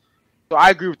breaks. So I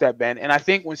agree with that, Ben. And I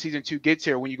think when season 2 gets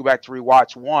here, when you go back to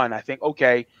rewatch 1, I think,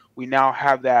 okay, we now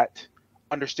have that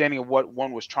understanding of what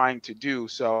 1 was trying to do.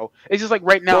 So it's just like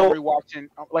right now I'm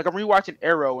rewatching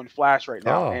Arrow and Flash right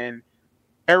now. And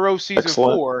Arrow season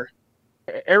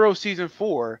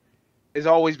 4 has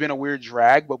always been a weird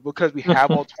drag, but because we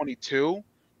have all 22,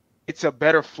 it's a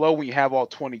better flow when you have all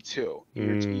 22.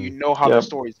 You know how the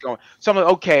story's going. So I'm like,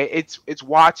 okay, it's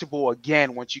watchable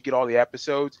again once you get all the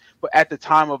episodes. But at the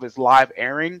time of its live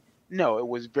airing, no, it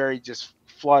was very just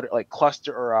flooded, like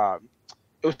cluster or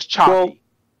it was choppy.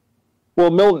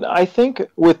 Well, Milton, I think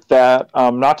with that,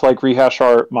 not to like rehash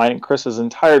mine and Chris's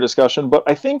entire discussion, but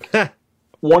I think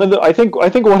one of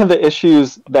the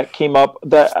issues that came up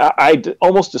that I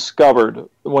almost discovered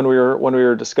when we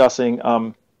were discussing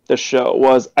this show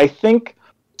was I think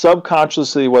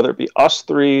subconsciously, whether it be us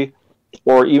 3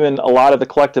 or even a lot of the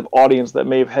collective audience that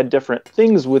may have had different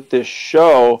things with this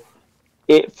show,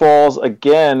 it falls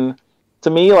again to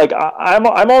me like I'm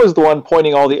always the one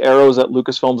pointing all the arrows at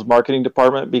Lucasfilm's marketing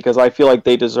department because I feel like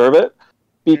they deserve it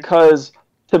because.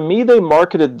 To me, they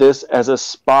marketed this as a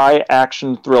spy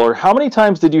action thriller. How many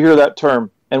times did you hear that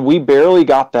term? And we barely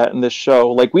got that in this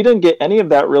show. Like, we didn't get any of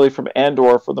that really from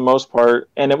Andor for the most part,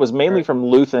 and it was mainly from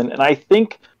Luthen. And I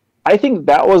think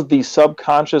that was the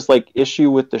subconscious like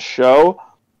issue with the show,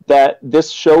 that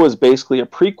this show is basically a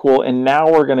prequel, and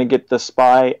now we're going to get the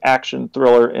spy action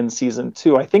thriller in season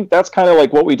 2. I think that's kind of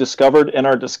like what we discovered in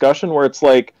our discussion, where it's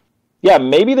like, yeah,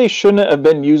 maybe they shouldn't have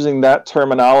been using that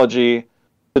terminology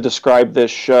to describe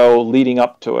this show leading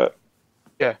up to it.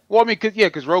 Yeah. Well, I mean,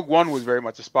 because Rogue One was very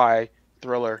much a spy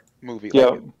thriller movie.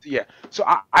 Yeah. So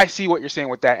I see what you're saying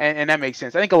with that, and that makes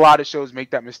sense. I think a lot of shows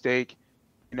make that mistake,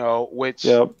 which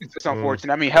it's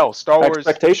unfortunate. I mean, hell, Star Wars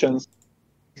expectations.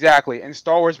 Exactly, and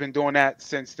Star Wars been doing that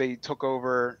since they took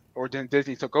over, or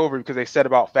Disney took over, because they said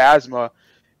about Phasma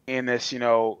in this,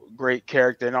 great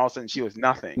character, and all of a sudden she was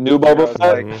nothing. New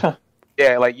Boba Fett.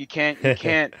 Yeah, like you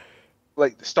can't.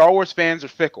 Like Star Wars fans are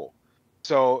fickle,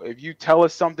 so if you tell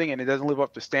us something and it doesn't live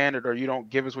up to standard, or you don't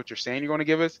give us what you're saying you're going to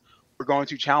give us, we're going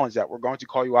to challenge that. We're going to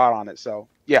call you out on it. So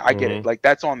yeah, I get it. Like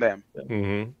that's on them.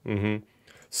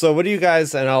 So what do you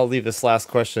guys? And I'll leave this last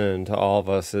question to all of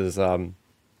us: is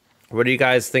what do you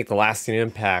guys think the lasting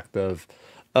impact of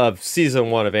season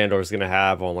 1 of Andor is going to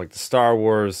have on like the Star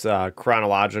Wars the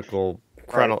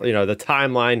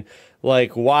timeline?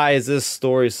 Like, why is this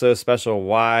story so special?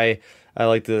 Why?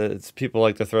 People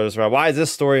like to throw this around. Why is this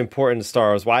story important to Star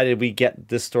Wars? Why did we get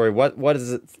this story? What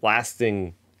is its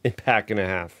lasting impact going to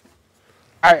have?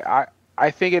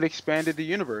 I think it expanded the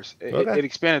universe. It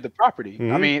expanded the property.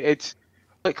 I mean, it's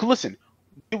like, listen,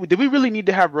 did we really need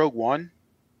to have Rogue One?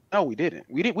 No, we didn't.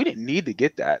 We didn't need to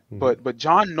get that. But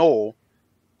John Knoll,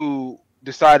 who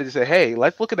decided to say, hey,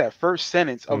 let's look at that first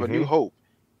sentence of A New Hope.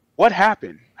 What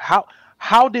happened?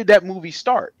 How did that movie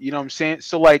start? You know what I'm saying?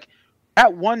 So like,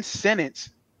 that one sentence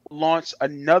launched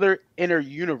another inner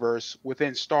universe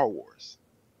within Star Wars.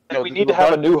 we need to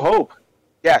have a new hope.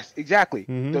 Yes, exactly.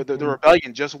 The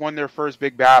rebellion just won their first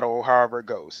big battle, however it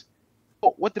goes.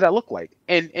 But what did that look like?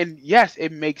 And yes,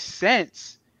 it makes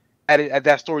sense at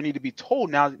that story need to be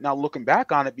told now looking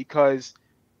back on it, because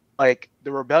like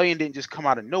the rebellion didn't just come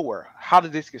out of nowhere. How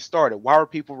did this get started? Why were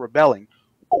people rebelling?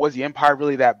 Was the empire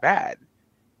really that bad?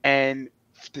 And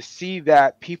to see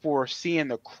that people were seeing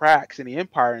the cracks in the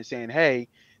empire and saying, "Hey,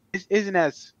 this isn't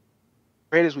as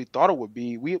great as we thought it would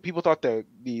be." People thought the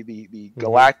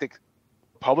galactic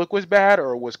republic was bad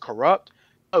or was corrupt.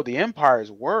 No, the empire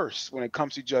is worse when it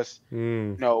comes to just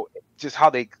just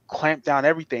how they clamped down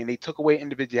everything. They took away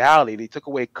individuality. They took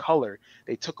away color.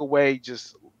 They took away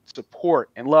just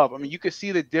support and love. I mean, you could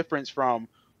see the difference from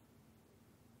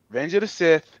Revenge of the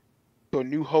Sith to A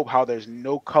New Hope, how there's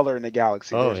no color in the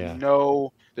galaxy. Oh,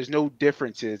 there's no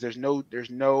differences. There's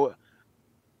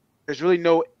really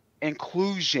no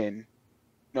inclusion,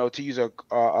 to use a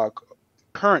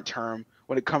current term,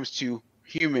 when it comes to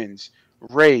humans,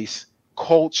 race,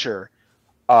 culture,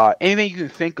 anything you can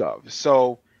think of.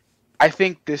 So I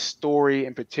think this story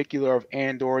in particular of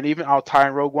Andor, and even I'll tie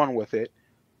in Rogue One with it,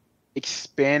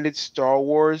 expanded Star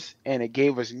Wars, and it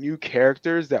gave us new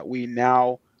characters that we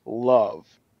now love.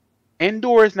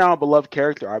 Andor is now a beloved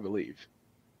character, I believe.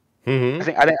 I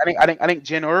think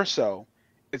Jyn Erso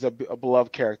is a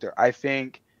beloved character. I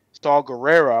think Saul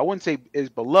Guerrero, I wouldn't say is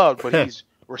beloved, but he's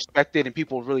respected and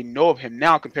people really know of him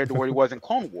now compared to where he was in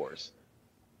Clone Wars.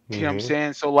 You know what I'm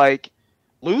saying? So like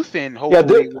Luthen,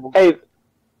 hopefully.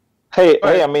 Hey,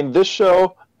 I mean this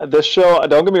show. Don't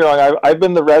get me wrong. I've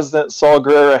been the resident Saul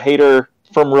Guerrero hater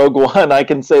from Rogue One. I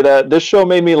can say that this show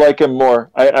made me like him more.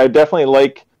 I definitely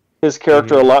like his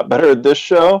character a lot better this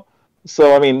show.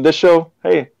 So I mean, this show,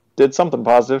 hey, did something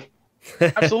positive.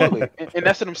 Absolutely, and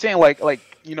that's what I'm saying. Like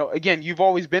again, you've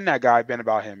always been that guy, Ben,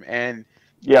 about him, and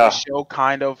the show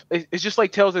kind of it's just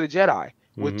like Tales of the Jedi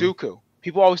with Dooku.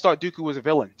 People always thought Dooku was a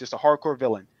villain, just a hardcore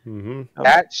villain.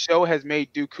 That show has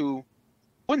made Dooku, I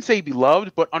wouldn't say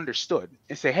beloved, but understood,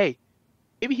 and say, hey,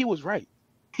 maybe he was right.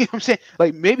 You know what I'm saying?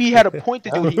 Like maybe he had a point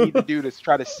to do what he needed to do to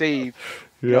try to save,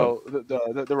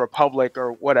 the Republic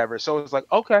or whatever. So it's like,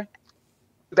 okay,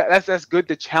 that's good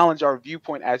to challenge our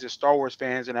viewpoint as just Star Wars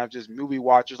fans and as just movie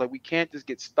watchers. Like we can't just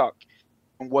get stuck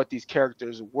on what these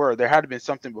characters were. There had to be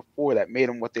something before that made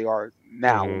them what they are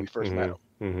now when we first met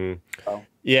them. So.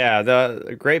 Yeah,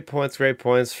 the great points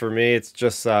for me. It's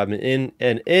just in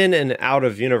and out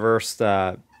of universe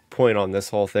point on this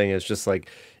whole thing is just like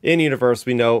in universe,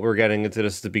 we know we're getting into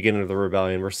this at the beginning of the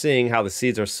rebellion. We're seeing how the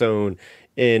seeds are sown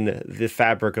in the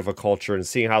fabric of a culture and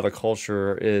seeing how the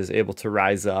culture is able to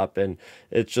rise up. And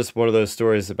it's just one of those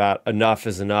stories about enough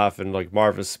is enough. And like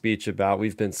Marva's speech about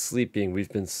we've been sleeping,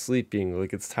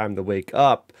 like it's time to wake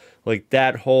up. Like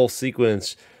that whole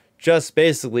sequence just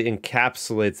basically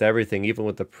encapsulates everything, even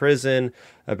with the prison,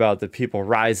 about the people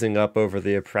rising up over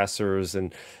the oppressors,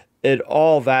 and it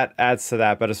all that adds to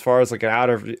that. But as far as like an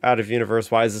out of universe,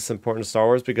 why is this important to Star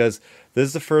Wars? Because this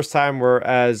is the first time where,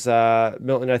 as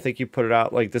Milton, I think you put it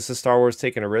out, like this is Star Wars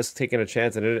taking a risk, taking a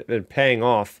chance, and paying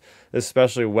off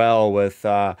especially well with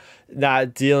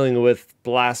not dealing with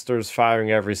blasters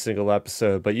firing every single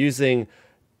episode, but using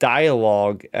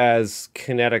dialogue as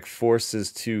kinetic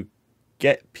forces to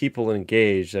get people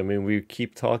engaged. I mean, we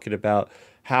keep talking about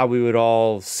how we would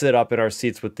all sit up in our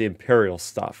seats with the Imperial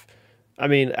stuff. I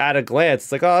mean, at a glance,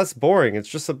 it's like, oh, that's boring. It's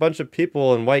just a bunch of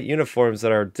people in white uniforms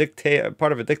that are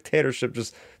part of a dictatorship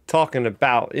just talking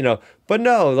about, But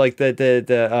no, like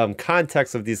the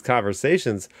context of these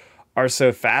conversations are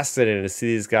so fascinating to see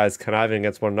these guys conniving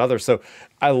against one another. So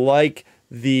I like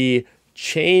the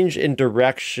change in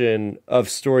direction of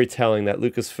storytelling that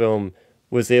Lucasfilm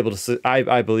was able to,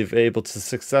 I believe, able to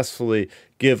successfully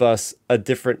give us a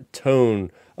different tone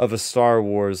of a Star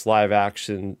Wars live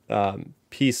action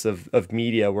piece of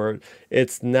media, where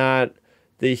it's not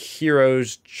the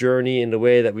hero's journey in the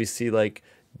way that we see like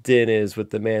Din is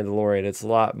with The Mandalorian. It's a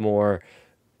lot more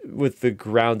with the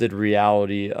grounded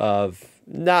reality of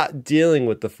not dealing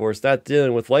with the Force, not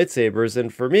dealing with lightsabers.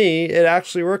 And for me, it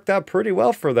actually worked out pretty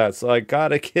well for that. So I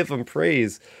gotta give them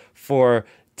praise for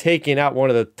taking out one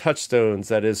of the touchstones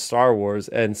that is Star Wars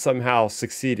and somehow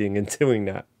succeeding in doing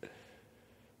that.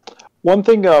 One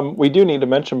thing we do need to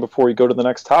mention before we go to the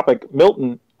next topic,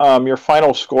 Milton, your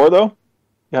final score, though,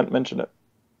 you hadn't mentioned it.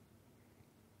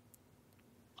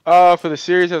 For the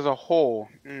series as a whole,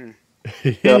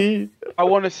 I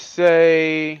want to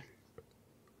say,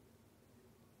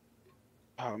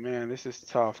 oh man, this is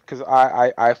tough because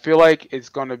I feel like it's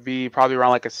going to be probably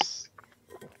around like a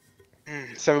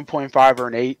 7.5 or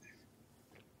an 8.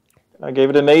 I gave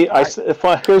it an 8.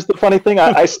 Here's the funny thing.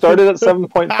 I started at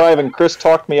 7.5, and Chris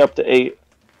talked me up to 8.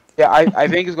 Yeah, I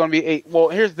think it's going to be 8. Well,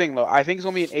 here's the thing, though. I think it's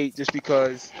going to be an 8 just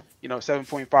because,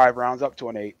 7.5 rounds up to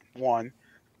an 8, one.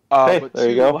 Hey, But there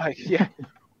you two, go.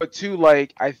 but two,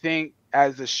 like, I think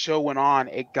as the show went on,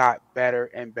 it got better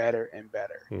and better and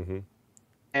better. Mm-hmm.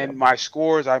 And my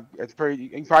scores, you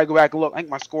can probably go back and look. I think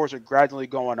my scores are gradually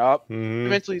going up. Mm-hmm.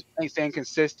 Eventually, staying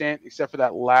consistent, except for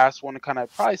that last one, kind of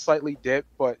probably slightly dipped,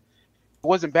 but it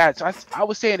wasn't bad. So I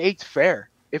would say an 8's fair.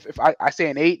 If I say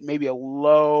an 8, maybe a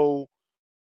low,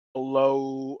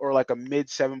 or like a mid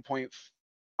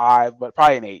 7.5, but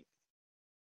probably an 8.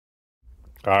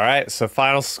 All right, so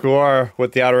final score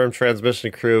with the Outer Rim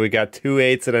transmission crew, we got 2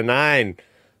 8s and a 9.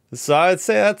 So I would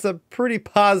say that's a pretty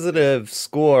positive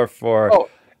score for. Oh,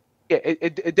 yeah,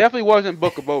 it definitely wasn't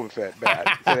Book of Boba Fett bad.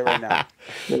 I'll say that right now.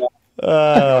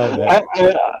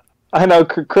 Yeah. I know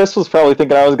Chris was probably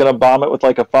thinking I was going to bomb it with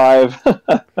like a 5.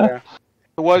 Yeah.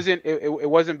 It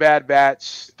wasn't Bad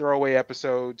Batch throwaway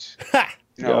episodes.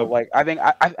 Like I think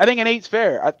an 8's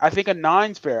fair. I think a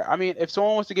 9's fair. I mean, if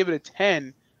someone wants to give it a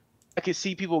 10, I can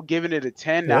see people giving it a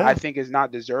 10. Now I think is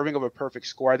not deserving of a perfect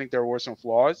score. I think there were some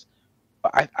flaws.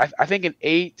 But I think an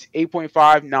 8,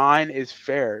 8.5, 9 is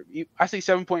fair. I say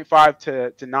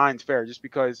 7.5 to 9 is fair, just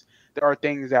because there are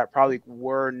things that probably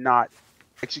were not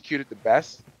executed the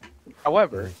best.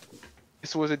 However,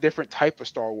 this was a different type of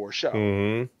Star Wars show.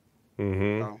 Mm-hmm.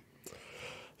 Mm-hmm.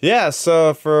 Yeah,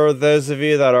 so for those of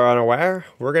you that are unaware,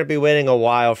 we're going to be waiting a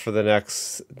while for the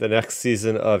next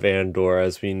season of Andor,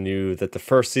 as we knew that the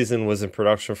first season was in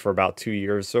production for about 2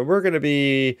 years. So we're going to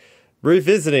be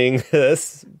revisiting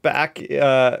this back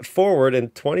forward in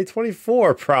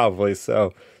 2024 probably.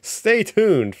 So stay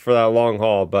tuned for that long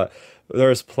haul. But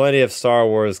there's plenty of Star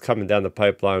Wars coming down the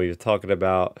pipeline. We were talking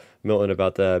about Milton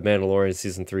about the Mandalorian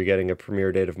season 3 getting a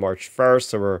premiere date of March 1st.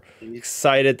 So we're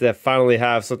excited to finally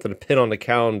have something to pin on the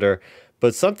calendar.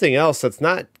 But something else that's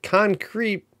not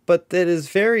concrete, but that is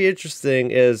very interesting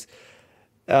is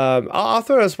I'll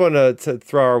throw this one to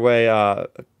throw our way.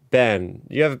 Ben,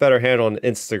 you have a better handle on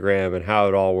Instagram and how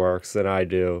it all works than I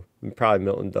do. And probably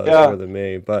Milton does more than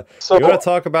me. But you want to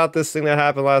talk about this thing that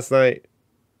happened last night?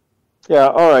 Yeah,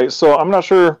 all right. So I'm not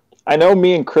sure. I know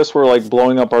me and Chris were like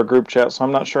blowing up our group chat, so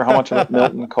I'm not sure how much of it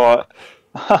Milton caught.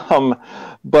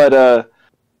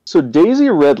 So Daisy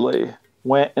Ridley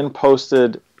went and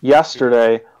posted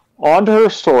yesterday onto her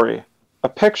story a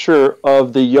picture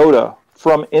of the Yoda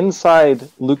from inside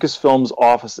Lucasfilm's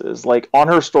offices, like on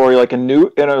her story, and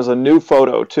it was a new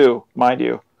photo too, mind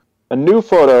you, a new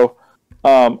photo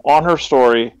on her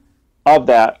story of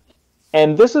that.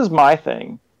 And this is my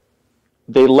thing.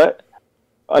 There's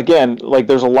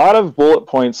a lot of bullet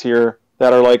points here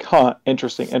that are like,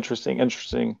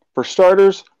 interesting. For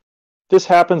starters, this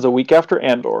happens a week after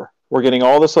Andor. We're getting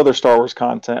all this other Star Wars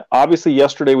content. Obviously,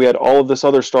 yesterday we had all of this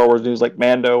other Star Wars news like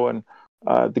Mando and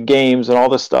the games and all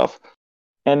this stuff.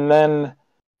 And then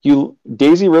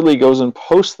Daisy Ridley goes and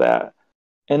posts that,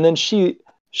 and then she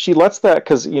lets that,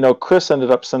 because Chris ended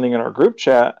up sending in our group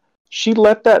chat. She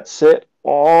let that sit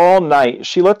all night.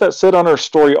 She let that sit on her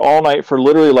story all night for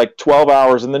literally like 12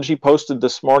 hours, and then she posted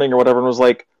this morning or whatever and was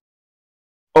like,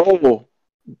 "Oh,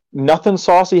 nothing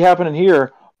saucy happening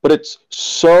here, but it's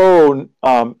so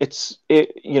I'm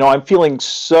feeling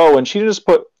so." And she just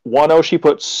put she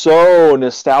put so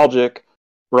nostalgic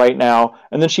right now,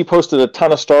 and then she posted a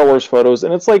ton of Star Wars photos,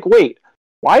 and it's like, wait,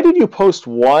 why did you post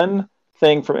one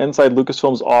thing from inside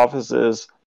Lucasfilm's offices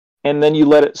and then you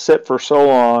let it sit for so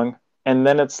long, and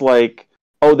then it's like,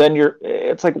 oh, then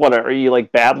it's like, what, are you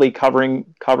like badly covering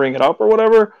it up or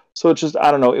whatever? So it's just,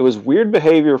 I don't know, it was weird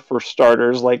behavior for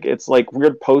starters. Like, it's like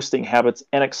weird posting habits,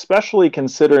 and especially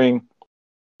considering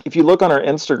if you look on her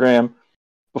Instagram,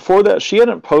 before that, she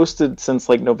hadn't posted since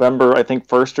like November, I think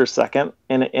 1st or 2nd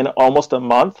in almost a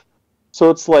month. So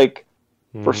it's like,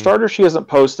 for starters, she hasn't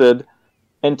posted.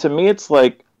 And to me, it's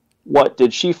like, what,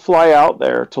 did she fly out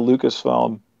there to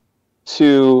Lucasfilm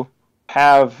to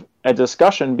have a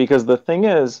discussion? Because the thing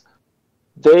is,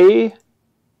 I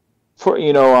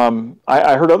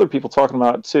heard other people talking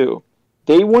about it too.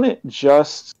 They wouldn't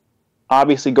just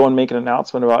obviously go and make an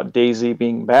announcement about Daisy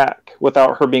being back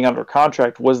without her being under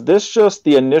contract. Was this just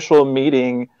the initial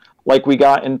meeting like we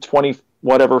got in 14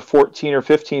 or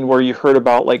 15, where you heard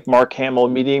about like Mark Hamill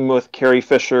meeting with Carrie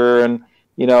Fisher and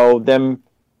them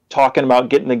talking about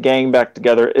getting the gang back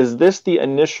together? Is this the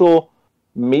initial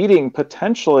meeting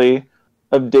potentially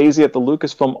of Daisy at the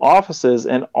Lucasfilm offices?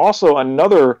 And also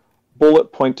another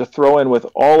bullet point to throw in with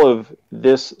all of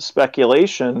this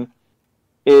speculation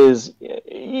is,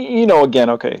 again,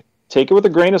 okay, take it with a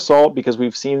grain of salt, because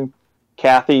we've seen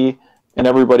Kathy and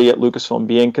everybody at Lucasfilm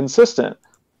being consistent.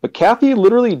 But Kathy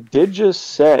literally did just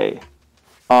say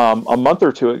a month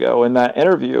or two ago in that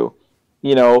interview,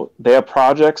 they have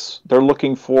projects they're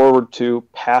looking forward to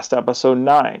past episode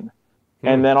 9.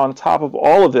 And then on top of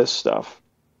all of this stuff,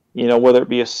 whether it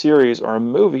be a series or a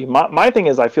movie, my thing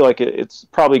is I feel like it's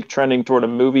probably trending toward a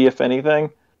movie, if anything,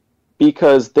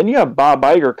 because then you have Bob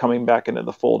Iger coming back into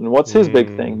the fold. And what's his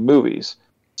big thing? Movies.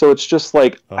 So it's just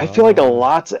like, I feel like a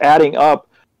lot's adding up.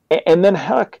 And then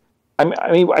heck, I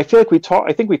mean, I feel like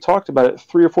I think we talked about it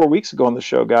 3 or 4 weeks ago on the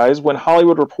show, guys, when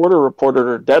Hollywood Reporter reported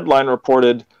or Deadline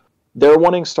reported they're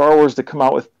wanting Star Wars to come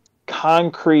out with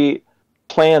concrete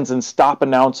plans and stop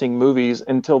announcing movies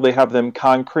until they have them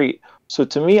concrete. So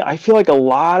to me, I feel like a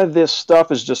lot of this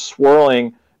stuff is just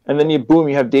swirling, and then you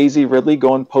have Daisy Ridley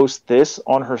go and post this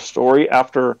on her story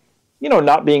after,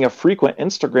 not being a frequent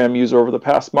Instagram user over the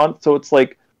past month. So it's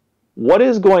like, what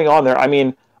is going on there? I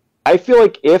mean, I feel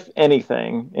like if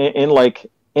anything,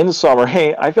 in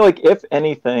summary, I feel like if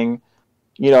anything,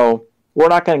 we're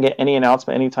not going to get any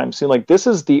announcement anytime soon. Like, this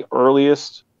is the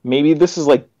earliest, maybe this is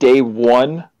like day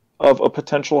 1 of a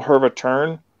potential her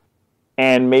return,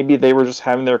 and maybe they were just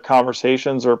having their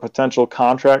conversations or potential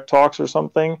contract talks or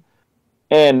something.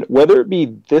 And whether it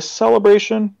be this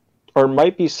celebration or it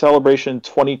might be Celebration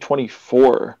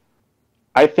 2024,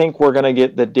 I think we're going to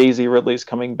get the Daisy Ridley's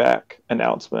coming back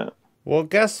announcement. Well,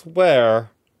 guess where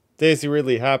Daisy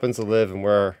Ridley happens to live and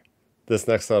where this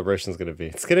next celebration is going to be.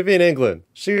 It's going to be in England.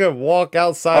 She's going to walk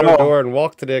outside her door and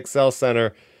walk to the Excel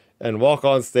Center and walk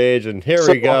on stage. And here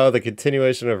we go, the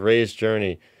continuation of Rey's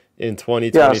journey in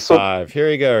 2025. Here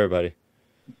you go, everybody.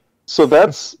 So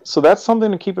that's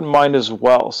something to keep in mind as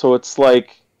well. So it's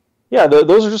like, yeah,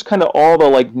 those are just kind of all the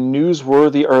like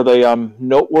newsworthy or the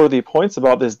noteworthy points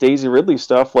about this Daisy Ridley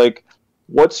stuff. Like,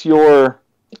 what's your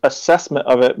assessment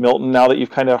of it, Milton, now that you've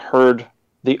kind of heard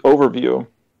the overview?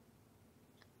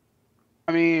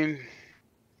 I mean,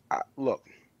 look,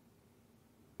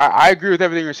 I agree with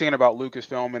everything you're saying about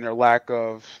Lucasfilm and their lack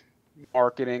of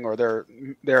marketing, or their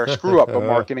screw up of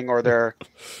marketing, or their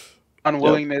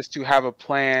unwillingness to have a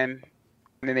plan,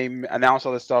 and then they announce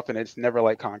all this stuff and it's never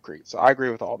like concrete. So I agree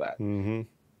with all that.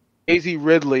 Daisy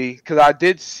Ridley, because I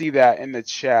did see that in the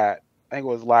chat. I think it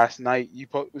was last night.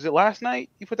 Was it last night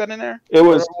you put that in there? It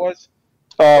was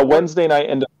Wednesday night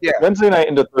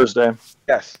into Thursday.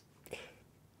 Yes.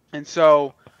 And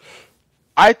so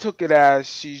I took it as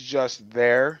she's just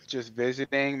there, just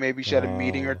visiting. Maybe she had a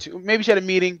meeting or two. Maybe she had a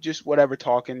meeting, just whatever,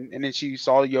 talking. And then she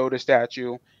saw the Yoda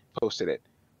statue, posted it.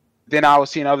 Then I was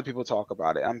seeing other people talk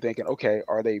about it. I'm thinking, okay,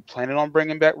 are they planning on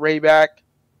bringing back Rey back?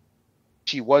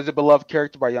 She was a beloved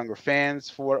character by younger fans,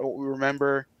 for what we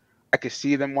remember. I could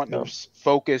see them wanting to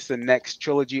focus the next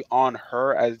trilogy on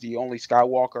her as the only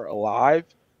Skywalker alive.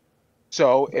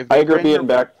 So if Iger being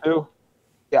back too.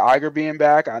 Yeah, Iger being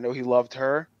back. I know he loved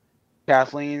her.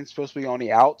 Kathleen's supposed to be on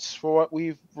the outs for what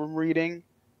we've been reading.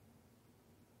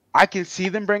 I can see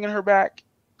them bringing her back.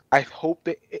 I hope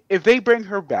that if they bring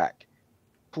her back,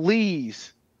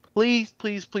 please, please,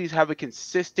 please, please have a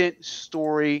consistent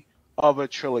story of a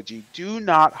trilogy. Do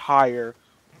not hire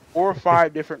 4 or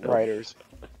 5 different writers,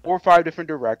 4 or 5 different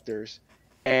directors,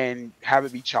 and have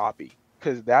it be choppy.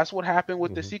 Because that's what happened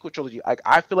with the sequel trilogy. Like,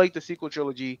 I feel like the sequel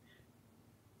trilogy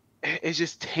is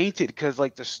just tainted because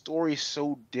like the story is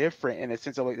so different in a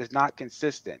sense of like it's not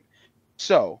consistent.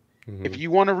 So if you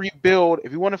want to rebuild,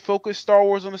 if you want to focus Star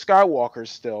Wars on the Skywalkers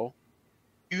still,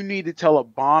 you need to tell a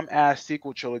bomb-ass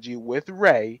sequel trilogy with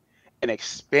Rey and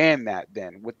expand that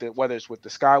then with whether it's with the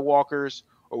Skywalkers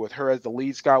or with her as the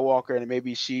lead Skywalker, and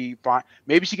maybe she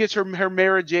gets her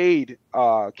Mara Jade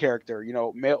character,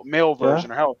 male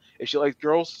version, or hell, if she likes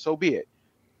girls, so be it.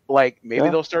 Like maybe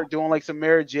they'll start doing like some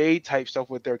Mara Jade type stuff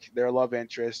with their love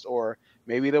interest, or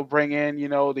maybe they'll bring in the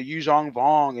Yuzhong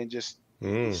Vong and just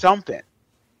something.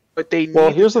 But they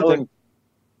need here's the thing.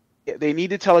 They need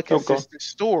to tell a consistent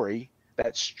story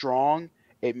that's strong.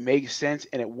 It makes sense,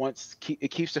 and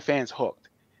it keeps the fans hooked.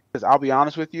 Because I'll be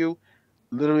honest with you,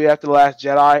 literally after The Last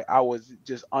Jedi, I was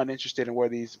just uninterested in where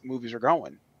these movies are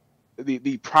going.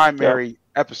 The primary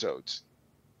episodes.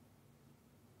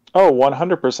 Oh,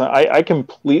 100%. I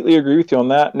completely agree with you on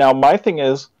that. Now, my thing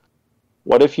is,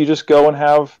 what if you just go and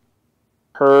have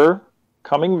her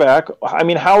coming back? I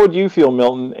mean, how would you feel,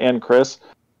 Milton and Chris?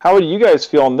 How would you guys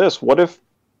feel on this? What if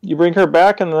you bring her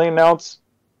back and they announce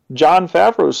Jon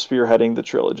Favreau's spearheading the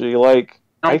trilogy? Like,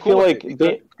 I feel like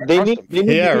they need to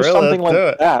do something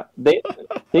like that. They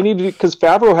need to, because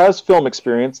Favreau has film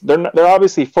experience. They're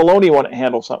obviously, Filoni wouldn't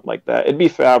handle something like that. It'd be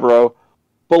Favreau.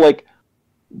 But like,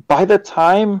 by the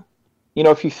time,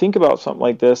 if you think about something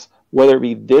like this, whether it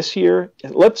be this year,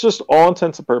 let's just, all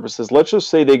intents and purposes, let's just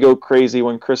say they go crazy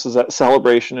when Chris is at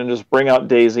Celebration and just bring out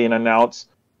Daisy and announce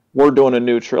we're doing a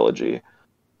new trilogy.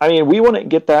 I mean, we wouldn't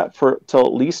get that for till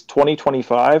at least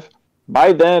 2025.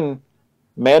 By then,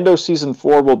 Mando season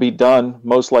 4 will be done,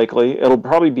 most likely. It'll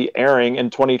probably be airing in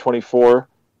 2024,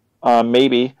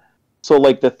 maybe. So,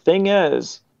 like, the thing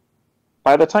is,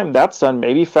 by the time that's done,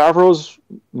 maybe Favreau's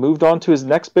moved on to his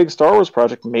next big Star Wars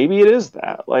project. Maybe it is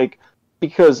that. Like,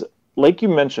 because, like you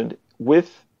mentioned,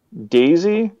 with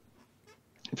Daisy,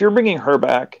 if you're bringing her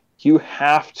back, you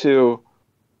have to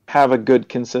have a good,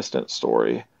 consistent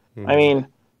story. Mm-hmm. I mean,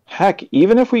 heck,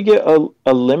 even if we get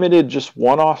a limited, just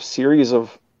one-off series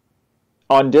of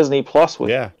on Disney Plus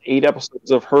with 8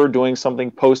 episodes of her doing something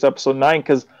post episode 9,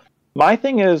 because my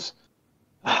thing is,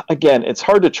 again, it's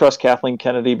hard to trust Kathleen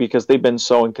Kennedy because they've been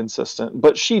so inconsistent.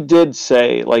 But she did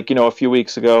say, like, you know, a few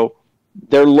weeks ago,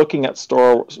 they're looking at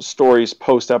stories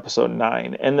post episode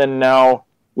 9. And then now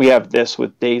we have this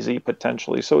with Daisy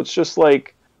potentially. So it's just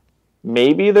like,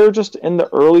 maybe they're just in the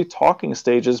early talking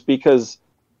stages because,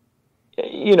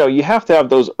 you know, you have to have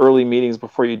those early meetings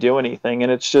before you do anything.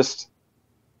 And it's just,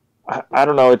 I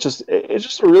don't know. It's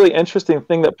just a really interesting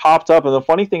thing that popped up. And the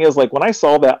funny thing is, like, when I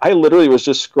saw that, I literally was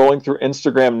just scrolling through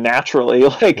Instagram naturally.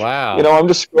 Like, wow. You know, I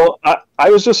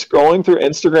was just scrolling through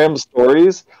Instagram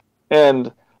stories,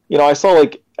 and, you know, I saw,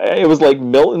 like, it was like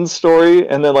Milton's story,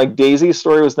 and then, like, Daisy's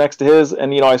story was next to his,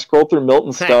 and, you know, I scrolled through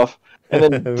Milton's stuff, and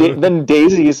then then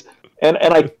Daisy's, and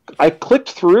I clicked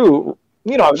through.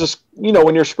 You know, I was just, you know,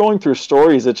 when you're scrolling through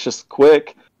stories, it's just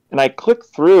quick, and I clicked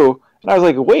through, and I was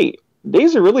like, wait.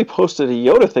 Daisy really posted a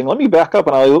Yoda thing. Let me back up.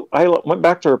 And I went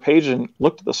back to her page and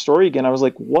looked at the story again. I was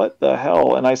like, what the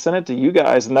hell? And I sent it to you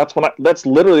guys. And that's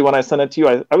literally when I sent it to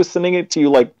you. I was sending it to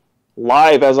you, like,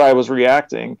 live as I was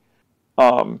reacting.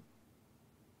 And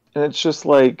it's just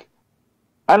like,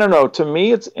 I don't know. To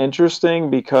me, it's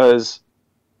interesting because,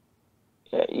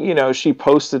 you know, she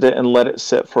posted it and let it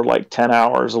sit for like 10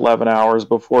 hours, 11 hours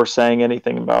before saying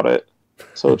anything about it.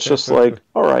 So it's just like,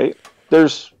 all right,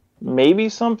 there's maybe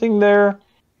something there.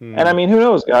 And I mean, who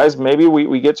knows, guys? Maybe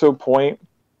we get to a point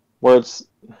where it's,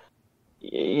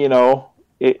 you know,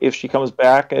 if she comes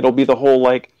back, it'll be the whole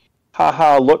like,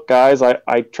 haha, look, guys,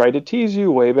 I tried to tease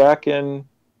you way back in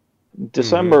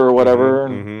December or whatever,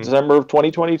 December of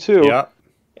 2022. Yeah.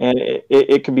 And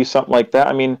it could be something like that.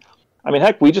 I mean,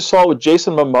 heck, we just saw it with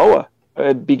Jason Momoa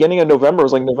at beginning of November. It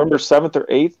was like November 7th or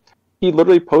 8th. He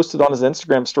literally posted on his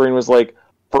Instagram story and was like,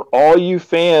 for all you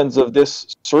fans of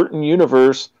this certain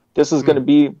universe, this is going to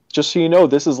be, just so you know,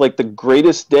 this is like the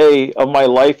greatest day of my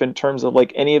life in terms of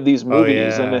like any of these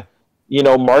movies. And, you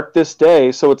know, mark this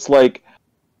day. So it's like,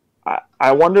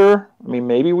 I wonder, I mean,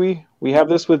 maybe we have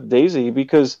this with Daisy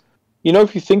because, you know,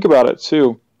 if you think about it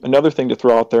too, another thing to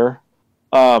throw out there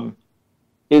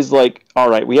is like, all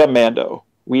right, we have Mando,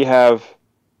 we have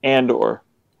Andor,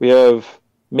 we have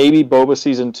maybe Boba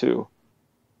season 2.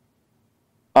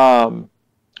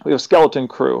 We have Skeleton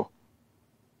Crew.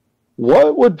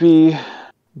 What would be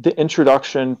the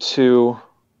introduction to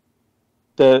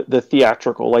the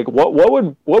theatrical? Like, what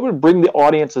would bring the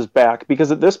audiences back?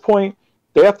 Because at this point,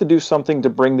 they have to do something to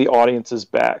bring the audiences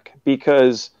back.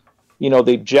 Because, you know,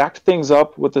 they jacked things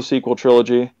up with the sequel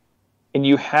trilogy, and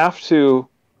you have to.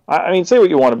 I mean, say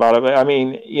what you want about it. But I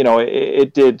mean, you know,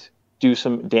 it did do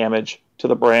some damage to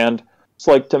the brand. It's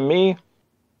like, to me,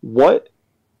 what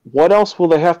else will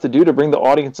they have to do to bring the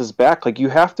audiences back? Like, you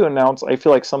have to announce, I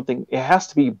feel like something, it has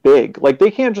to be big. Like, they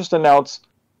can't just announce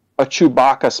a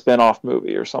Chewbacca spin-off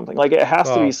movie or something. Like, it has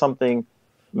to be something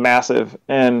massive.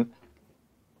 And,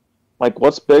 like,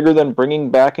 what's bigger than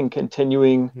bringing back and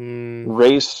continuing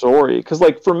Rey's story? Because,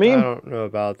 like, for me, I don't know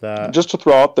about that. Just to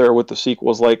throw out there with the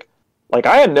sequels, like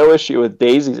I had no issue with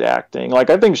Daisy's acting. Like,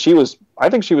 I think she was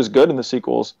good in the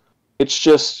sequels. It's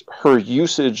just her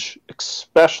usage,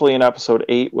 especially in episode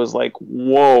 8, was like,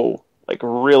 whoa, like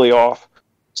really off.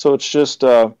 So it's just,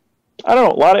 I don't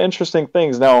know, a lot of interesting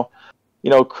things. Now,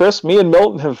 you know, Chris, me and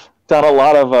Milton have done a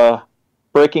lot of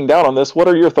breaking down on this. What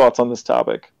are your thoughts on this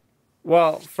topic?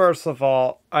 Well, first of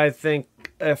all, I think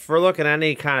if we're looking at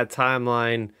any kind of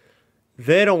timeline,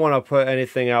 they don't want to put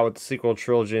anything out with the sequel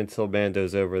trilogy until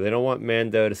Mando's over. They don't want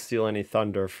Mando to steal any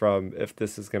thunder from if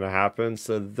this is going to happen.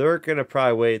 So they're going to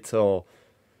probably wait till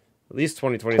at least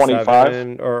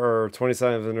 2027 or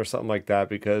 27 or something like that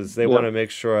because they want to make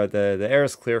sure the air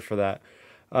is clear for that.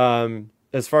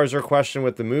 As far as your question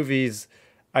with the movies,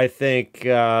 I think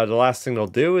the last thing they'll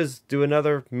do is do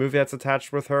another movie that's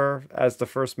attached with her as the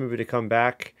first movie to come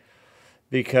back.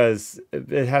 Because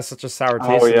it has such a sour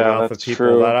taste in the mouth of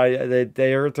people that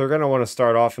they're going to want to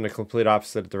start off in the complete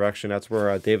opposite direction. That's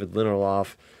where David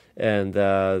Lindelof and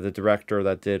the director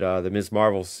that did the Ms.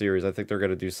 Marvel series. I think they're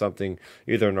going to do something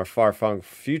either in a far-flung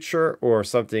future or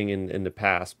something in the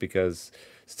past, because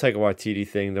it's Taika Waititi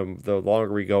thing. The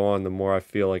longer we go on, the more I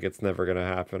feel like it's never going to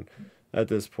happen at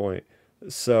this point.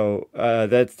 So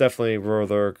that's definitely where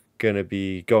they're going to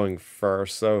be going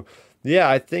first. So yeah,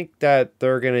 I think that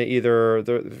they're going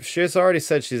to she has already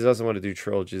said she doesn't want to do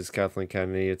trilogies, Kathleen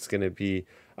Kennedy. It's going to be,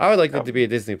 I would like it to be a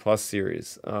Disney Plus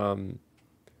series.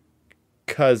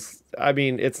 Because, I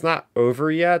mean, it's not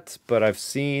over yet, but I've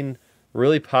seen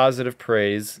really positive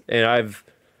praise, and I've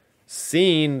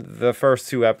seen the first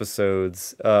 2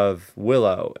 episodes of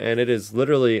Willow, and it is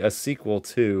literally a sequel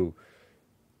to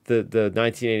the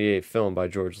 1988 film by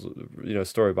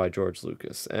story by George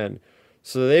Lucas. And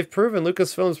so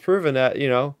Lucasfilm's proven that,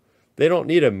 they don't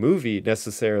need a movie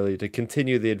necessarily to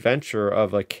continue the adventure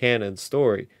of a canon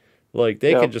story. Like,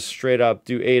 they can just straight up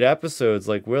do 8 episodes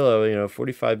like Willow,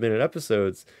 45-minute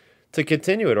episodes to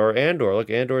continue it. Or Andor. Look,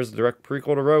 Andor is a direct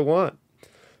prequel to Rogue One.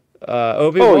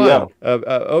 Obi-Wan.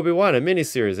 Obi-Wan, a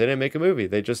miniseries. They didn't make a movie.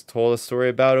 They just told a story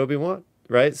about Obi-Wan,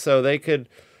 right? So that's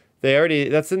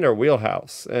in their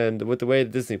wheelhouse. And with the way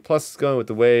Disney Plus is going, with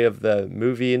the way of the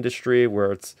movie industry,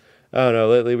 where it's, I don't know,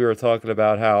 lately we were talking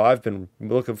about how I've been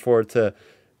looking forward to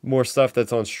more stuff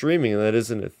that's on streaming that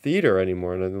isn't a theater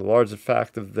anymore. And the large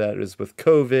fact of that is with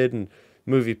COVID and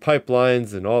movie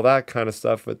pipelines and all that kind of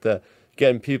stuff, with the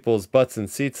getting people's butts in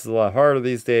seats is a lot harder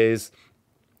these days.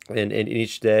 And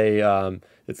each day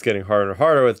it's getting harder and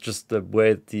harder with just the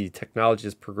way the technology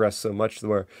has progressed so much,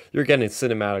 where you're getting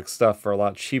cinematic stuff for a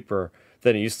lot cheaper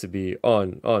than it used to be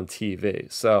on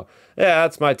TV. So yeah,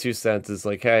 that's my 2 cents, is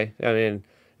like, hey, I mean,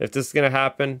 if this is going to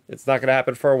happen, it's not going to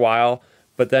happen for a while.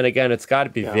 But then again, it's got to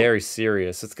be very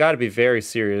serious. It's got to be very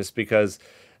serious, because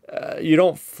you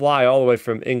don't fly all the way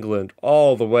from England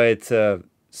all the way to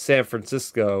San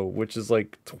Francisco, which is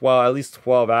like at least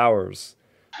 12 hours.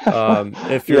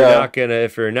 If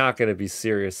you're not gonna be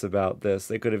serious about this.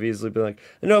 They could have easily been like,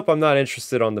 nope, I'm not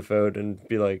interested on the phone, and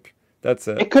be like, that's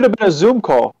it. It could have been a Zoom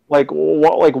call. Like,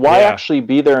 why actually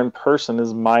be there in person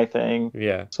is my thing.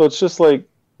 Yeah. So it's just like,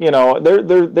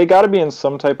 they got to be in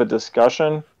some type of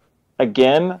discussion.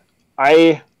 Again,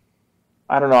 I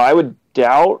don't know. I would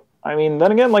doubt. I mean,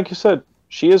 then again, like you said,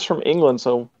 she is from England,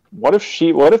 so what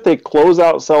if they close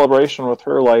out Celebration with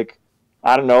her, like,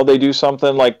 I don't know, they do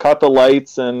something like cut the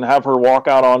lights and have her walk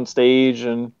out on stage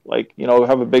and, like,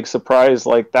 have a big surprise.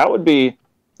 Like, that'd be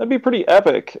pretty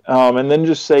epic. And then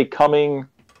just say coming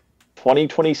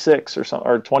 2026 or something,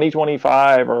 or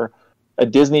 2025, or a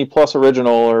Disney Plus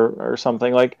original or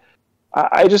something. Like,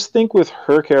 I just think with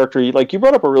her character, like, you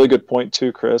brought up a really good point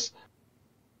too, Chris.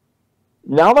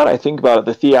 Now that I think about it,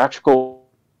 the theatrical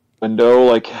window,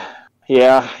 like,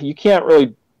 yeah, you can't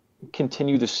really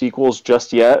continue the sequels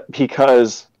just yet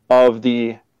because of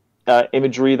the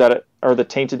imagery or the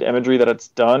tainted imagery that it's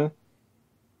done.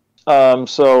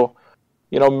 So,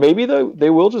 maybe they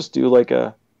will just do like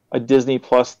a Disney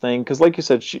Plus thing, because like you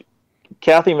said,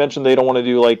 Kathy mentioned they don't want to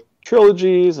do like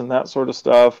trilogies and that sort of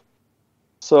stuff.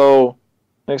 So,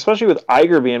 and especially with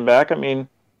Iger being back, I mean,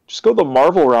 just go the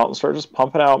Marvel route and start just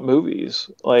pumping out movies,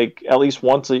 like at least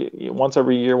once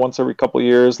every year, once every couple of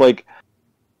years. Like,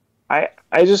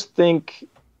 I just think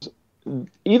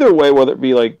either way, whether it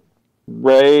be like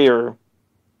Rey or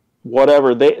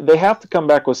whatever, they have to come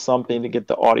back with something to get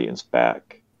the audience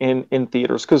back in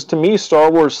theaters. Because to me, Star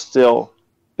Wars still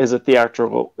is a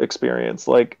theatrical experience.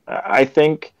 Like, I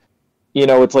think,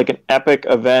 it's like an epic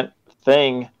event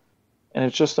thing, and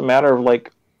it's just a matter of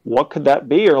like, what could that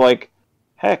be? Or like,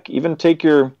 heck, even take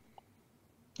your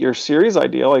series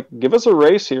idea, like, give us a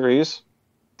Rey series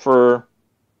for,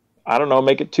 I don't know,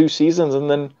 make it 2 seasons, and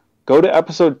then go to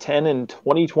episode 10 in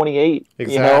 2028.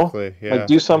 Exactly. Yeah, like,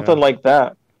 do something like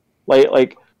that.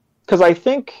 Like, because I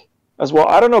think as well,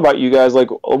 I don't know about you guys, like,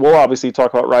 we'll obviously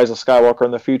talk about Rise of Skywalker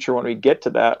in the future when we get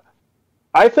to that.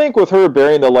 I think with her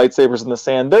burying the lightsabers in the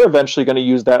sand, they're eventually going to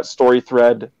use that story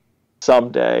thread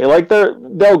someday. Like,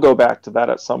 they'll go back to that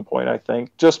at some point, I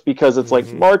think, just because it's like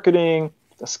marketing,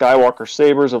 the Skywalker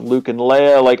sabers of Luke and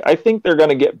Leia. Like, I think they're going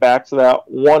to get back to that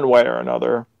one way or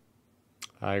another.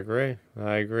 I agree.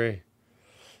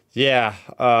 Yeah.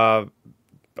 I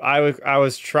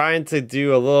was trying to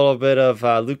do a little bit of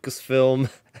Lucasfilm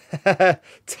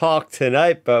talk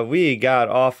tonight, but we got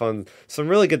off on some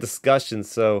really good discussions,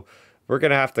 so we're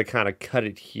gonna have to kind of cut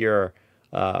it here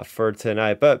for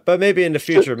tonight. But maybe in the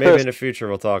future,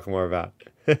 we'll talk more about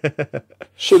it.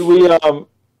 Should we?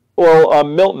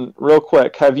 Milton, real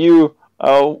quick, have you?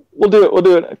 We'll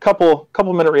do it. A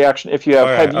couple minute reaction if you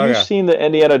have. Have you seen the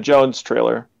Indiana Jones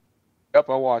trailer? Yep,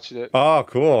 I watched it. Oh,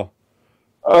 cool.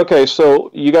 Okay, so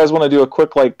you guys want to do a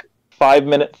quick like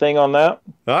 5-minute thing on that?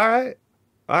 All right.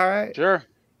 All right. Sure.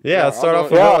 Yeah, let's I'll start go.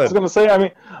 off with Yeah, I was Milton. gonna say.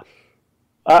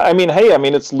 Hey, I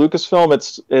mean, it's Lucasfilm.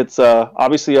 It's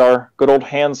obviously our good old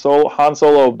Han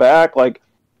Solo back. Like,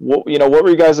 what were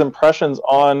you guys' impressions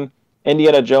on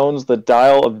Indiana Jones: The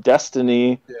Dial of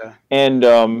Destiny, Yeah. and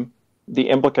the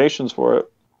implications for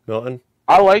it? Milton.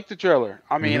 I like the trailer.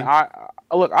 I mean, Mhm.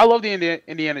 look. I love the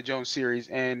Indiana Jones series,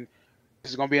 and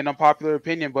this is gonna be an unpopular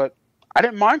opinion, but I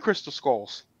didn't mind Crystal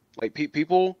Skulls. Like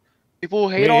people hate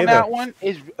Me on either. that one.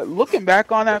 Is looking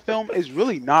back on that film is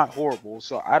really not horrible.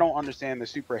 So I don't understand the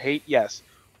super hate. Yes,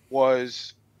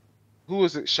 was who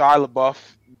was it? Shia LaBeouf,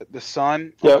 the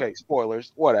son. Yep. Okay,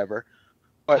 spoilers, whatever.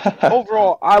 But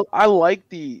overall, I like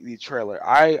the trailer.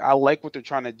 I like what they're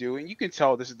trying to do, and you can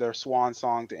tell this is their swan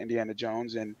song to Indiana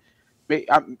Jones. And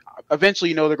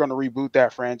eventually, they're going to reboot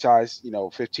that franchise.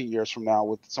 15 years from now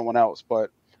with someone else. But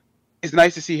it's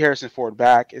nice to see Harrison Ford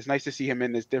back. It's nice to see him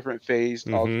in this different phase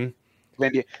of Mhm.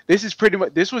 India.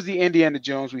 This was the Indiana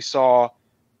Jones we saw.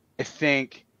 I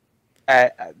think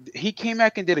he came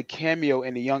back and did a cameo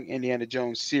in the Young Indiana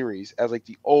Jones series as like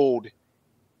the old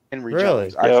Henry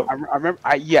Jones. Really? Yep. I remember.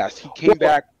 Yes, he came Well,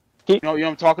 back. he, You know what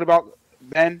I'm talking about,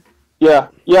 Ben? yeah.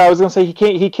 I was gonna say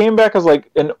he came back as like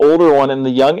an older one in the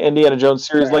Young Indiana Jones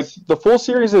series. Like Yes. the full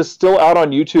series is still out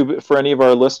on YouTube for any of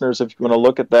our listeners if you want to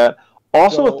look at that.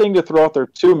 Also, a So thing to throw out there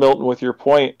too, Milton, with your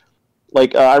point.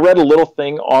 Like I read a little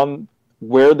thing on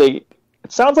where they.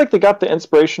 It sounds like they got the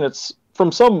inspiration. It's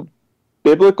from some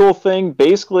biblical thing.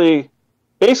 Basically,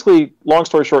 long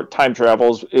story short, time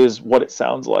travel is what it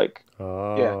sounds like. yeah.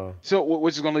 Oh. So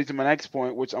which is going to lead to my next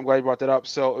point, which I'm glad you brought that up.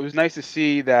 So it was nice to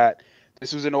see that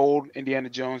this was an old Indiana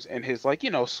Jones in his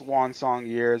swan song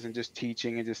years and just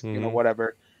teaching and just Mhm.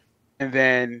 whatever. And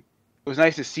then it was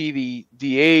nice to see the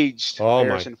de-aged Oh my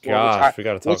Harrison Ford, gosh, we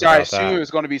got to talk which I about assume that.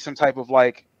 is going to be some type of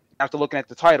like after looking at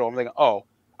the title, I'm thinking, oh,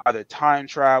 either time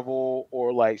travel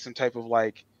or like some type of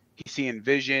like he's seeing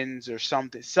visions or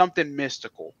something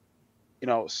mystical.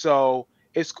 So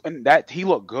it's and that he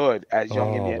looked good as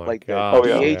young Oh Indian, my like the Oh gosh,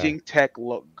 yeah. yeah. de-aging tech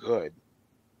looked good.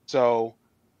 So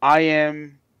I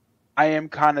am I am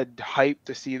kind of hyped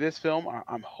to see this film.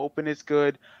 I'm hoping it's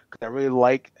good because I really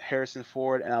like Harrison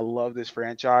Ford and I love this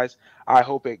franchise. I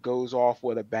hope it goes off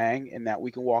with a bang and that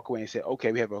we can walk away and say,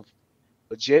 okay, we have a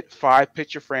legit 5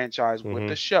 picture franchise with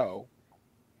the Mhm. show.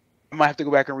 I might have to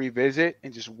go back and revisit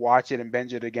and just watch it and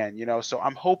binge it again. So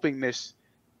I'm hoping this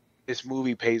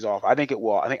movie pays off. I think it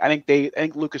will. I think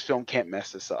Lucasfilm can't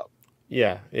mess this up.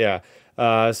 Yeah, yeah.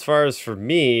 As far as for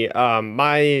me,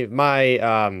 my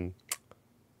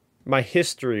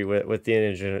history with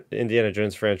the Indiana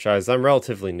Jones franchise, I'm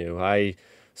relatively new. I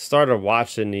started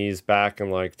watching these back in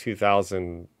like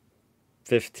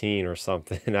 2015 or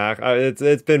something.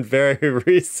 It's been very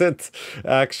recent,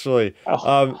 actually.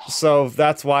 Oh, So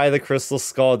that's why the Crystal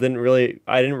Skull I didn't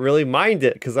really mind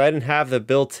it because I didn't have the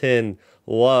built-in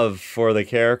love for the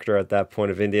character at that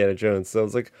point of Indiana Jones. So I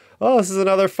was like, oh, this is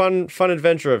another fun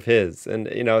adventure of his. And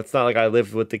it's not like I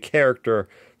lived with the character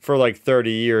for like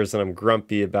 30 years and I'm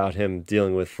grumpy about him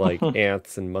dealing with like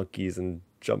ants and monkeys and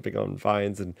jumping on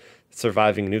vines and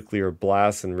surviving nuclear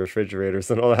blasts and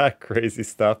refrigerators and all that crazy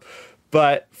stuff.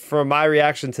 But for my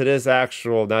reaction to this now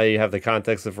you have the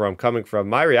context of where I'm coming from.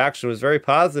 My reaction was very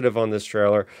positive on this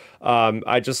trailer.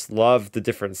 I just love the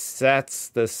different sets,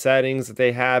 the settings that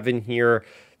they have in here.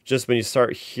 Just when you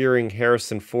start hearing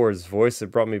Harrison Ford's voice,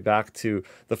 it brought me back to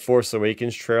the Force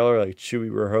Awakens trailer, like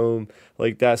Chewie, we're home,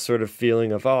 like that sort of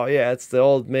feeling of, oh yeah, it's the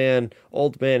old man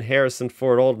Harrison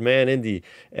Ford, old man Indy,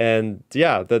 and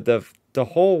yeah, the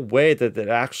whole way that it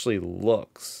actually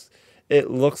looks. It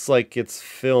looks like it's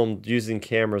filmed using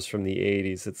cameras from the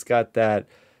 80s. It's got that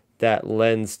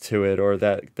lens to it or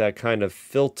that kind of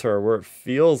filter where it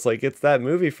feels like it's that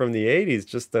movie from the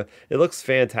 80s. It looks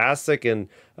fantastic and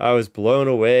I was blown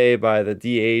away by the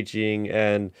de-aging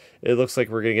and it looks like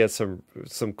we're gonna get some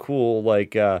cool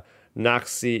like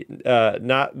Nazi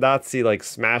like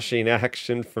smashing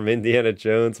action from Indiana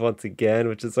Jones once again,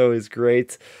 which is always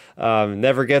great.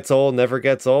 Never gets old, never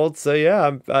gets old. So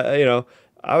yeah,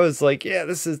 I was like, yeah,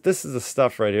 this is the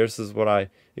stuff right here. This is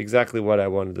exactly what I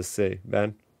wanted to see,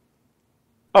 Ben.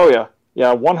 oh yeah,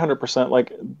 100%.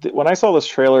 Like when I saw this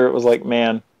trailer, it was like,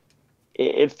 man,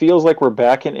 it feels like we're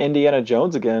back in Indiana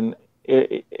Jones again.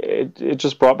 It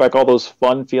just brought back all those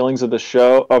fun feelings of the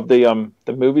show of the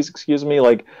movies. Excuse me,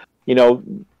 like you know,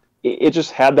 it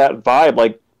just had that vibe.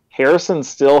 Like Harrison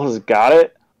still has got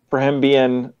it for him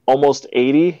being almost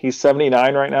 80. He's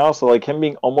 79 right now, so like him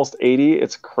being almost 80,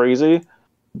 it's crazy.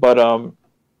 But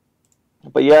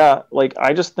but yeah, like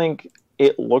I just think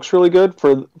it looks really good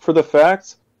for the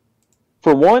fact.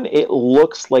 For one, it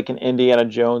looks like an Indiana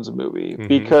Jones movie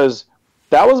because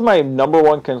that was my number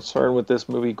one concern with this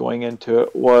movie going into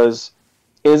it was,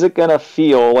 is it gonna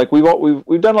feel like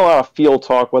we've done a lot of feel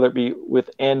talk, whether it be with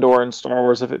Andor and Star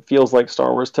Wars, if it feels like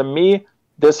Star Wars. To me,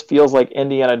 this feels like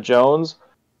Indiana Jones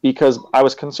because I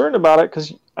was concerned about it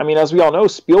because, I mean, as we all know,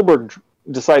 Spielberg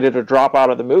decided to drop out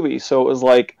of the movie. So it was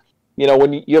like, you know,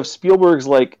 when you have Spielberg's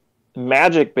like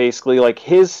magic, basically, like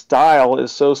his style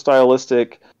is so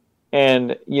stylistic,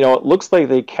 and, you know, it looks like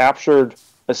they captured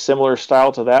a similar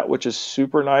style to that, which is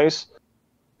super nice.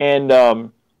 And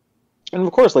of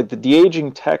course, like the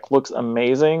de-aging tech looks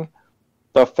amazing.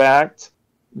 The fact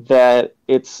that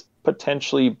it's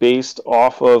potentially based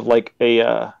off of like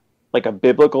a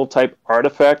biblical type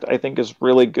artifact, I think is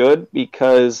really good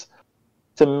because,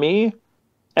 to me,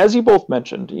 as you both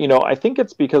mentioned, you know, I think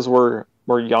it's because we're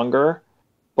younger,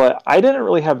 but I didn't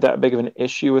really have that big of an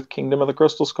issue with Kingdom of the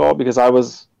Crystal Skull because I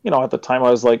was, you know, at the time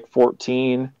I was like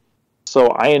 14, so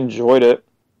I enjoyed it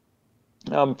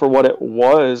for what it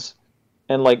was,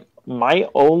 and like my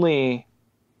only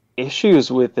issues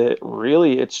with it,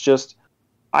 really, it's just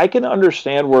I can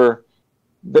understand where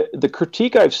the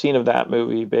critique I've seen of that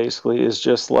movie basically is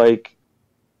just like,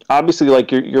 obviously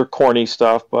like your corny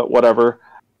stuff, but whatever.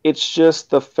 It's just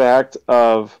the fact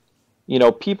of, you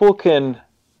know, people can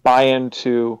buy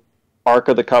into Ark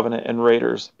of the Covenant and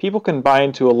Raiders. People can buy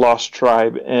into a Lost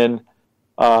Tribe in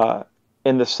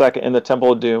the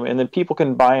Temple of Doom, and then people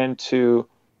can buy into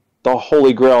the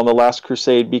Holy Grail in the Last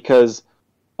Crusade because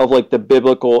of like the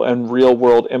biblical and real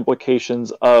world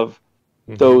implications of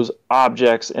those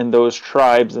objects and those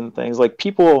tribes and things. Like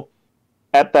people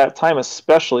at that time,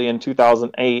 especially in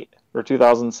 2008 or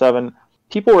 2007,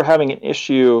 people were having an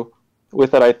issue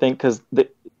with it, I think, because,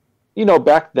 you know,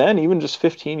 back then, even just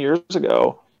 16 years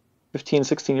ago,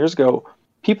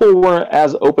 people weren't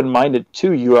as open-minded to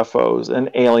UFOs and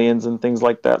aliens and things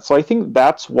like that. So I think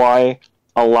that's why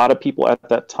a lot of people at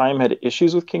that time had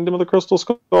issues with Kingdom of the Crystal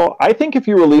Skull. I think if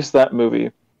you release that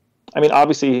movie, I mean,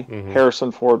 obviously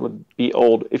Harrison Ford would be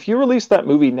old. If you release that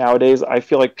movie nowadays, I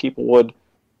feel like people would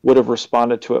have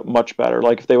responded to it much better.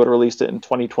 Like if they would have released it in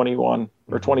 2021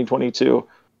 or 2022.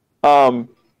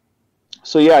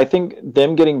 So yeah, I think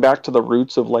them getting back to the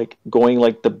roots of like going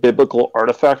like the biblical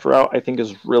artifact route, I think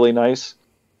is really nice.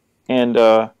 And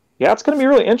yeah, it's going to be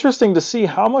really interesting to see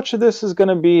how much of this is going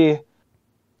to be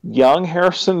young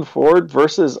Harrison Ford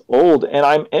versus old. And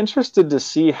I'm interested to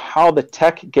see how the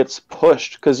tech gets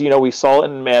pushed because, you know, we saw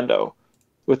it in Mando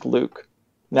with Luke.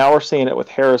 Now we're seeing it with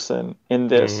Harrison in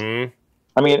this.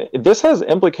 I mean, this has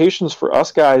implications for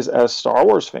us guys as Star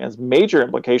Wars fans, major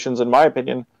implications in my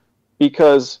opinion,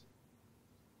 because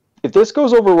if this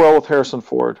goes over well with Harrison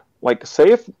Ford, like say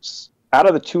if out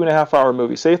of the 2.5 hour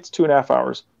movie, say it's 2.5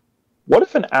 hours, what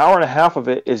if an hour and a half of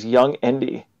it is young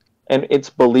Indy and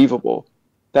it's believable?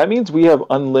 That means we have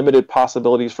unlimited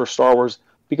possibilities for Star Wars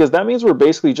because that means we're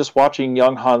basically just watching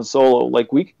young Han Solo.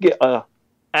 Like we could get a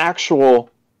actual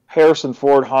Harrison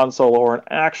Ford Han Solo or an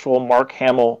actual Mark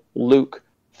Hamill Luke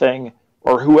thing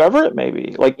or whoever it may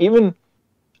be. Like even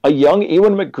a young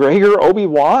Ewan McGregor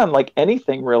Obi-Wan, like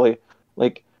anything really.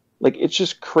 Like it's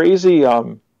just crazy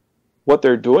what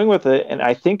they're doing with it. And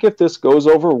I think if this goes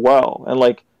over well and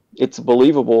like it's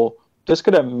believable, this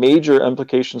could have major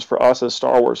implications for us as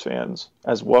Star Wars fans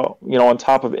as well, you know, on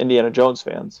top of Indiana Jones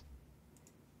fans.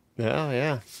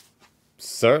 Yeah.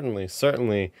 Certainly.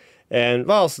 And,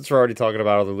 well, since we're already talking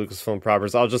about other Lucasfilm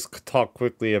properties, I'll just talk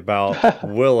quickly about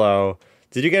Willow.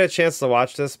 Did you get a chance to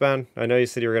watch this, Ben? I know you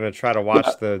said you were going to try to watch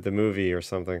the movie or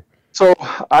something. So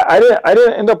I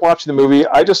didn't end up watching the movie.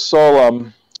 I just saw,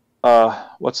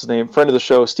 what's his name? Friend of the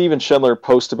show, Steven Schindler,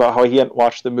 post about how he hadn't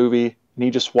watched the movie. And he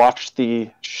just watched the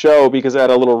show because it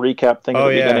had a little recap thing at the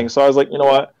beginning. So I was like, you know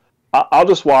what? I'll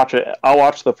just watch it. I'll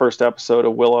watch the first episode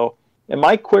of Willow. And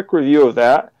my quick review of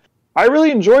that, I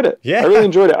really enjoyed it. Yeah. I really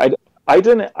enjoyed it.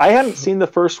 I hadn't seen the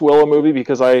first Willow movie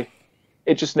because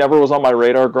it just never was on my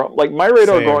radar. My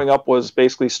radar growing up was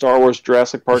basically Star Wars,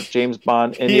 Jurassic Park, James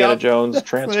Bond, Indiana Jones,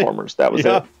 Transformers. That was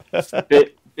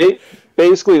it.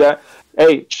 Basically that.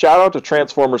 Hey, shout out to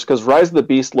Transformers because Rise of the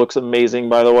Beast looks amazing,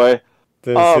 by the way.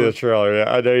 Didn't see the trailer.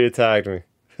 Yeah, I know you tagged me.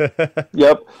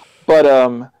 Yep,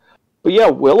 but yeah,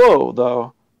 Willow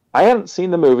though. I hadn't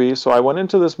seen the movie, so I went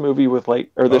into this movie with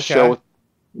show with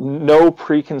no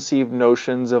preconceived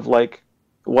notions of like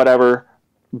whatever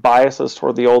biases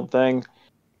toward the old thing,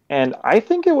 and I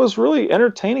think it was really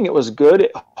entertaining. It was good.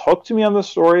 It hooked me on the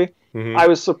story. I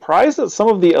was surprised at some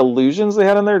of the illusions they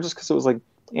had in there, just because it was like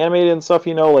animated and stuff.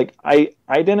 You know, like I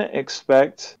didn't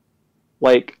expect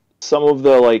like some of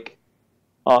the like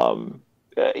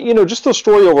just the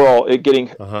story overall,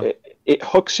 Uh-huh. it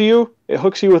hooks you. It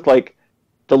hooks you with like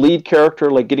the lead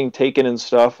character like getting taken and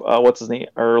stuff. What's his name?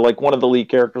 Or like one of the lead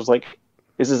characters, like,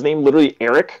 is his name literally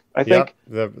Eric? I Yep. think.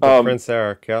 The Prince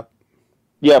Eric. Yep.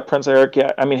 Yeah, Prince Eric.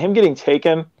 Yeah, I mean him getting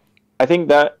taken. I think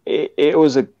that it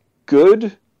was a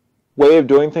good way of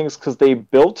doing things because they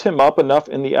built him up enough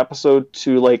in the episode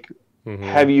to like Mm-hmm.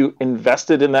 have you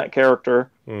invested in that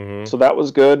character. Mm-hmm. So that was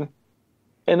good.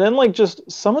 And then like just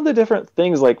some of the different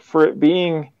things, like for it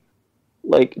being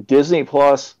like Disney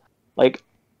Plus, like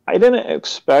I didn't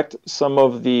expect some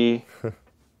of the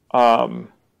um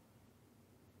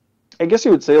I guess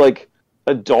you would say like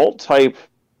adult type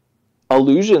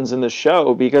allusions in the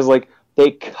show because like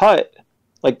they cut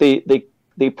like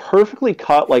they perfectly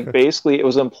cut like basically it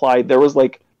was implied there was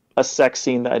like a sex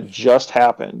scene that had just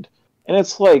happened, and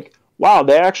it's like wow,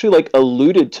 they actually like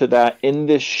alluded to that in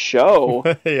this show.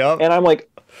 Yep. and I'm like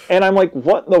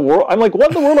what in the world, am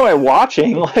I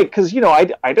watching? Like because I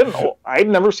didn't know, I'd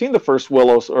never seen the first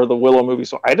Willow or the Willow movie,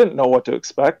 so I didn't know what to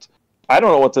expect. I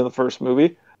don't know what's in the first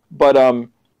movie, but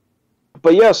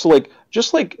yeah, so like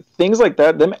just like things like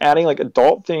that, them adding like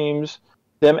adult themes,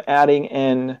 them adding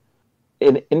in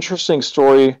an interesting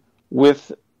story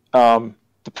with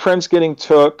the prince getting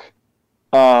took,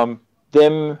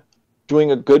 them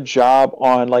doing a good job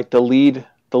on like the lead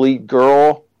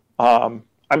girl.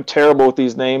 I'm terrible with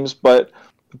these names, but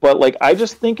like I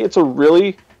just think it's a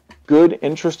really good,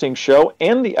 interesting show,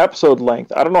 and the episode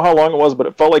length. I don't know how long it was, but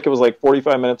it felt like it was like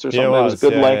 45 minutes or Yeah, it something. It was a was.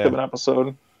 good Yeah, length of yeah. an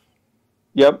episode.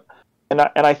 Yep. And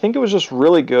I think it was just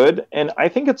really good, and I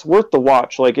think it's worth the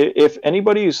watch. Like if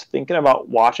anybody's thinking about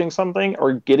watching something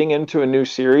or getting into a new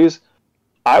series,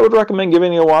 I would recommend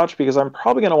giving it a watch because I'm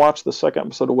probably going to watch the second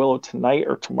episode of Willow tonight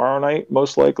or tomorrow night,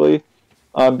 most likely.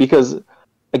 Because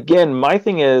again, my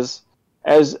thing is,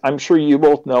 as I'm sure you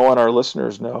both know and our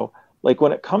listeners know, like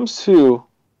when it comes to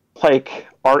like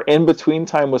our in between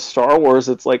time with Star Wars,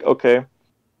 it's like okay,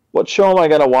 what show am I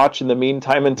going to watch in the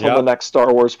meantime until the Yep. next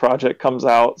Star Wars project comes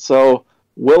out? So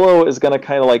Willow is going to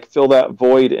kind of like fill that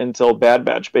void until Bad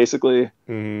Batch, basically.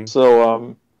 Mm-hmm.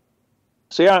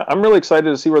 So yeah, I'm really excited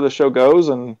to see where the show goes,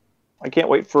 and I can't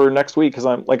wait for next week because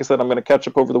like I said, I'm going to catch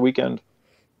up over the weekend.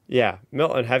 Yeah.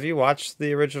 Milton, have you watched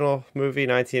the original movie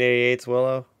 1988's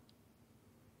Willow?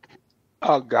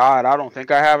 Oh God, I don't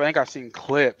think I have. I think I've seen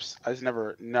clips. I just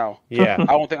never. No, Yeah. I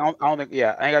don't think.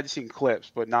 Yeah, I think I've just seen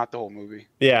clips, but not the whole movie.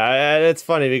 Yeah, and it's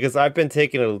funny because I've been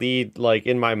taking a lead, like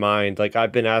in my mind, like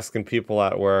I've been asking people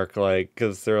at work, like,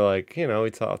 because they're like, we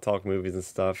talk movies and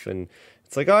stuff, and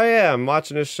it's like, oh yeah, I'm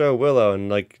watching this show Willow, and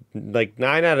like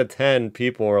 9 out of 10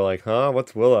 people are like, huh,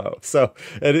 what's Willow? So,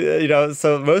 and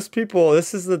so most people,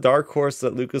 this is the dark horse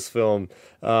at Lucasfilm,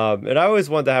 and I always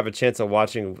wanted to have a chance of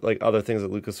watching like other things at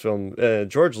Lucasfilm.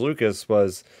 George Lucas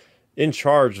was in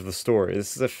charge of the story.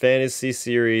 This is a fantasy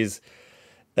series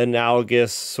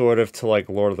analogous sort of to like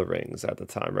Lord of the Rings at the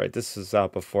time, right? This is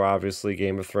out before obviously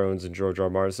Game of Thrones and George R. R.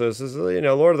 Martin. So this is,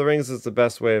 Lord of the Rings is the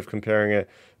best way of comparing it,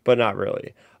 but not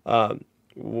really.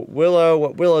 Willow,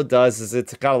 what Willow does is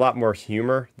it's got a lot more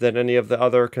humor than any of the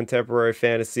other contemporary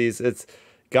fantasies. It's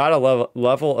got a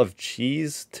level of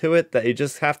cheese to it that you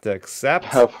just have to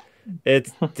accept. Yep.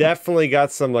 It's definitely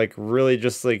got some like really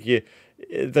just like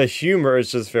the humor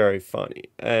is just very funny,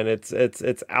 and it's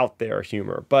out there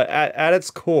humor, but at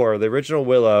its core, the original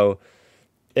Willow,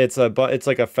 it's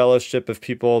like a fellowship of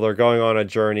people. They're going on a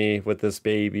journey with this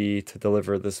baby to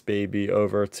deliver this baby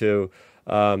over to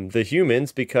the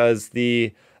humans because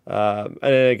and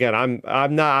again,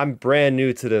 I'm brand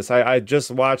new to this. I just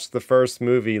watched the first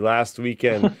movie last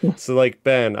weekend, so like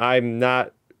Ben, I'm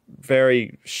not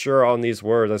very sure on these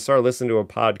words. I started listening to a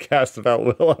podcast about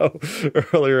Willow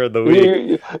earlier in the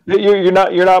week. You're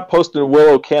not posting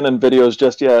Willow canon videos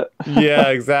just yet. Yeah,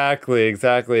 exactly.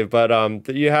 But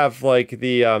you have like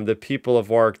the people of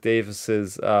Warwick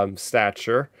Davis's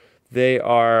stature. They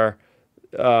are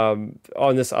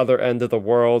on this other end of the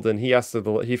world, and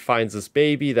he finds this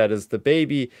baby. That is, the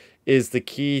baby is the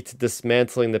key to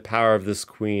dismantling the power of this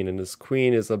queen, and this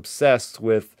queen is obsessed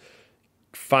with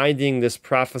finding this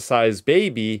prophesized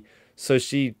baby, so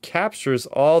she captures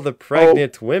all the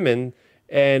pregnant women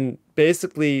and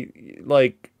basically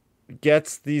like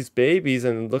gets these babies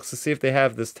and looks to see if they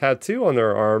have this tattoo on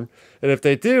their arm, and if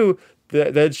they do,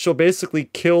 then she'll basically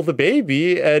kill the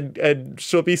baby and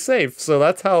she'll be safe. So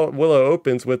that's how Willow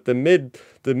opens, with the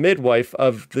midwife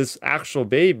of this actual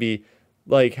baby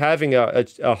like having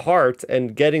a heart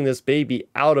and getting this baby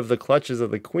out of the clutches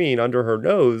of the queen under her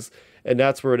nose, and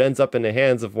that's where it ends up in the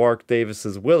hands of Warwick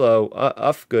Davis's Willow,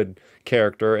 Ufgood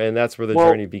character, and that's where the Well,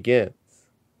 journey begins.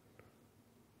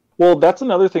 Well, that's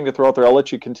another thing to throw out there. I'll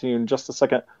let you continue in just a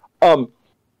second.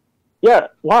 Yeah,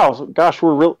 wow, gosh,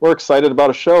 we're excited about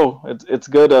a show. It's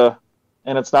good,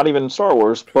 and it's not even Star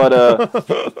Wars. But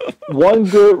one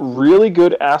really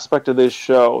good aspect of this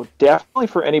show, definitely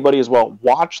for anybody as well,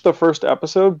 watch the first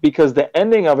episode because the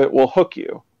ending of it will hook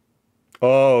you.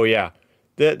 Oh yeah,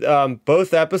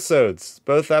 both episodes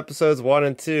 1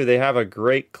 and 2, they have a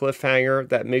great cliffhanger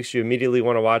that makes you immediately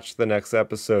want to watch the next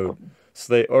episode.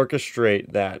 So they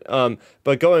orchestrate that.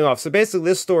 But going off, so basically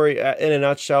this story, in a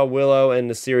nutshell, Willow and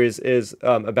the series is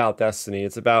about destiny.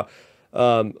 It's about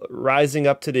rising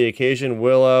up to the occasion.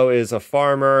 Willow is a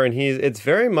farmer, and it's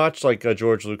very much like a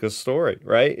George Lucas story,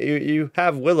 right? You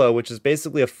have Willow, which is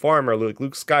basically a farmer, like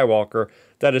Luke Skywalker,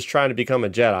 that is trying to become a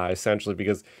Jedi, essentially,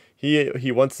 because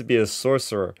he wants to be a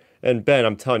sorcerer. And Ben,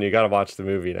 I'm telling you, you gotta watch the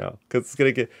movie now because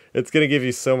it's gonna give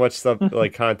you so much stuff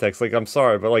like context. Like, I'm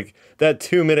sorry, but like that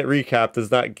 2-minute recap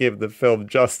does not give the film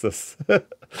justice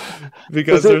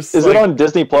because is it on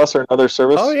Disney Plus or another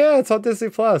service? Oh yeah, it's on Disney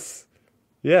Plus.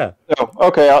 Yeah. Oh,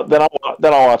 okay. Then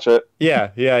I'll watch it.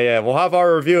 Yeah. We'll have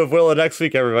our review of Willow next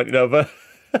week, everybody. No, but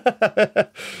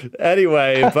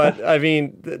anyway, but I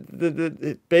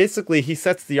mean, basically he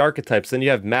sets the archetypes. And you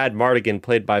have Mad Mardigan,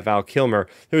 played by Val Kilmer,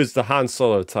 who is the Han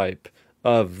Solo type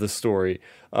of the story.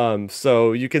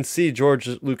 So you can see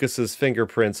George Lucas's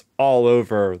fingerprints all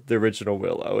over the original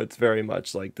Willow. It's very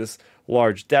much like this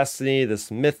large destiny,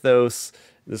 this mythos,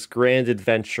 this grand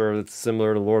adventure that's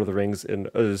similar to Lord of the Rings in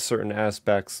certain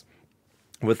aspects,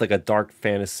 with like a dark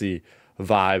fantasy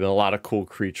vibe and a lot of cool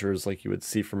creatures like you would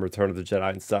see from Return of the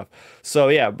Jedi and stuff. So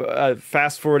yeah,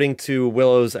 fast forwarding to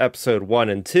Willow's episode 1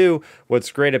 and 2, what's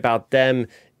great about them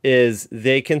is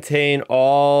they contain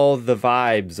all the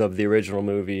vibes of the original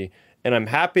movie, and I'm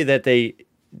happy that they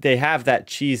have that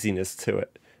cheesiness to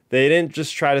it. They didn't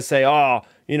just try to say, oh,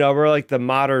 you know, we're like the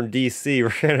modern DC.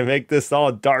 We're going to make this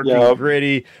all dark and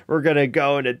gritty. We're going to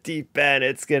go into deep end.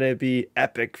 It's going to be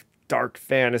epic dark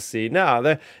fantasy.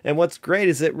 No, and what's great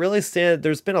is it really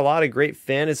there's been a lot of great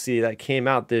fantasy that came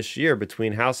out this year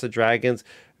between House of Dragons,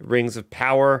 Rings of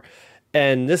Power,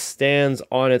 and this stands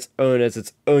on its own as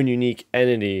its own unique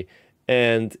entity.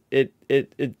 And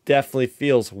it definitely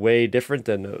feels way different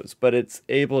than those, but it's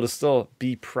able to still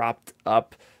be propped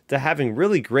up to having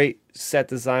really great set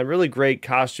design, really great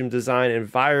costume design,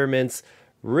 environments,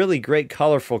 really great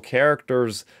colorful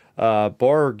characters.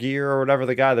 Borgir or whatever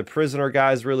the prisoner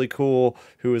guy is really cool,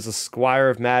 who is a squire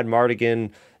of Mad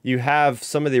Mardigan. You have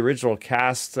some of the original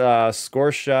cast,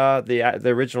 Scorsha, the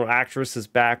original actress, is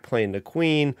back playing the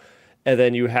queen. And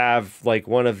then you have like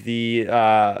one of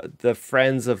the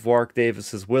friends of Warwick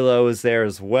Davis's Willow is there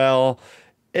as well.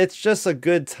 It's just a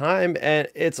good time, and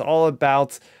it's all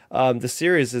about the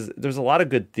series. There's a lot of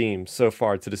good themes so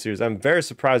far to the series. I'm very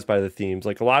surprised by the themes.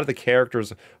 Like, a lot of the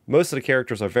characters, most of the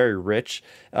characters are very rich.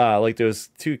 Like those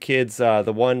two kids,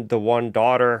 the one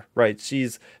daughter, right?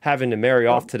 She's having to marry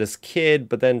off to this kid,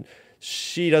 but then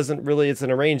she doesn't really, it's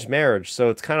an arranged marriage. So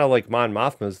it's kind of like Mon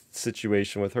Mothma's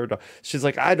situation with her daughter. She's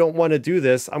like, I don't want to do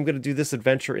this. I'm going to do this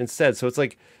adventure instead. So it's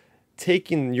like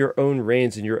taking your own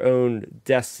reins and your own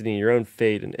destiny, your own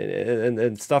fate,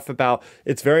 and stuff about,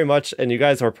 it's very much, and you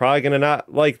guys are probably going to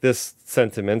not like this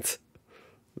sentiment,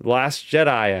 Last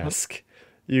Jedi-esque.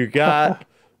 You got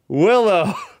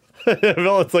Willow.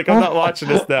 It's like, I'm not watching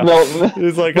this now.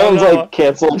 He's like,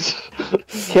 canceled.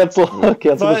 cancel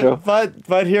the show.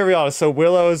 But here we are. So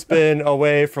Willow's been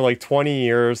away for like 20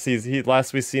 years.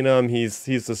 Last we seen him,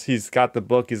 he's got the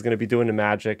book. He's going to be doing the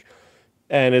magic.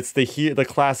 And it's the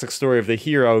classic story of the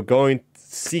hero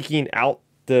seeking out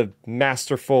the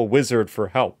masterful wizard for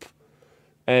help.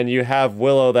 And you have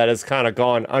Willow that has kind of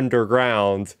gone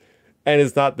underground and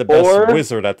is not the best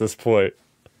wizard at this point.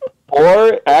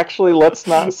 Or actually, let's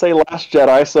not say Last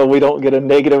Jedi so we don't get a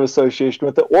negative association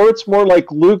with it. Or it's more like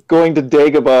Luke going to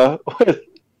Dagobah with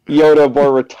Yoda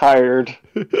more retired.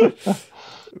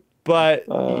 But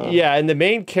yeah, and the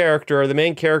main character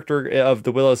of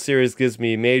the Willow series gives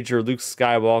me major Luke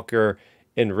Skywalker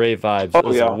and Rey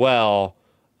vibes well.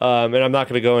 And I'm not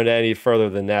going to go into any further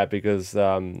than that because,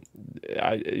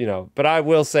 but I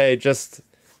will say, just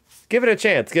give it a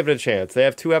chance. Give it a chance. They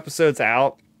have 2 episodes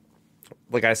out.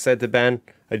 Like I said to Ben,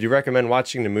 I do recommend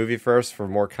watching the movie first for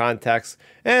more context.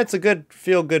 And it's a good,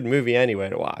 feel-good movie anyway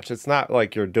to watch. It's not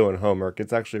like you're doing homework.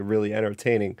 It's actually a really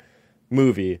entertaining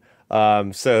movie.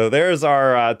 So there's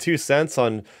our 2 cents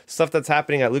on stuff that's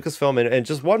happening at Lucasfilm. And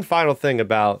just one final thing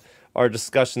about our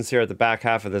discussions here at the back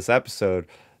half of this episode.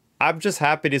 I'm just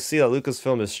happy to see that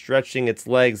Lucasfilm is stretching its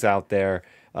legs out there,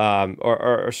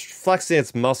 or flexing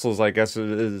its muscles, I guess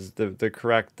is the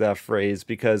correct phrase,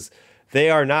 because they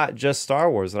are not just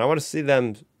Star Wars. And I want to see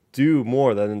them do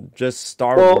more than just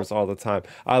Star Wars all the time.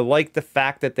 I like the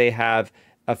fact that they have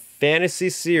a fantasy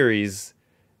series,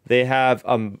 they have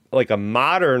like a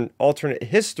modern alternate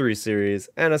history series,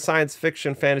 and a science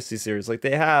fiction fantasy series. Like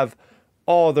they have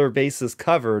all their bases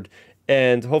covered,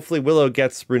 and hopefully Willow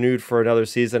gets renewed for another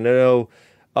season. I know.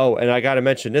 Oh, and I got to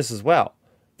mention this as well.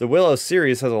 The Willow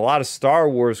series has a lot of Star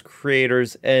Wars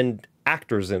creators and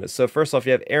actors in it. So first off,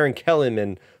 you have Aaron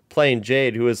Kellyman playing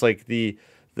Jade, who is like the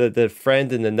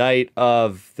friend and the knight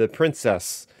of the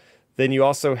princess. Then you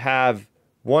also have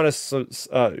Eunice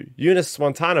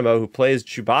Swantanamo, who plays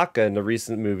Chewbacca in the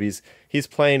recent movies. He's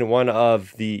playing one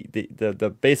of the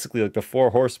basically like the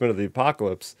four horsemen of the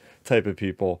apocalypse type of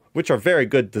people, which are very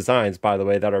good designs, by the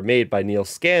way, that are made by Neil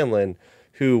Scanlon,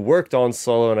 who worked on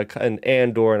Solo and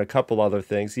Andor and a couple other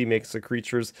things. He makes the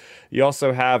creatures. You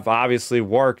also have, obviously,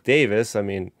 Warwick Davis. I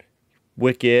mean,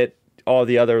 Wicket, all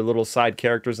the other little side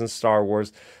characters in Star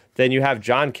Wars. Then you have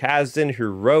John Kasdan, who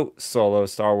wrote Solo,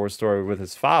 Star Wars story with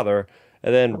his father.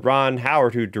 And then Ron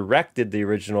Howard, who directed the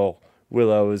original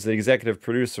Willow, is the executive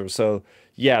producer. So,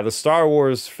 yeah, the Star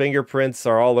Wars fingerprints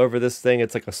are all over this thing.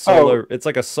 It's like a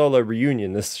Solo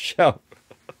reunion, this show.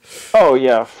 Oh,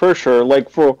 yeah, for sure. Like,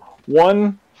 for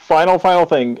one final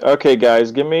thing. Okay,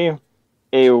 guys, give me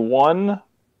a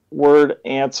one-word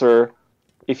answer.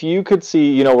 If you could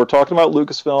see, we're talking about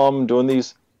Lucasfilm doing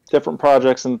these different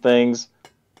projects and things.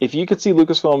 If you could see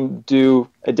Lucasfilm do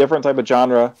a different type of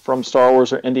genre from Star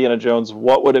Wars or Indiana Jones,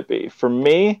 what would it be? For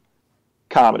me,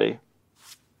 comedy.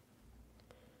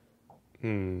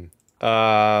 Screw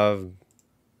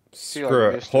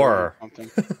it. Horror.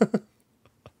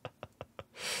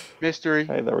 Mystery.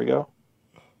 Hey, there we go.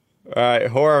 All right,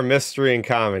 horror, mystery, and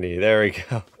comedy. There we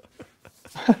go.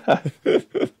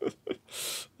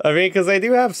 I mean, because they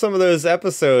do have some of those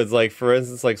episodes, like, for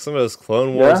instance, like some of those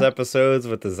Clone Wars episodes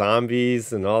with the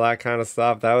zombies and all that kind of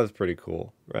stuff. That was pretty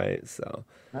cool, right? So,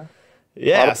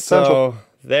 yeah, so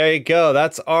there you go.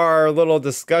 That's our little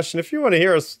discussion. If you want to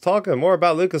hear us talking more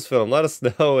about Lucasfilm, let us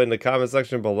know in the comment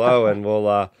section below, and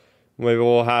maybe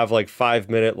we'll have like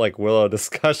 5-minute like Willow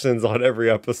discussions on every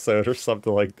episode or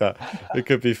something like that. It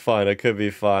could be fun.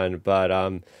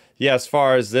 But yeah, as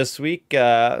far as this week,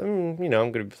 I'm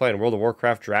going to be playing World of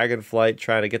Warcraft Dragonflight,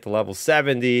 trying to get to level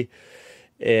 70.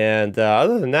 And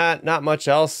other than that, not much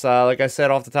else. Like I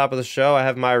said off the top of the show, I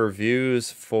have my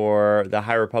reviews for the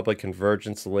High Republic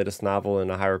Convergence, the latest novel in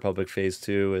the High Republic Phase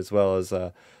 2, as well as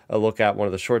a look at one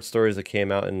of the short stories that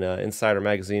came out in Insider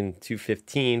Magazine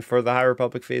 215 for the High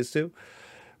Republic Phase 2.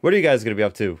 What are you guys going to be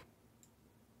up to?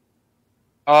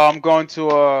 I'm going to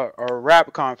a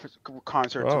rap concert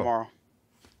tomorrow.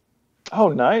 Oh,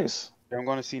 nice. I'm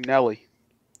going to see Nelly.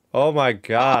 Oh, my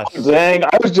gosh. Oh, dang,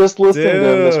 I was just listening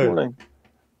to him this morning.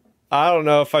 I don't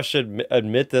know if I should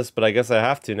admit this, but I guess I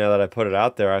have to now that I put it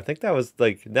out there. I think that was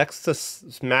like next to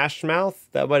Smash Mouth.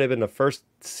 That might have been the first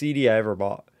CD I ever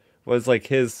bought. Was like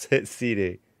his hit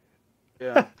CD.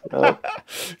 Yeah.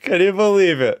 Can you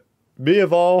believe it? Me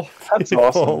of all people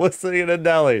awesome. listening to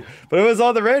Nelly. But it was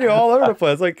on the radio all over the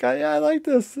place. Like, yeah, I like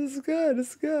this. This is good.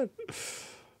 It's good.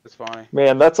 It's funny.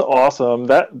 Man, that's awesome.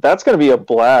 That's going to be a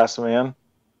blast, man.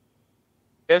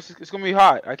 It's going to be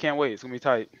hot. I can't wait. It's going to be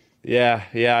tight. Yeah,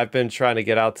 I've been trying to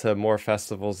get out to more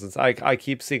festivals. I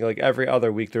keep seeing like every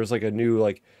other week there's like a new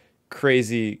like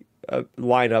crazy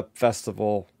lineup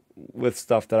festival with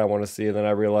stuff that I want to see, and then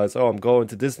I realize, I'm going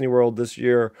to Disney World this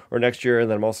year or next year, and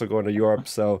then I'm also going to Europe,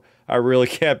 so I really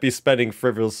can't be spending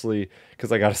frivolously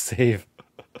because I got to save.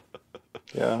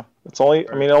 Yeah, it's only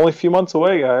a few months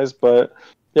away, guys, but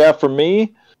yeah, for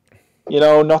me,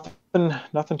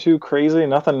 nothing too crazy,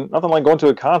 nothing like going to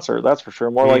a concert, that's for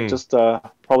sure. More like just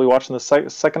probably watching the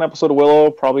second episode of Willow,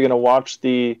 probably going to watch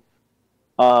the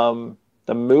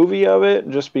movie of it,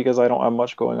 just because I don't have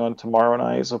much going on tomorrow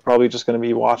night, so probably just going to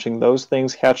be watching those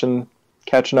things, catching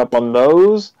up on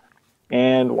those,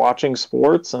 and watching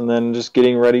sports, and then just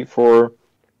getting ready for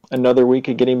another week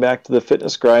of getting back to the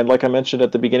fitness grind. Like I mentioned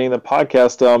at the beginning of the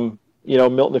podcast,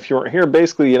 Milton, if you weren't here,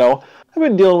 basically, I've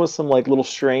been dealing with some like little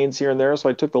strains here and there, so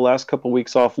I took the last couple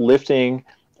weeks off lifting,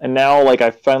 and now like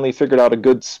I finally figured out a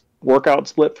good workout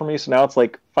split for me, so now it's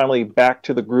like finally back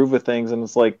to the groove of things, and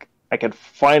it's like I could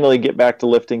finally get back to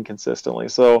lifting consistently.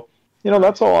 So,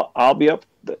 that's all I'll be up.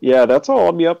 Yeah, that's all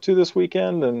I'll be up to this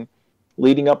weekend and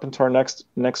leading up into our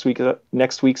next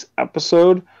week's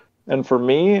episode. And for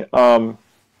me, if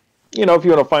you want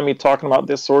to find me talking about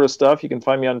this sort of stuff, you can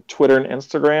find me on Twitter and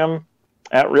Instagram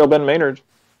at Real Ben Maynard.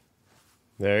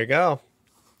 There you go,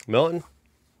 Milton.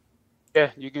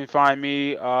 Yeah, you can find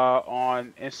me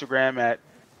on Instagram at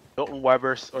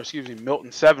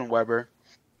Milton 7 Weber.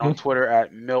 on Twitter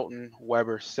at Milton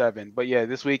Weber 7. But yeah,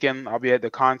 this weekend I'll be at the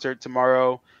concert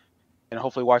tomorrow, and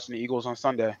hopefully watching the Eagles on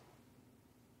Sunday.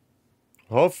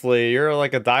 Hopefully, you're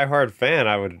like a diehard fan.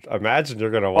 I would imagine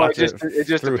you're gonna watch it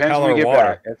just through depends hell when or we get water.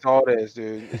 back. That's all it is,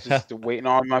 dude. It's just waiting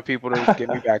on my people to get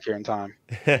me back here in time.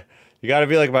 You got to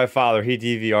be like my father. He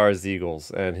DVRs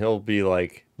Eagles, and he'll be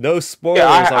like, "No spoilers."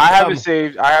 Yeah, I have it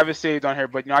saved. I have it saved on here,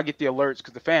 but I get the alerts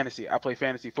because the fantasy. I play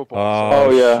fantasy football. Oh,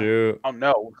 so yeah. Shoot. I don't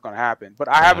know what's gonna happen, but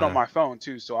I have it on my phone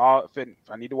too. So if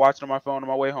I need to watch it on my phone on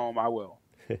my way home, I will.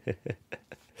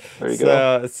 There you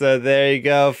go. So there you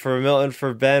go. For Milton,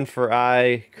 for Ben, for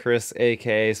Chris,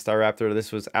 aka Star Raptor.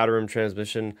 This was Outer Rim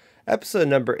Transmission, episode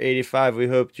number 85. We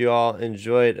hope you all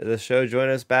enjoyed the show. Join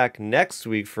us back next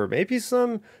week for maybe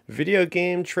some video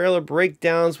game trailer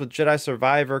breakdowns with Jedi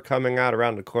Survivor coming out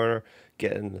around the corner,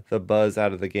 getting the buzz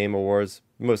out of the Game Awards.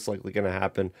 Most likely going to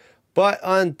happen. But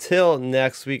until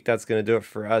next week, that's going to do it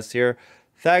for us here.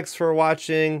 Thanks for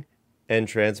watching and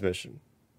transmission.